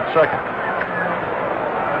Johnson at second.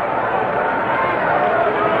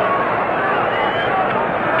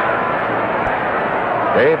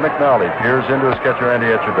 Dave McNally peers into his catcher Andy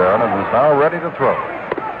Etchebarren and is now ready to throw.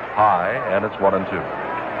 High, and it's 1-2.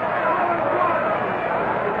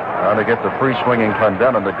 Trying to get the free-swinging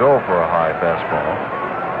Clendenin to go for a high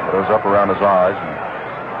fastball. Goes up around his eyes and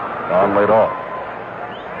Don laid off.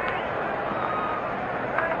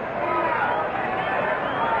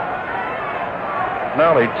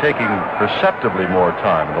 McNally taking perceptibly more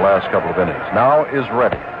time in the last couple of innings. Now is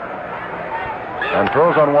ready. And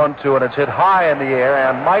throws on 1-2, and it's hit high in the air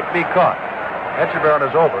and might be caught. Etchebarren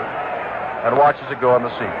is over and watches it go on the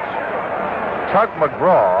seats. Tug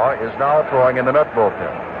McGraw is now throwing in the Met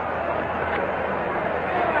bullpen.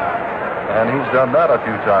 And he's done that a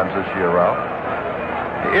few times this year, Ralph.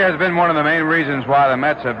 He has been one of the main reasons why the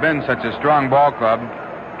Mets have been such a strong ball club.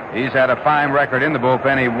 He's had a fine record in the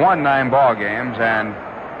bullpen. He won 9 ball games, and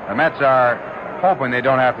the Mets are hoping they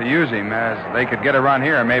don't have to use him, as they could get a run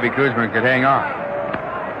here and maybe Koosman could hang on.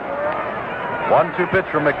 1-2 pitch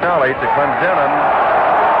from McNally to Clendenin.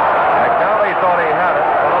 McNally thought he had it.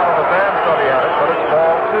 A lot of the fans thought he had it, but it's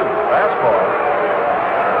ball 2. Fastball.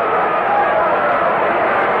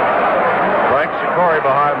 Frank Sikori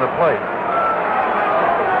behind the plate.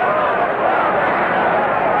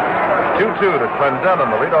 2-2 to Clendenin,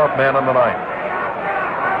 the leadoff man in the ninth.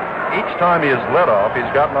 Each time he has led off, he's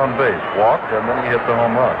gotten on base, walked, and then he hit the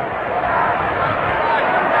home run.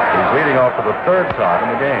 He's leading off for the 3rd time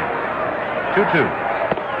in the game. 2-2.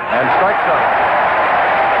 And strikes out.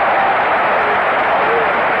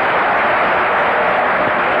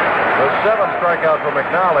 The 7th strikeout for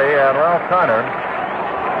McNally and Ralph Kiner.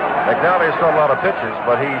 McNally has thrown a lot of pitches,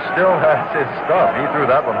 but he still has his stuff. He threw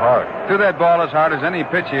that one hard. Threw that ball as hard as any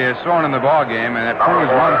pitch he has thrown in the ball game, and it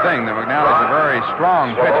proves one thing, that McNally's a very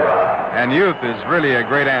strong pitcher, and youth is really a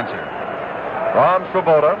great answer. Ron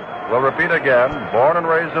Swoboda will repeat again, born and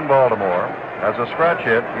raised in Baltimore, has a scratch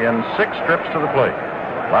hit in 6 trips to the plate.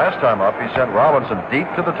 Last time up, he sent Robinson deep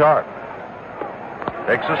to the tarp.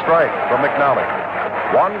 Takes a strike from McNally.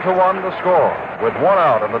 1-1 the score, with 1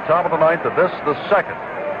 out in the top of the 9th of this, the 2nd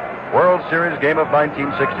World Series game of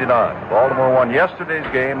 1969. Baltimore won yesterday's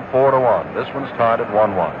game 4-1. This one's tied at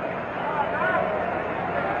 1-1.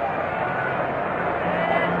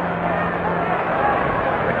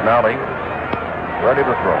 McNally ready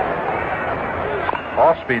to throw.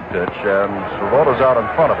 Off-speed pitch, and Swoboda's out in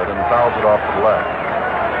front of it and fouls it off to the left.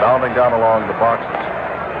 Bounding down along the boxes.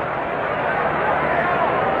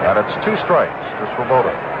 And it's 2 strikes to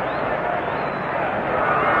Swoboda.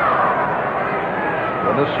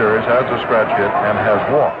 In this series has a scratch hit and has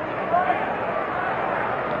walked.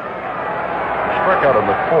 Struck out in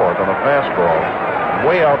the 4th on a fastball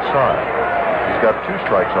way outside. He's got 2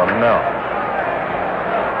 strikes on him now.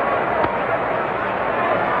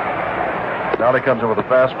 Now he comes in with a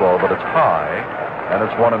fastball, but it's high, and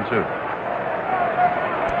it's 1-2.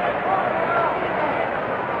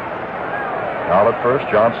 Now at first,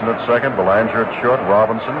 Johnson at second, Belanger at short,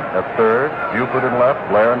 Robinson at third, Buford in left,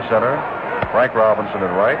 Blair in center, Frank Robinson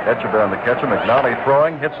in right, Etchebarren the catcher, McNally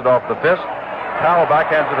throwing, hits it off the fist. Powell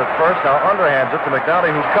backhands it at first, now underhands it to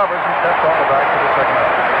McNally, who covers and steps on the back to the second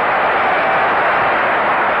out.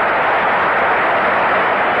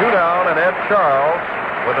 2 down, and Ed Charles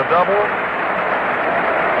with a double.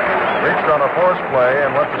 Reached on a force play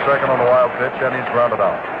and went to second on the wild pitch, and he's grounded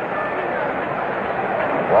out.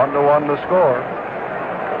 1-1 the score.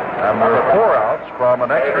 And there are 4 outs from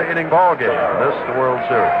an extra inning ball game in this, the World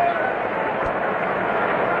Series.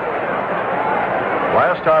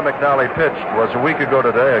 Last time McNally pitched was a week ago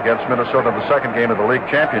today against Minnesota, the 2nd game of the league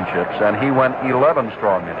championships, and he went 11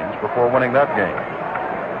 strong innings before winning that game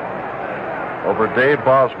over Dave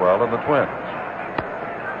Boswell and the Twins.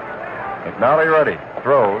 McNally ready,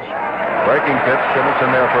 throws, breaking pitch, and it's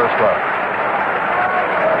in there for a strike.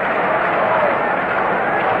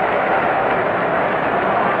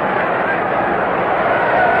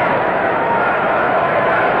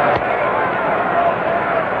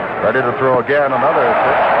 Ready to throw again, another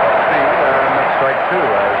pitch. Speed, and that's strike two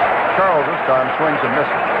as Charles this time swings and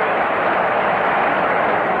misses.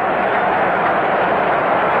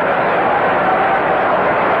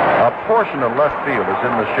 A portion of left field is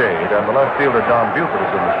in the shade, and the left fielder, Don Buford,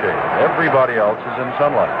 is in the shade. Everybody else is in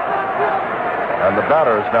sunlight. And the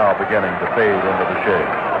batter is now beginning to fade into the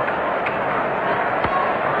shade.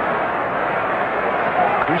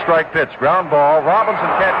 Two-strike pitch, ground ball. Robinson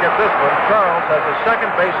can't get this one. Charles has a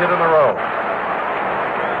second base hit in a row.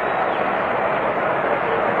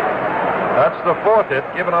 That's the fourth hit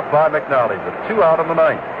given up by McNally, with 2 out in the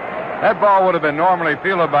ninth. That ball would have been normally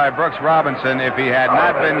fielded by Brooks Robinson if he had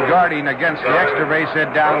not been guarding against the extra base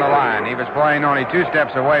hit down the line. He was playing only 2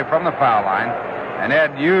 steps away from the foul line, and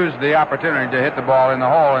Ed used the opportunity to hit the ball in the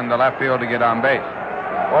hole in the left field to get on base.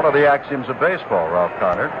 One of the axioms of baseball, Ralph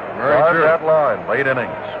Connor. Guard that line, late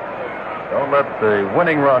innings. Don't let the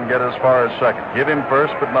winning run get as far as second. Give him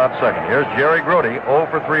first, but not second. Here's Jerry Grody, 0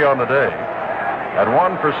 for 3 on the day, at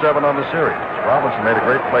 1 for 7 on the series. Robinson made a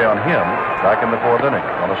great play on him back in the 4th inning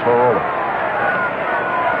on a slow roller.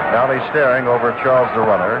 Now he's staring over at Charles the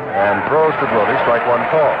runner and throws to Grody, strike one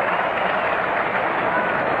call.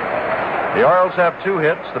 The Orioles have 2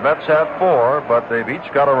 hits, the Mets have 4, but they've each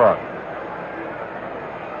got a run.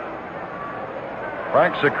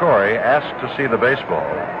 Frank Sikori asked to see the baseball.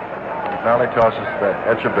 McNally tosses to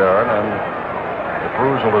Echeverria, and the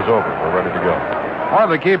perusal is over. We're ready to go. One of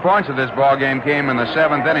the key points of this ball game came in the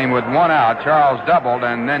 7th inning with 1 out. Charles doubled,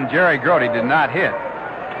 and then Jerry Grody did not hit.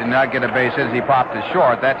 Did not get a base hit as he popped it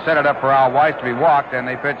short. That set it up for Al Weiss to be walked, and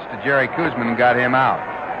they pitched to Jerry Koosman and got him out.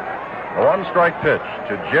 A 1-strike pitch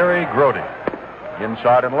to Jerry Grody.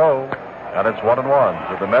 Inside and low, and it's 1-1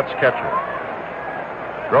 to the Mets catcher.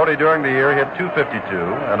 Grody during the year hit .252,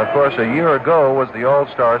 and of course a year ago was the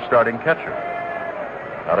All-Star starting catcher.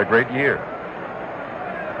 Had a great year.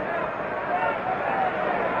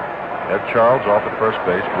 Ed Charles off at first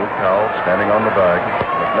base, Blue Powell standing on the bag.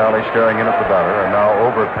 McNally staring in at the batter, and now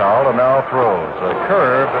over Powell, and now throws. A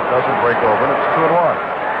curve that doesn't break over, and it's 2-1.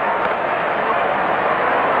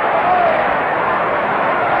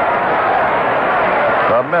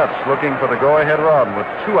 The Mets looking for the go-ahead run with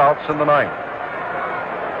 2 outs in the ninth.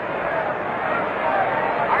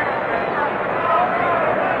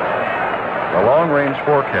 The long-range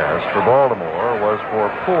forecast for Baltimore was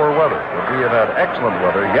for poor weather, but we have had excellent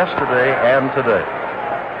weather yesterday and today.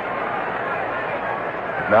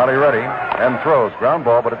 McNally ready and throws. Ground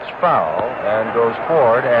ball, but it's foul and goes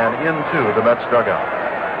forward and into the Mets dugout.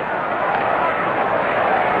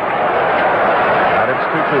 And it's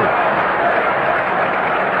 2-2.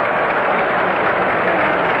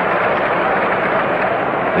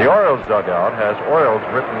 The Orioles dugout has Orioles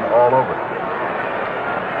written all over it.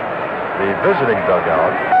 The visiting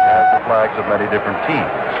dugout has the flags of many different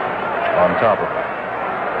teams on top of it.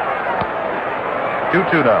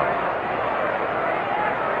 2-2 now.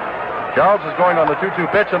 Charles is going on the 2-2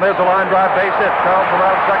 pitch, and there's a line drive base hit. Charles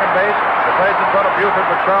around second base. The play's in front of Buford,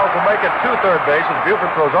 but Charles will make it to third base as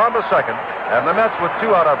Buford throws on to second. And the Mets with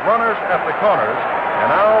 2 out of runners at the corners.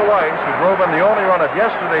 And Al Weiss, who drove in the only run of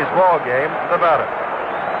yesterday's ball game, the batter.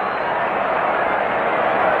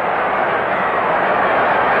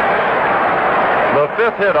 The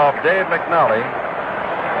 5th hit off Dave McNally.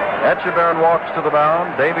 Echeverria walks to the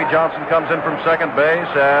mound. Davy Johnson comes in from second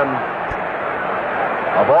base, and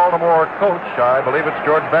a Baltimore coach, I believe it's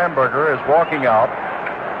George Bamberger, is walking out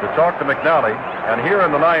to talk to McNally. And here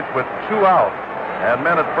in the ninth with 2 out and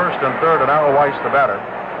men at first and third, and Al Weiss the batter,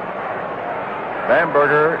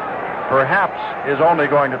 Bamberger perhaps is only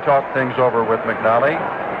going to talk things over with McNally.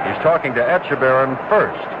 He's talking to Echeverria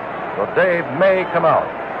first, so Dave may come out.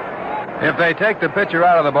 If they take the pitcher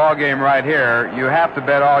out of the ball game right here, you have to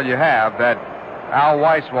bet all you have that Al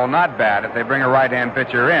Weiss will not bat if they bring a right-hand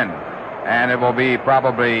pitcher in. And it will be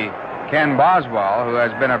probably Ken Boswell, who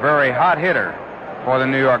has been a very hot hitter for the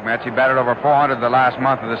New York Mets. He batted over 400 the last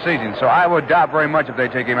month of the season. So I would doubt very much if they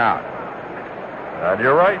take him out. And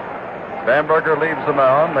you're right. Bamberger leaves the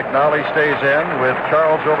mound. McNally stays in with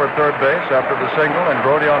Charles over third base after the single, and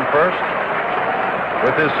Grody on first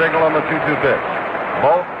with his single on the 2-2 pitch.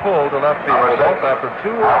 Both pulled to left field, both after 2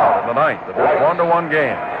 out in the ninth. It was 1-1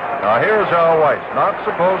 game. Now here's Al Weiss, not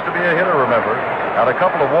supposed to be a hitter, remember. Had a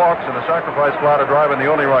couple of walks and a sacrifice fly to drive in the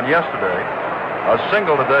only run yesterday, a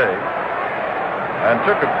single today, and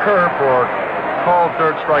took a curve for called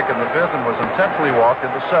third strike in the 5th and was intentionally walked in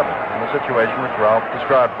the 7th in the situation which Ralph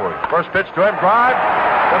described for you. First pitch to him, drive.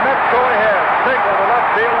 The Mets go ahead. Single to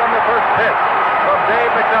left field on the first pitch from Dave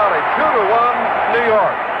McNally. 2-1 New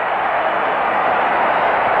York.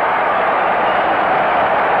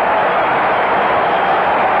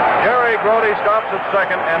 Grote stops at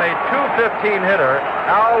second, and a .215 hitter,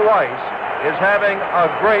 Al Weiss, is having a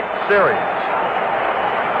great series.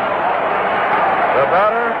 The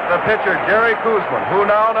batter, the pitcher, Jerry Koosman, who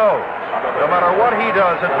now knows, no matter what he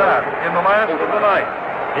does at bat in the last of the night,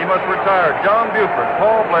 he must retire John Buford,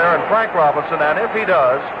 Paul Blair, and Frank Robinson, and if he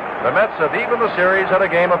does, the Mets have evened the series at a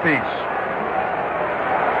game apiece.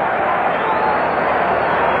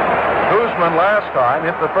 Koosman last time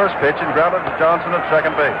hit the first pitch and grounded to Johnson at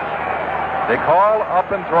second base. They call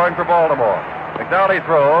up and throwing for Baltimore. McNally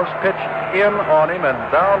throws, pitch in on him and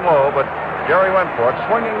down low, but Jerry went for it,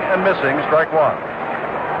 swinging and missing, strike one.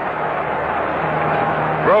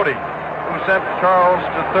 Grote, who sent Charles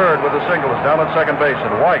to third with a single, is down at second base,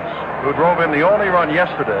 and Weiss, who drove in the only run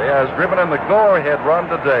yesterday, has driven in the go-ahead run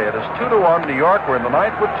today. It is 2-1. New York were in the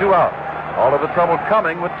ninth with 2 out. All of the trouble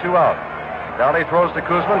coming with 2 out. Downey throws to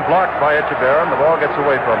Koosman, blocked by Echeverria. The ball gets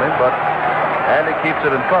away from him, but Andy keeps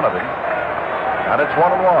it in front of him, and it's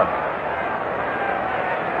 1-1.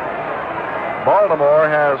 Baltimore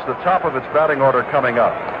has the top of its batting order coming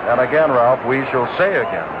up. And again, Ralph, we shall say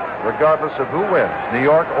again, regardless of who wins, New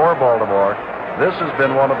York or Baltimore, this has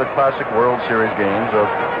been one of the classic World Series games of,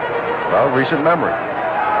 well, recent memory.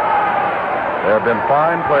 There have been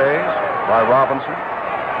fine plays by Robinson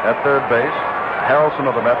at third base, Harrelson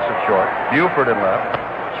of the Mets at short, Buford in left,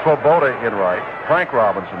 Swoboda in right, Frank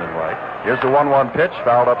Robinson in right. Here's the 1-1 pitch,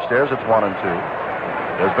 fouled upstairs, it's 1-2.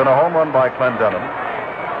 There's been a home run by Clendenin.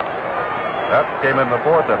 That came in the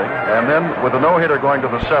fourth inning. And then with a no-hitter going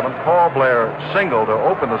to the seventh, Paul Blair singled to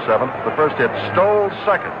open the seventh. The first hit, Stoll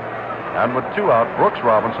second. And with 2 out, Brooks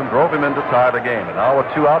Robinson drove him in to tie the game. And now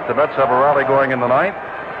with 2 out, the Mets have a rally going in the ninth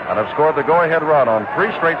and have scored the go-ahead run on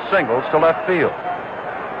 3 straight singles to left field.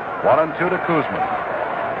 1-2 to Koosman.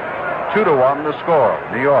 2-1 the score.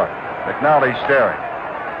 New York. McNally staring.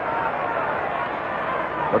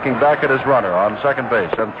 Looking back at his runner on second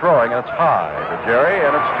base and throwing, and it's high to Jerry,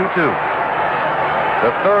 and it's 2-2. The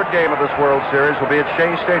third game of this World Series will be at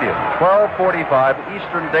Shea Stadium. 12:45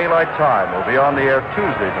 Eastern Daylight Time will be on the air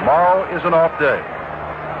Tuesday. Tomorrow is an off day.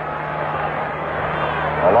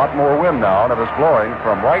 A lot more wind now, and it is blowing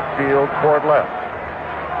from right field toward left.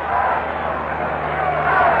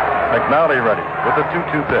 McNally ready with the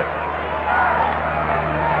 2-2 pitch.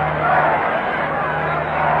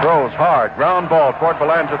 Throws hard, ground ball toward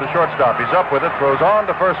Belanger, the shortstop. He's up with it, throws on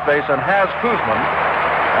to first base, and has Koosman.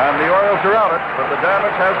 And the Orioles are out it, but the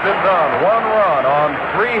damage has been done. 1 run on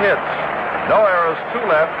 3 hits. No errors, 2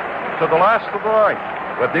 left to the last of the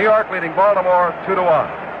ninth, with New York leading Baltimore 2-1.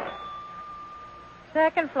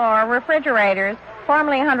 Second floor, refrigerators,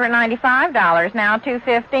 formerly $195, now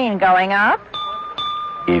 $215, going up.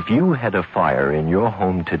 If you had a fire in your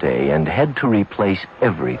home today and had to replace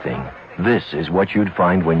everything, this is what you'd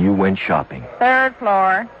find when you went shopping. Third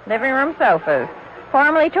floor, living room sofas.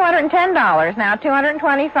 Formerly $210, now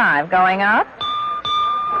 $225, going up.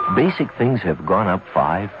 Basic things have gone up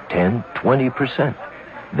 5, 10, 20%.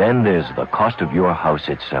 Then there's the cost of your house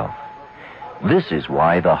itself. This is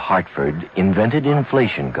why the Hartford invented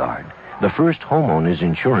Inflation Guard, the first homeowner's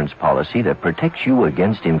insurance policy that protects you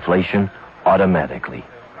against inflation automatically.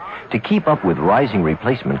 To keep up with rising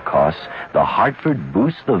replacement costs, the Hartford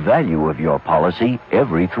boosts the value of your policy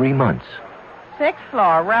every 3 months. Sixth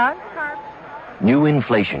floor, rug, carpet. New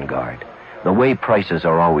Inflation Guard. The way prices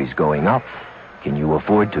are always going up, can you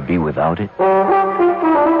afford to be without it?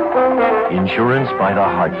 Insurance by the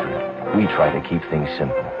Hartford. We try to keep things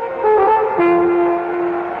simple.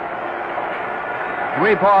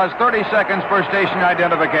 We pause 30 seconds for station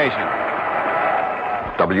identification.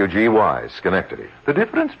 WGY, Schenectady. The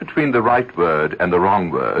difference between the right word and the wrong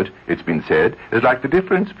word, it's been said, is like the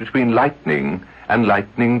difference between lightning and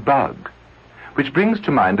lightning bug. Which brings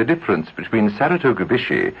to mind the difference between Saratoga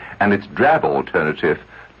Vichy and its drab alternative,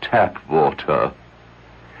 tap water.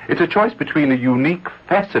 It's a choice between a unique,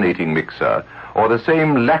 fascinating mixer or the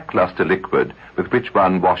same lackluster liquid with which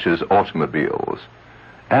one washes automobiles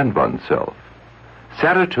and oneself.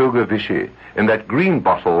 Saratoga Vichy in that green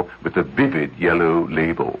bottle with the vivid yellow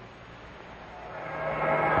label.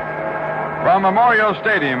 From Memorial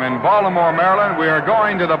Stadium in Baltimore, Maryland, we are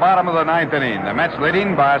going to the bottom of the ninth inning. The Mets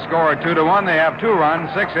leading by a score of 2-1. They have 2 runs,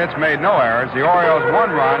 6 hits, made no errors. The Orioles 1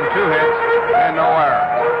 run, 2 hits, and no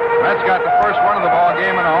errors. Mets got the first one of the ball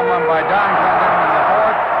game and a home run by Don Clendenin in the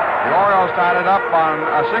fourth. The Orioles tied it up on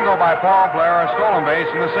a single by Paul Blair, a stolen base,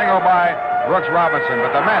 and a single by Brooks Robinson.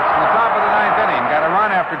 But the Mets, in the top of the ninth inning, got a run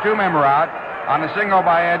after 2 men were out on a single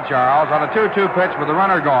by Ed Charles. On a 2-2 pitch with the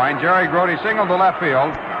runner going, Jerry Grote singled to left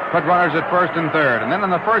field, put runners at first and third. And then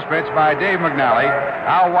in the first pitch by Dave McNally,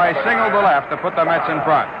 Al Weiss singled to left to put the Mets in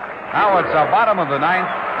front. Now it's the bottom of the ninth,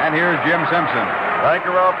 and here's Jim Simpson. Thank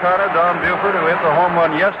you, Ralph Carter. Don Buford, who hit the home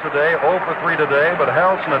run yesterday, 0 for 3 today, but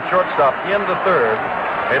Harrelson at shortstop in the third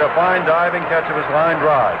made a fine diving catch of his line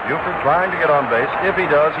drive. Buford trying to get on base. If he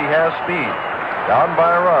does, he has speed. Down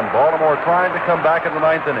by a run. Baltimore trying to come back in the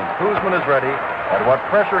ninth inning. Koosman is ready. At what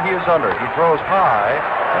pressure he is under. He throws high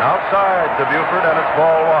and outside to Buford, and it's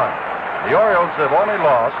ball one. The Orioles have only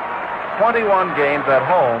lost 21 games at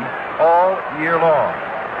home all year long.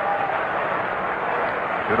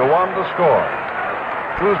 2-1 the score.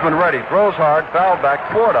 Koosman ready, throws hard, fouled back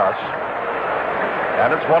toward us,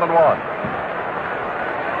 and it's 1-1.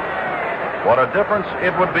 What a difference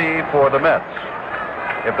it would be for the Mets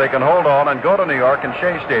if they can hold on and go to New York and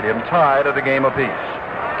Shea Stadium tied at a game apiece.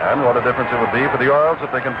 And what a difference it would be for the Orioles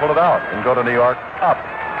if they can pull it out and go to New York up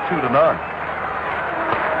 2-0.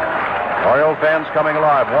 Oriole fans coming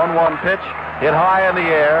alive. 1-1 pitch, hit high in the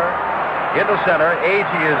air, into center.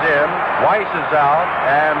 Agee is in, Weiss is out,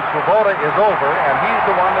 and Swoboda is over, and he's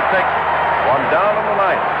the one that takes it. One down in the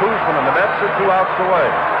ninth. Koosman and the Mets are 2 outs away.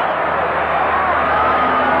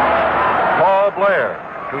 Paul Blair,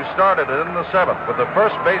 who started it in the seventh with the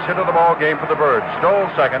first base hit of the ball game for the Birds, stole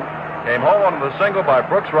second, came home on the single by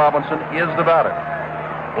Brooks Robinson, is the batter.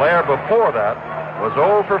 Blair before that was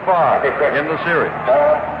 0 for 5 in the series.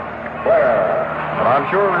 And I'm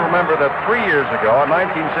sure you remember that 3 years ago, in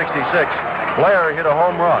 1966, Blair hit a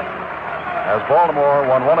home run as Baltimore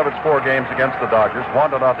won one of its 4 games against the Dodgers,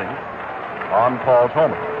 1-0 on Paul's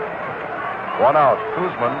homer. 1 out.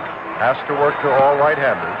 Koosman has to work to all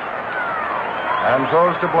right-handers and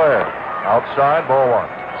throws to Blair. Outside, ball one.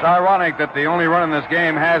 It's ironic that the only run in this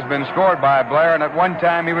game has been scored by Blair, and at one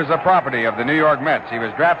time he was the property of the New York Mets. He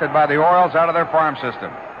was drafted by the Orioles out of their farm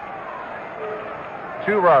system.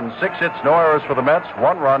 2 runs, 6 hits, no errors for the Mets.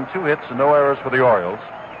 1 run, 2 hits, and no errors for the Orioles.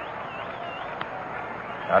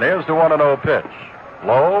 And here's the 1-0 pitch.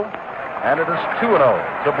 Low, and it is 2-0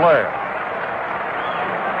 to Blair.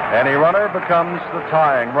 Any runner becomes the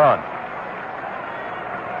tying run.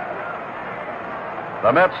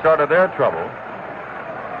 The Mets started their trouble,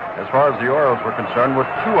 as far as the Orioles were concerned, with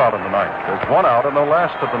 2 out in the ninth. There's 1 out in the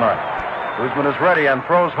last of the ninth. Koosman is ready and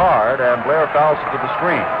throws hard, and Blair fouls it to the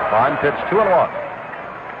screen. Fine pitch, 2-1.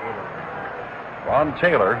 Ron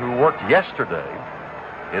Taylor, who worked yesterday,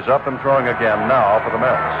 is up and throwing again now for the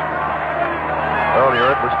Mets.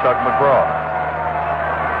 Earlier it was Tug McGraw.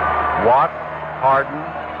 Watt, Harden,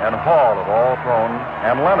 and Hall have all thrown,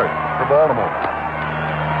 and Leonard for Baltimore.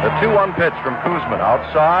 The 2-1 pitch from Koosman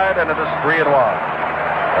outside, and it is 3-1.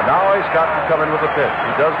 And now he's got to come in with a pitch.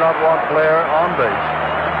 He does not want Blair on base.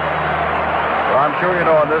 But I'm sure you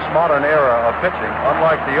know in this modern era of pitching,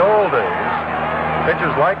 unlike the old days,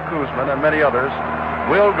 pitchers like Koosman and many others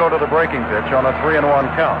will go to the breaking pitch on a 3-1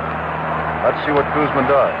 count. Let's see what Koosman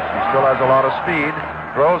does. He still has a lot of speed,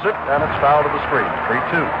 throws it, and it's fouled to the screen.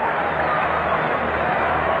 3-2.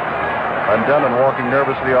 And Denon walking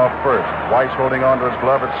nervously off first. Weiss holding on to his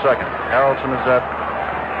glove at second. Harrelson is at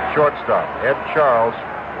shortstop. Ed Charles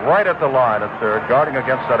right at the line at third, guarding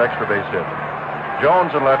against that extra base hit.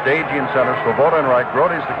 Jones in left, Agee in center, Swoboda in right,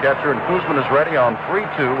 Grody's the catcher, and Koosman is ready on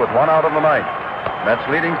 3-2 with 1 out in the ninth. Mets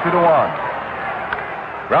leading 2-1.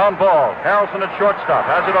 Ground ball. Harrelson at shortstop.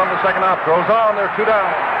 Has it on the second out. Throws on. They're 2 down.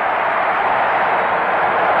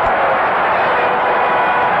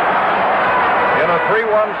 In a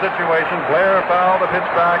 3-1 situation, Blair fouled the pitch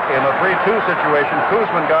back. In a 3-2 situation,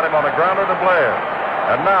 Koosman got him on a grounder to Blair.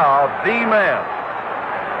 And now, the man,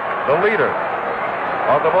 the leader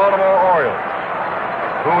of the Baltimore Orioles,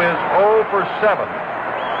 who is 0 for 7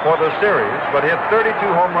 for the series, but hit 32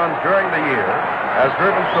 home runs during the year, has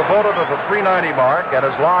driven Swoboda to the 390 mark and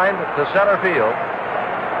is lined to center field,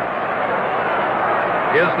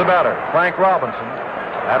 is the batter, Frank Robinson.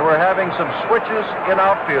 And we're having some switches in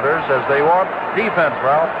outfielders as they want defense,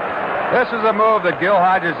 Ralph. This is a move that Gil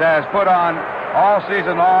Hodges has put on all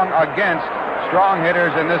season long against strong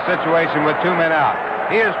hitters in this situation with 2 men out.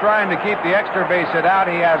 He is trying to keep the extra base hit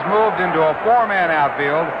out. He has moved into a 4-man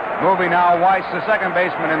outfield, moving now Weiss, the second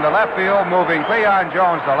baseman, in the left field, moving Cleon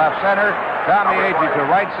Jones to left center, Tommy Agee to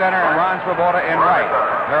right center, and Ron Swoboda in right.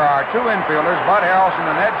 There are 2 infielders, Bud Harrelson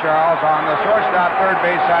and Ed Charles, on the shortstop third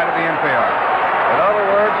base side of the infield. In other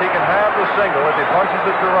words, he can have the single if he punches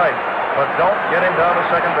it to right, but don't get him down to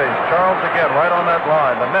second base. Charles again right on that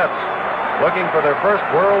line. The Mets looking for their first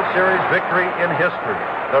World Series victory in history.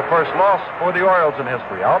 Their first loss for the Orioles in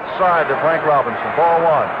history. Outside to Frank Robinson, ball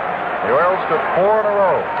 1. The Orioles took 4 in a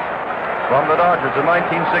row from the Dodgers in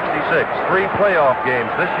 1966. 3 playoff games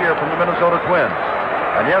this year from the Minnesota Twins.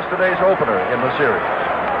 And yesterday's opener in the series.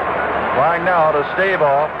 Trying now to stave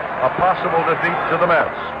off a possible defeat to the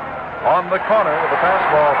Mets. on the corner with the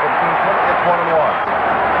fastball from Koosman. It's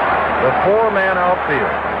 1-1. The four-man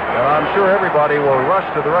outfield. And I'm sure everybody will rush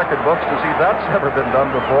to the record books to see that's never been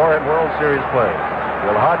done before in World Series play.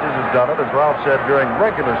 Will Hodges has done it, as Ralph said, during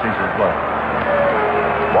regular season play.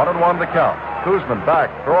 1-1 the count. Koosman back,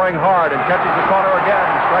 throwing hard, and catches the corner again.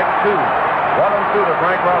 Strike two. 1-2 to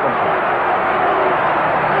Frank Robinson.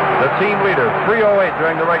 The team leader, 308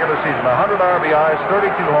 during the regular season. 100 RBIs,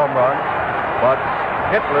 32 home runs, but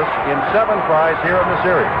hitless in 7 tries here in the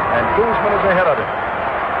series. And Koosman is ahead of him.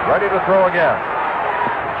 Ready to throw again.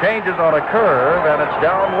 Changes on a curve, and it's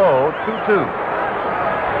down low, 2-2.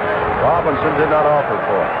 Robinson did not offer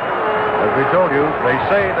for it. As we told you, they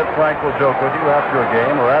say that Frank will joke with you after a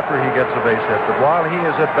game or after he gets a base hit, but while he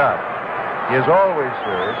is at bat, he is always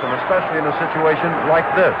serious, and especially in a situation like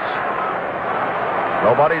this.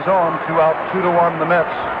 Nobody's on, 2 out, 2-1 the Mets,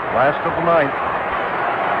 last of the ninth.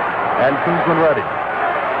 And Koosman ready.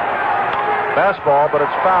 Fastball, but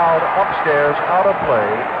it's fouled upstairs, out of play,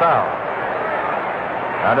 foul.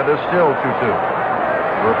 And it is still 2-2.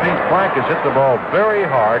 Repeat, Frank has hit the ball very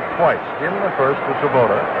hard twice. In the first to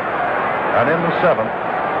Swoboda, and in the seventh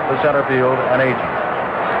to center field and Agee.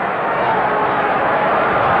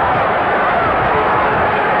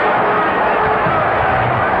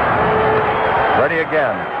 Ready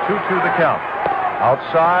again. 2-2 the count.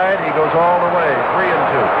 Outside, he goes all the way. 3-2.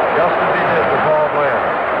 Just as he did with Paul Blair.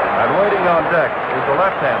 And waiting on deck is the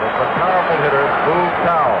left-handed but powerful hitter, Boog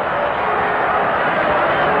Powell.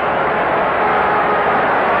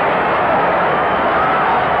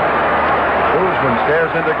 Koosman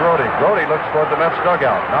stares into Grody. Grody looks toward the Mets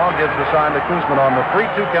dugout. Now gives the sign to Koosman on the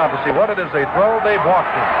 3-2 count to see what it is they throw. They've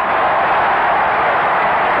walked him.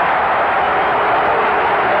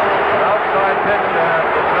 An outside pitch, and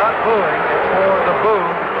it's not booing. It's for the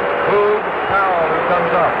Boog Powell, who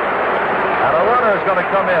comes up. And a runner is going to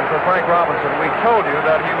come in for Frank Robinson. We told you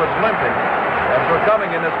that he was limping. And so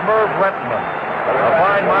coming in is Merv Rettenman, a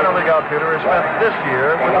fine minor league outfielder who spent this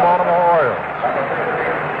year with the Baltimore Orioles.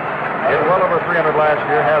 Hit well over 300 last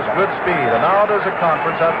year, has good speed, and now there's a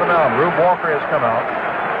conference at the mound. Rube Walker has come out.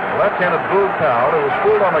 Left-handed Boog Powell, who was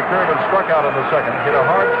fooled on the curve and struck out in the second, hit a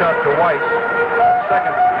hard shot to Weiss,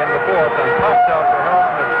 second in the fourth, and popped out to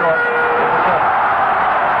Harrelson at short in the seventh.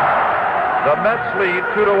 The Mets lead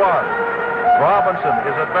 2-1. Robinson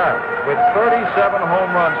is at bat with 37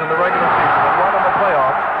 home runs in the regular season and 1 in the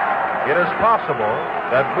playoffs. It is possible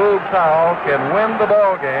that Boog Powell can win the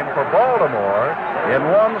ball game for Baltimore in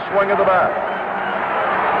one swing of the bat.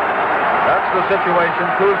 That's the situation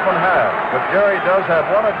Koosman has. But Jerry does have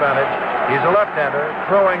one advantage. He's a left-hander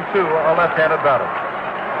throwing to a left-handed batter.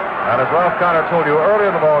 And as Ralph Connor told you earlier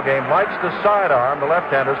in the ball game, likes to sidearm the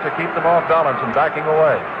left-handers to keep them off balance and backing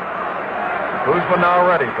away. Koosman now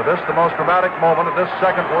ready for this, the most dramatic moment of this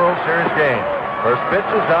second World Series game. First pitch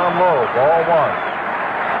is down low, ball 1.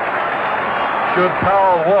 Should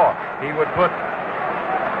Powell walk, he would put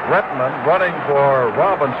Rettenman running for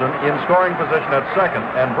Robinson in scoring position at second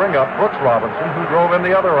and bring up Brooks Robinson, who drove in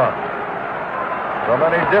the other run. So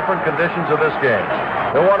many different conditions of this game.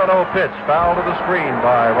 The 1-0 pitch, foul to the screen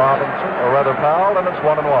by Robinson, or rather Powell, and it's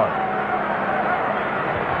 1-1.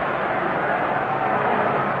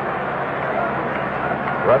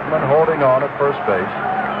 Rettenman holding on at first base.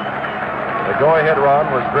 The go-ahead run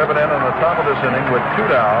was driven in on the top of this inning with 2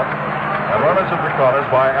 down. And runners at the corners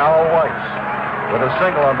by Al Weiss with a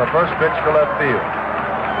single on the first pitch to left field.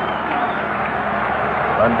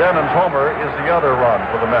 And Denon's homer is the other run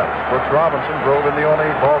for the Mets. Brooks Robinson drove in the only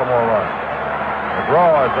Baltimore run.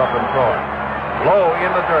 McGraw is up and throwing. Low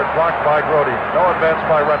in the dirt, blocked by Grody. No advance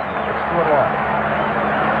by Rettenman. It's 2-1.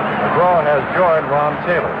 McGraw has joined Ron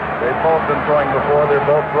Taylor. They've both been throwing before. They're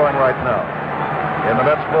both throwing right now in the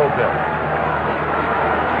Mets bullpen.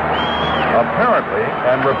 Apparently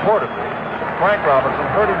and reportedly, Frank Robinson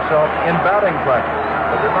hurt himself in batting practice,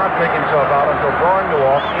 but did not take himself out until drawing the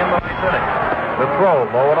walk in the ninth inning. The throw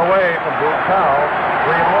low and away from Boog Powell,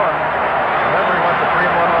 3-1. Remember, he went to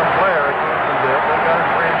 3-1 on Blair, Koosman did, then got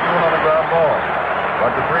his 3-2 on a ground ball.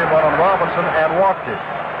 Went to 3-1 on Robinson and walked him.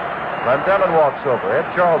 Denon walks over. Ed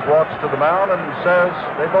Charles walks to the mound and says,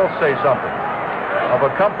 they both say something of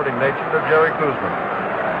a comforting nature to Jerry Koosman.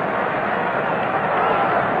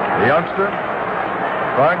 The youngster,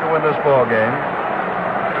 trying to win this ball game,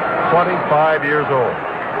 25 years old.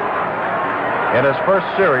 In his first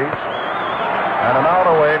series, and an out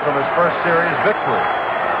away from his first series victory.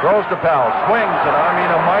 Throws to Powell, swings, and I mean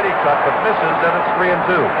a mighty cut, but misses, then it's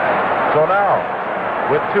 3-2. So now,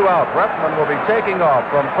 with 2 out, Rettenman will be taking off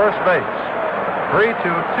from first base. 3-2,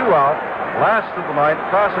 2 out, last of the ninth,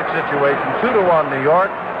 classic situation, 2-1 New York.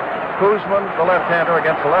 Kuzman, the left-hander,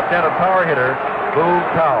 against the left-handed power hitter, Boog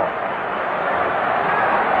Powell.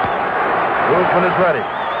 Kuzman is ready.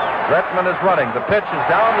 Retman is running. The pitch is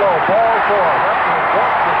down low. Ball 4. Retman is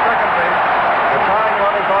walked to second base. The tying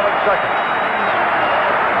run is on at second.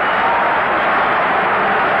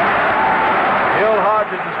 Gil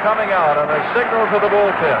Hodges is coming out on a signal to the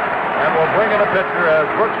bullpen and will bring in a pitcher as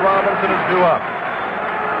Brooks Robinson is due up.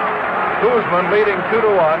 Kuzman leading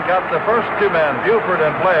 2-1, got the first two men, Buford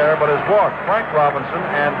and Blair, but has walked Frank Robinson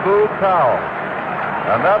and Boog Powell.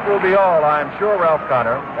 And that will be all, I'm sure, Ralph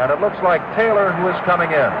Connor. And it looks like Taylor, who is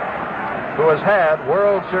coming in, who has had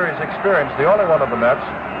World Series experience, the only one of the Mets,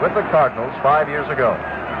 with the Cardinals 5 years ago.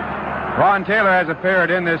 Ron Taylor has appeared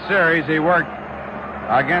in this series. He worked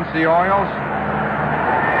against the Orioles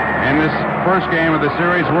in this first game of the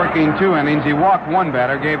series, working 2 innings. He walked 1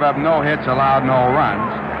 batter, gave up no hits, allowed no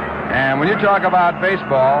runs. And when you talk about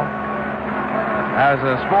baseball as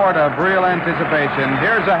a sport of real anticipation,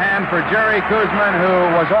 here's a hand for Jerry Kuzman,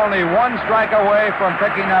 who was only 1 strike away from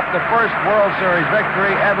picking up the first World Series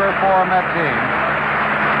victory ever for a Met team.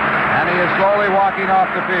 And he is slowly walking off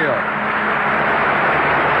the field.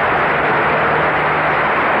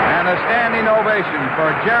 And a standing ovation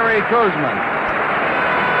for Jerry Kuzman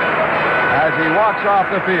as he walks off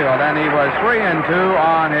the field. And he was 3-2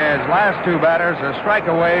 on his last 2 batters, a strike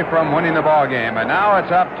away from winning the ball game. And now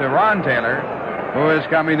it's up to Ron Taylor, who is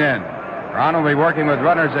coming in. Ron will be working with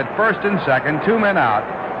runners at first and second, 2 men out.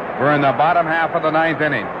 We're in the bottom half of the 9th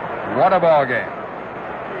inning. What a ball game.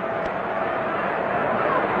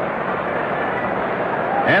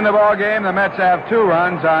 In the ball game, the Mets have 2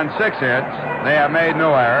 runs on 6 hits. They have made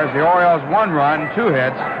no errors. The Orioles 1 run, 2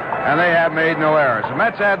 hits, and they have made no errors. The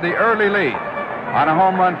Mets had the early lead on a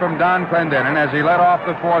home run from Don Clendenin as he led off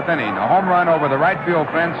the 4th inning. A home run over the right field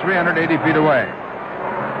fence 380 feet away.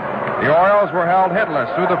 The Orioles were held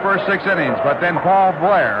hitless through the first 6 innings, but then Paul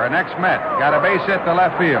Blair, an ex-Met, got a base hit to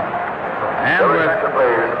left field. And with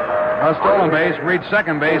a stolen base, reached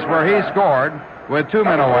second base where he scored with 2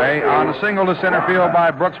 men away on a single to center field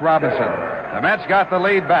by Brooks Robinson. The Mets got the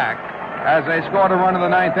lead back as they scored a run in the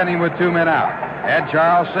 9th inning with 2 men out. Ed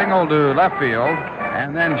Charles singled to left field,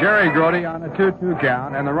 and then Jerry Grody on a 2-2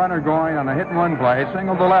 count, and the runner going on a hit-and-run play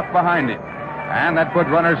singled to left behind him. And that put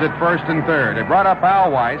runners at first and third. It brought up Al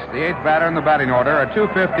Weiss, the 8th batter in the batting order, a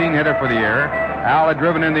 .215 hitter for the year. Al had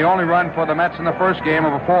driven in the only run for the Mets in the first game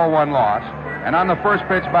of a 4-1 loss. And on the first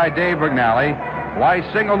pitch by Dave Brignali, Weiss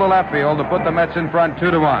singled to left field to put the Mets in front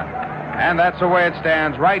 2-1. And that's the way it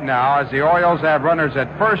stands right now, as the Orioles have runners at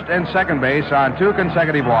first and second base on 2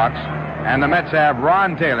 consecutive walks, and the Mets have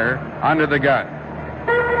Ron Taylor under the gun.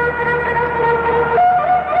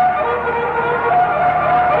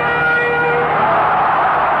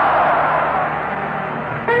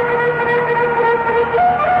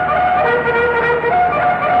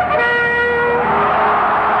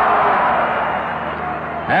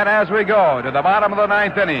 And as we go to the bottom of the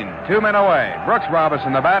 9th inning, 2 men away, Brooks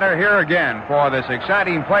Robinson, the batter, here again for this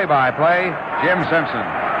exciting play-by-play, Jim Simpson.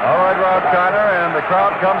 All right, Rob Connor, and the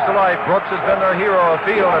crowd comes to life. Brooks has been their hero of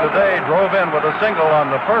field, and today drove in with a single on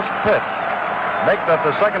the first pitch. Make that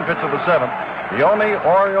the second pitch of the 7th. The only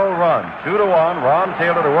Oriole run. 2-1, Ron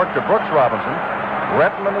Taylor to work to Brooks Robinson.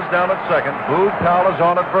 Retman is down at second. Boog Powell is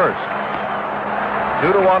on at first.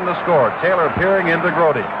 2-1 the score. Taylor peering into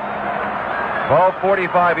Grody.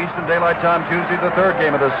 12:45 Eastern Daylight Time, Tuesday, the 3rd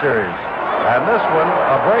game of this series. And this one,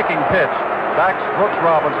 a breaking pitch, backs Brooks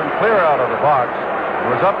Robinson clear out of the box.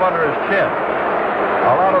 It was up under his chin.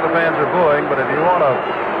 A lot of the fans are booing, but if you want to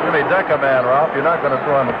really deck a man, Ralph, you're not going to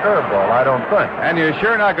throw him a curveball, I don't think. And you're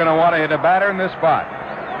sure not going to want to hit a batter in this spot.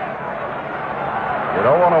 You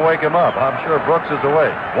don't want to wake him up. I'm sure Brooks is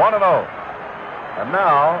awake. 1-0. And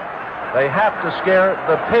now they have to scare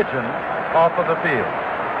the pigeon off of the field.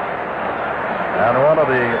 And one of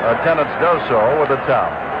the attendants does so with a towel.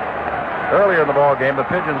 Earlier in the ball game, the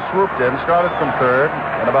pigeon swooped in, started from third,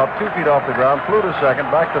 and about 2 feet off the ground, flew to second,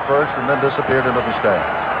 back to first, and then disappeared into the stands.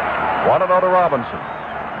 1-0 to Robinson.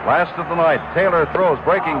 Last of the night, Taylor throws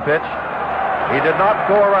breaking pitch. He did not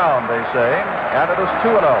go around, they say, and it is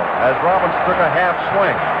 2-0 as Robinson took a half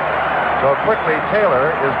swing. So quickly,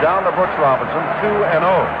 Taylor is down to Brooks Robinson, 2-0.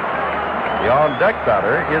 The on-deck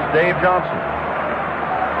batter is Dave Johnson.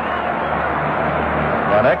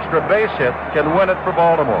 An extra base hit can win it for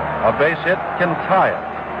Baltimore. A base hit can tie it.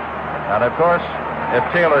 And, of course, if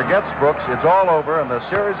Taylor gets Brooks, it's all over, and the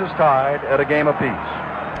series is tied at a game apiece.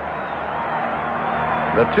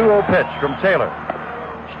 The 2-0 pitch from Taylor.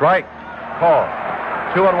 Strike, call,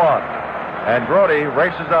 2-1. And Grody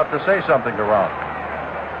races out to say something to Ron.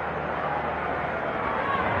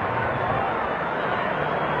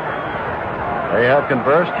 They have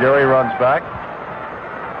conversed. Jerry runs back.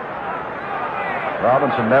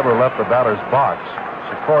 Robinson never left the batter's box.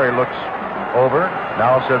 Sikori looks over.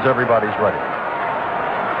 Now says everybody's ready.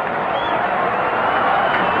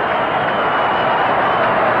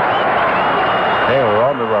 Taylor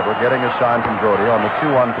on the rubber, getting a sign from Brody on the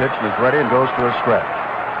 2-1 pitch, and is ready and goes to a stretch.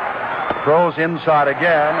 Throws inside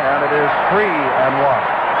again, and it is 3-1.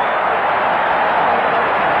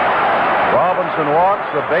 Robinson walks.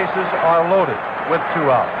 The bases are loaded with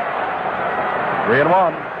 2 outs.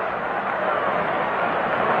 3-1.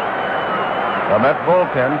 The Met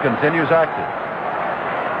bullpen continues active.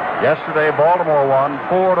 Yesterday, Baltimore won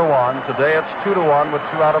 4-1. Today, it's 2-1 with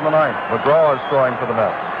 2 out in the ninth. McGraw is throwing for the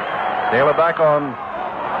Mets. Taylor back on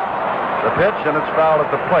the pitch, and it's fouled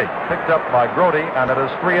at the plate. Picked up by Grody, and it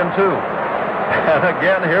is 3-2. And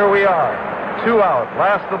again, here we are. 2 out,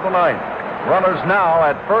 last of the ninth. Runners now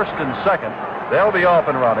at first and second. They'll be off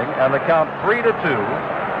and running, and the count 3-2.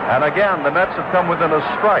 And again, the Mets have come within a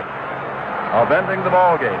strike of ending the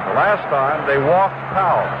ball game. The last time, they walked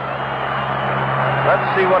Powell. Let's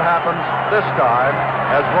see what happens this time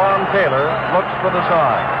as Ron Taylor looks for the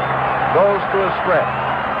sign. Goes to a stretch.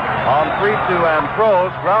 On 3-2 and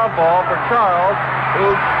throws. Ground ball for Charles, who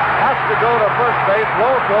has to go to first base.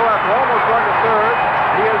 Won't go after almost going to third.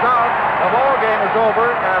 He is out. The ball game is over,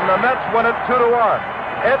 and the Mets win it 2-1.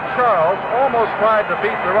 Ed Charles almost tried to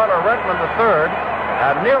beat the runner Redmond to third,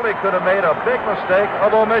 and nearly could have made a big mistake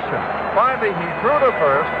of omission. Finally, he threw to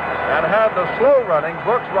first and had the slow-running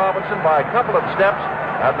Brooks Robinson by a couple of steps,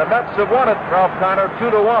 and the Mets have won it, Ralph Kiner,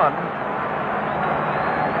 2-1.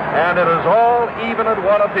 And it is all even at 1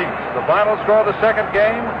 apiece. The final score of the second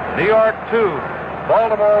game, New York 2,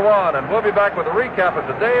 Baltimore 1. And we'll be back with a recap of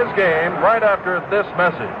today's game right after this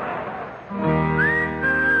message.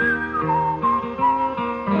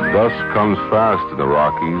 Dusk comes fast in the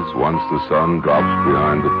Rockies once the sun drops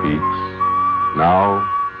behind the peaks. Now,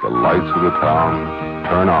 the lights of the town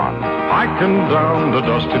turn on. Hiking down the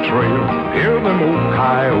dusty trail, hear them old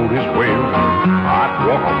coyotes wail. I'd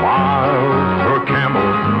walk a mile for a camel.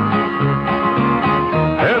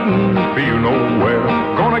 Heading for you nowhere,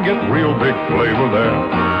 gonna get real big flavor there.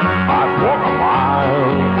 I'd walk a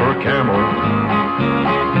mile for a camel.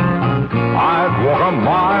 I'd walk a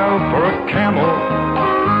mile for a camel.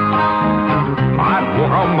 I'd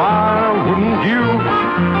walk a mile, wouldn't you?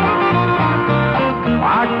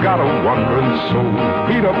 I got a wandering soul,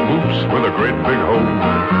 beat up boots with a great big hole.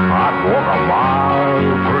 I'd walk a mile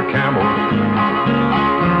for a camel.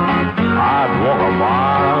 I'd walk a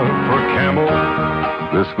mile for a camel.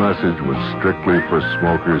 This message was strictly for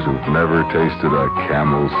smokers who've never tasted a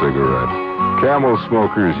Camel cigarette. Camel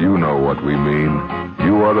smokers, you know what we mean.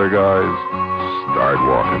 You other guys, start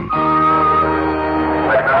walking.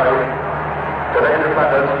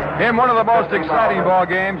 In one of the most exciting ball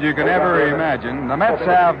games you can ever imagine, the Mets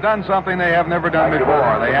have done something they have never done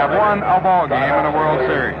before. They have won a ball game in a World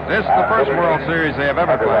Series. This is the first World Series they have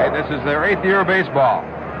ever played. This is their 8th year of baseball.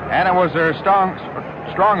 And it was their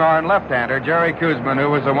strong-arm left-hander, Jerry Koosman, who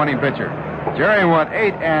was the winning pitcher. Jerry went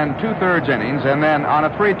 8 2/3 innings, and then on a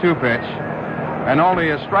 3-2 pitch, and only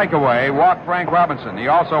a strike away, walked Frank Robinson. He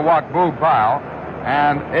also walked Boog Powell,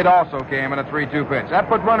 and it also came in a 3-2 pitch. That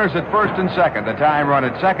put runners at first and second. The tying run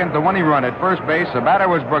at second, the winning run at first base. The batter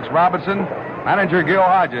was Brooks Robinson. Manager Gil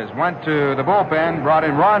Hodges went to the bullpen, brought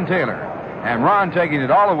in Ron Taylor. And Ron, taking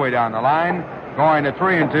it all the way down the line, going to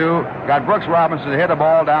 3-2, got Brooks Robinson to hit a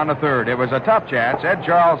ball down to third. It was a tough chance. Ed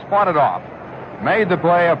Charles fought it off. Made the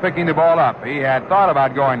play of picking the ball up. He had thought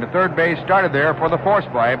about going to third base, started there for the force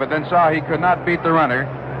play, but then saw he could not beat the runner,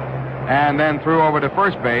 and then threw over to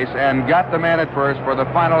first base and got the man at first for the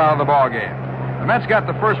final out of the ball game. The Mets got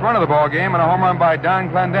the first run of the ball game and a home run by Don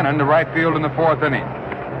Clendenin to right field in the 4th inning.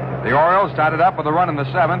 The Orioles started up with a run in the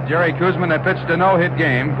 7th. Jerry Koosman had pitched a no-hit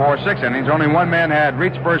game for 6 innings. Only one man had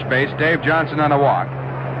reached first base, Dave Johnson, on a walk.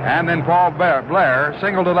 And then Paul Blair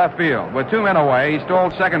singled to left field. With 2 men away, he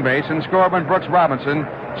stole second base and scored when Brooks Robinson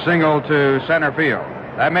singled to center field.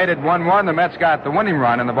 That made it 1-1. The Mets got the winning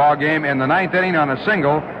run in the ball game in the 9th inning on a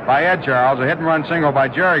single by Ed Charles, a hit-and-run single by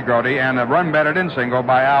Jerry Grody, and a run-batted-in single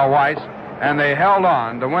by Al Weiss. And they held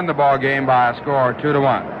on to win the ball game by a score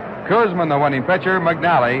 2-1. Koosman, the winning pitcher.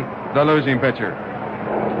 McNally, the losing pitcher.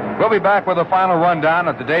 We'll be back with a final rundown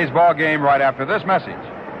of today's ball game right after this message.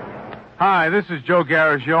 Hi, this is Joe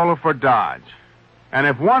Garagiola for Dodge. And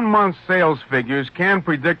if 1 month's sales figures can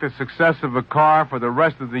predict the success of a car for the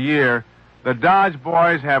rest of the year, the Dodge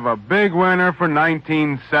boys have a big winner for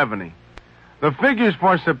 1970. The figures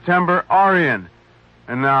for September are in.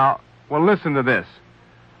 And now, well, listen to this.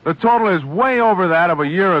 The total is way over that of a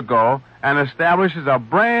year ago and establishes a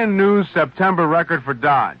brand new September record for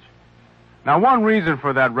Dodge. Now, one reason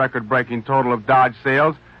for that record-breaking total of Dodge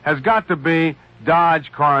sales has got to be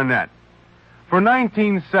Dodge Coronet. For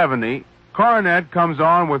 1970, Coronet comes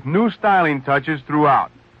on with new styling touches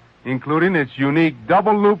throughout, including its unique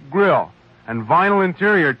double-loop grille and vinyl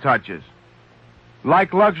interior touches.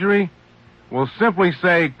 Like luxury? We'll simply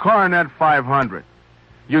say Coronet 500.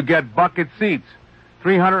 You get bucket seats,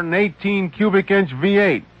 318 cubic inch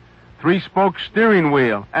V8, 3-spoke steering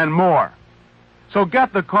wheel, and more. So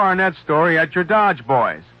get the Coronet story at your Dodge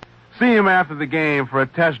boys. See him after the game for a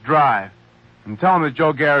test drive. And tell him that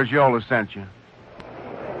Joe Garagiola sent you.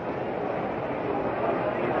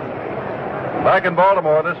 Back in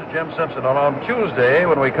Baltimore, this is Jim Simpson. And on Tuesday,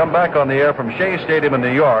 when we come back on the air from Shea Stadium in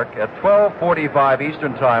New York at 12:45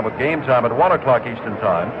 Eastern Time with game time at 1 o'clock Eastern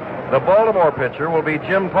Time, the Baltimore pitcher will be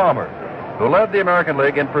Jim Palmer, who led the American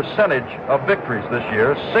League in percentage of victories this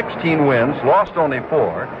year, 16 wins, lost only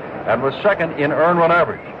 4, and was second in earned run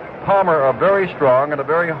average. Palmer, a very strong and a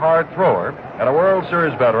very hard thrower, and a World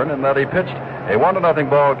Series veteran in that he pitched a 1-0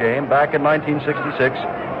 ball game back in 1966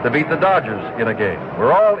 to beat the Dodgers in a game.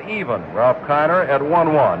 We're all even, Ralph Kiner, at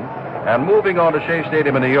 1-1. And moving on to Shea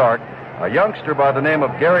Stadium in New York, a youngster by the name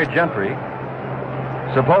of Gary Gentry,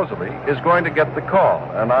 supposedly, is going to get the call.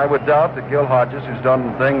 And I would doubt that Gil Hodges, who's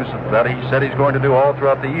done things that he said he's going to do all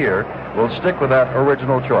throughout the year, will stick with that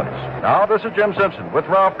original choice. Now, this is Jim Simpson with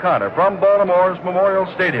Ralph Kiner from Baltimore's Memorial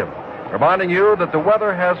Stadium, reminding you that the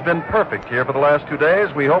weather has been perfect here for the last 2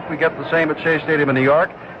 days. We hope we get the same at Shea Stadium in New York,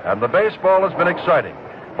 and the baseball has been exciting.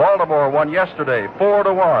 Baltimore won yesterday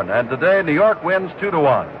 4-1, and today New York wins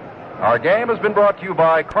 2-1. Our game has been brought to you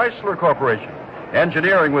by Chrysler Corporation,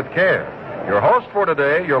 engineering with care. Your host for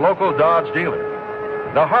today, your local Dodge dealer.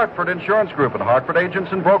 The Hartford Insurance Group and Hartford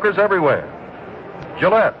agents and brokers everywhere.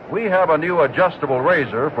 Gillette, we have a new adjustable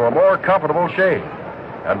razor for a more comfortable shave.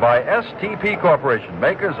 And by STP Corporation,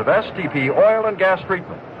 makers of STP oil and gas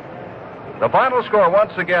treatment. The final score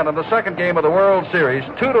once again in the second game of the World Series,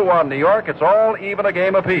 2-1 New York. It's all even a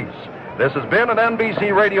game apiece. This has been an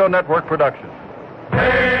NBC Radio Network production.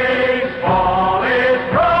 Baseball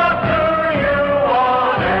is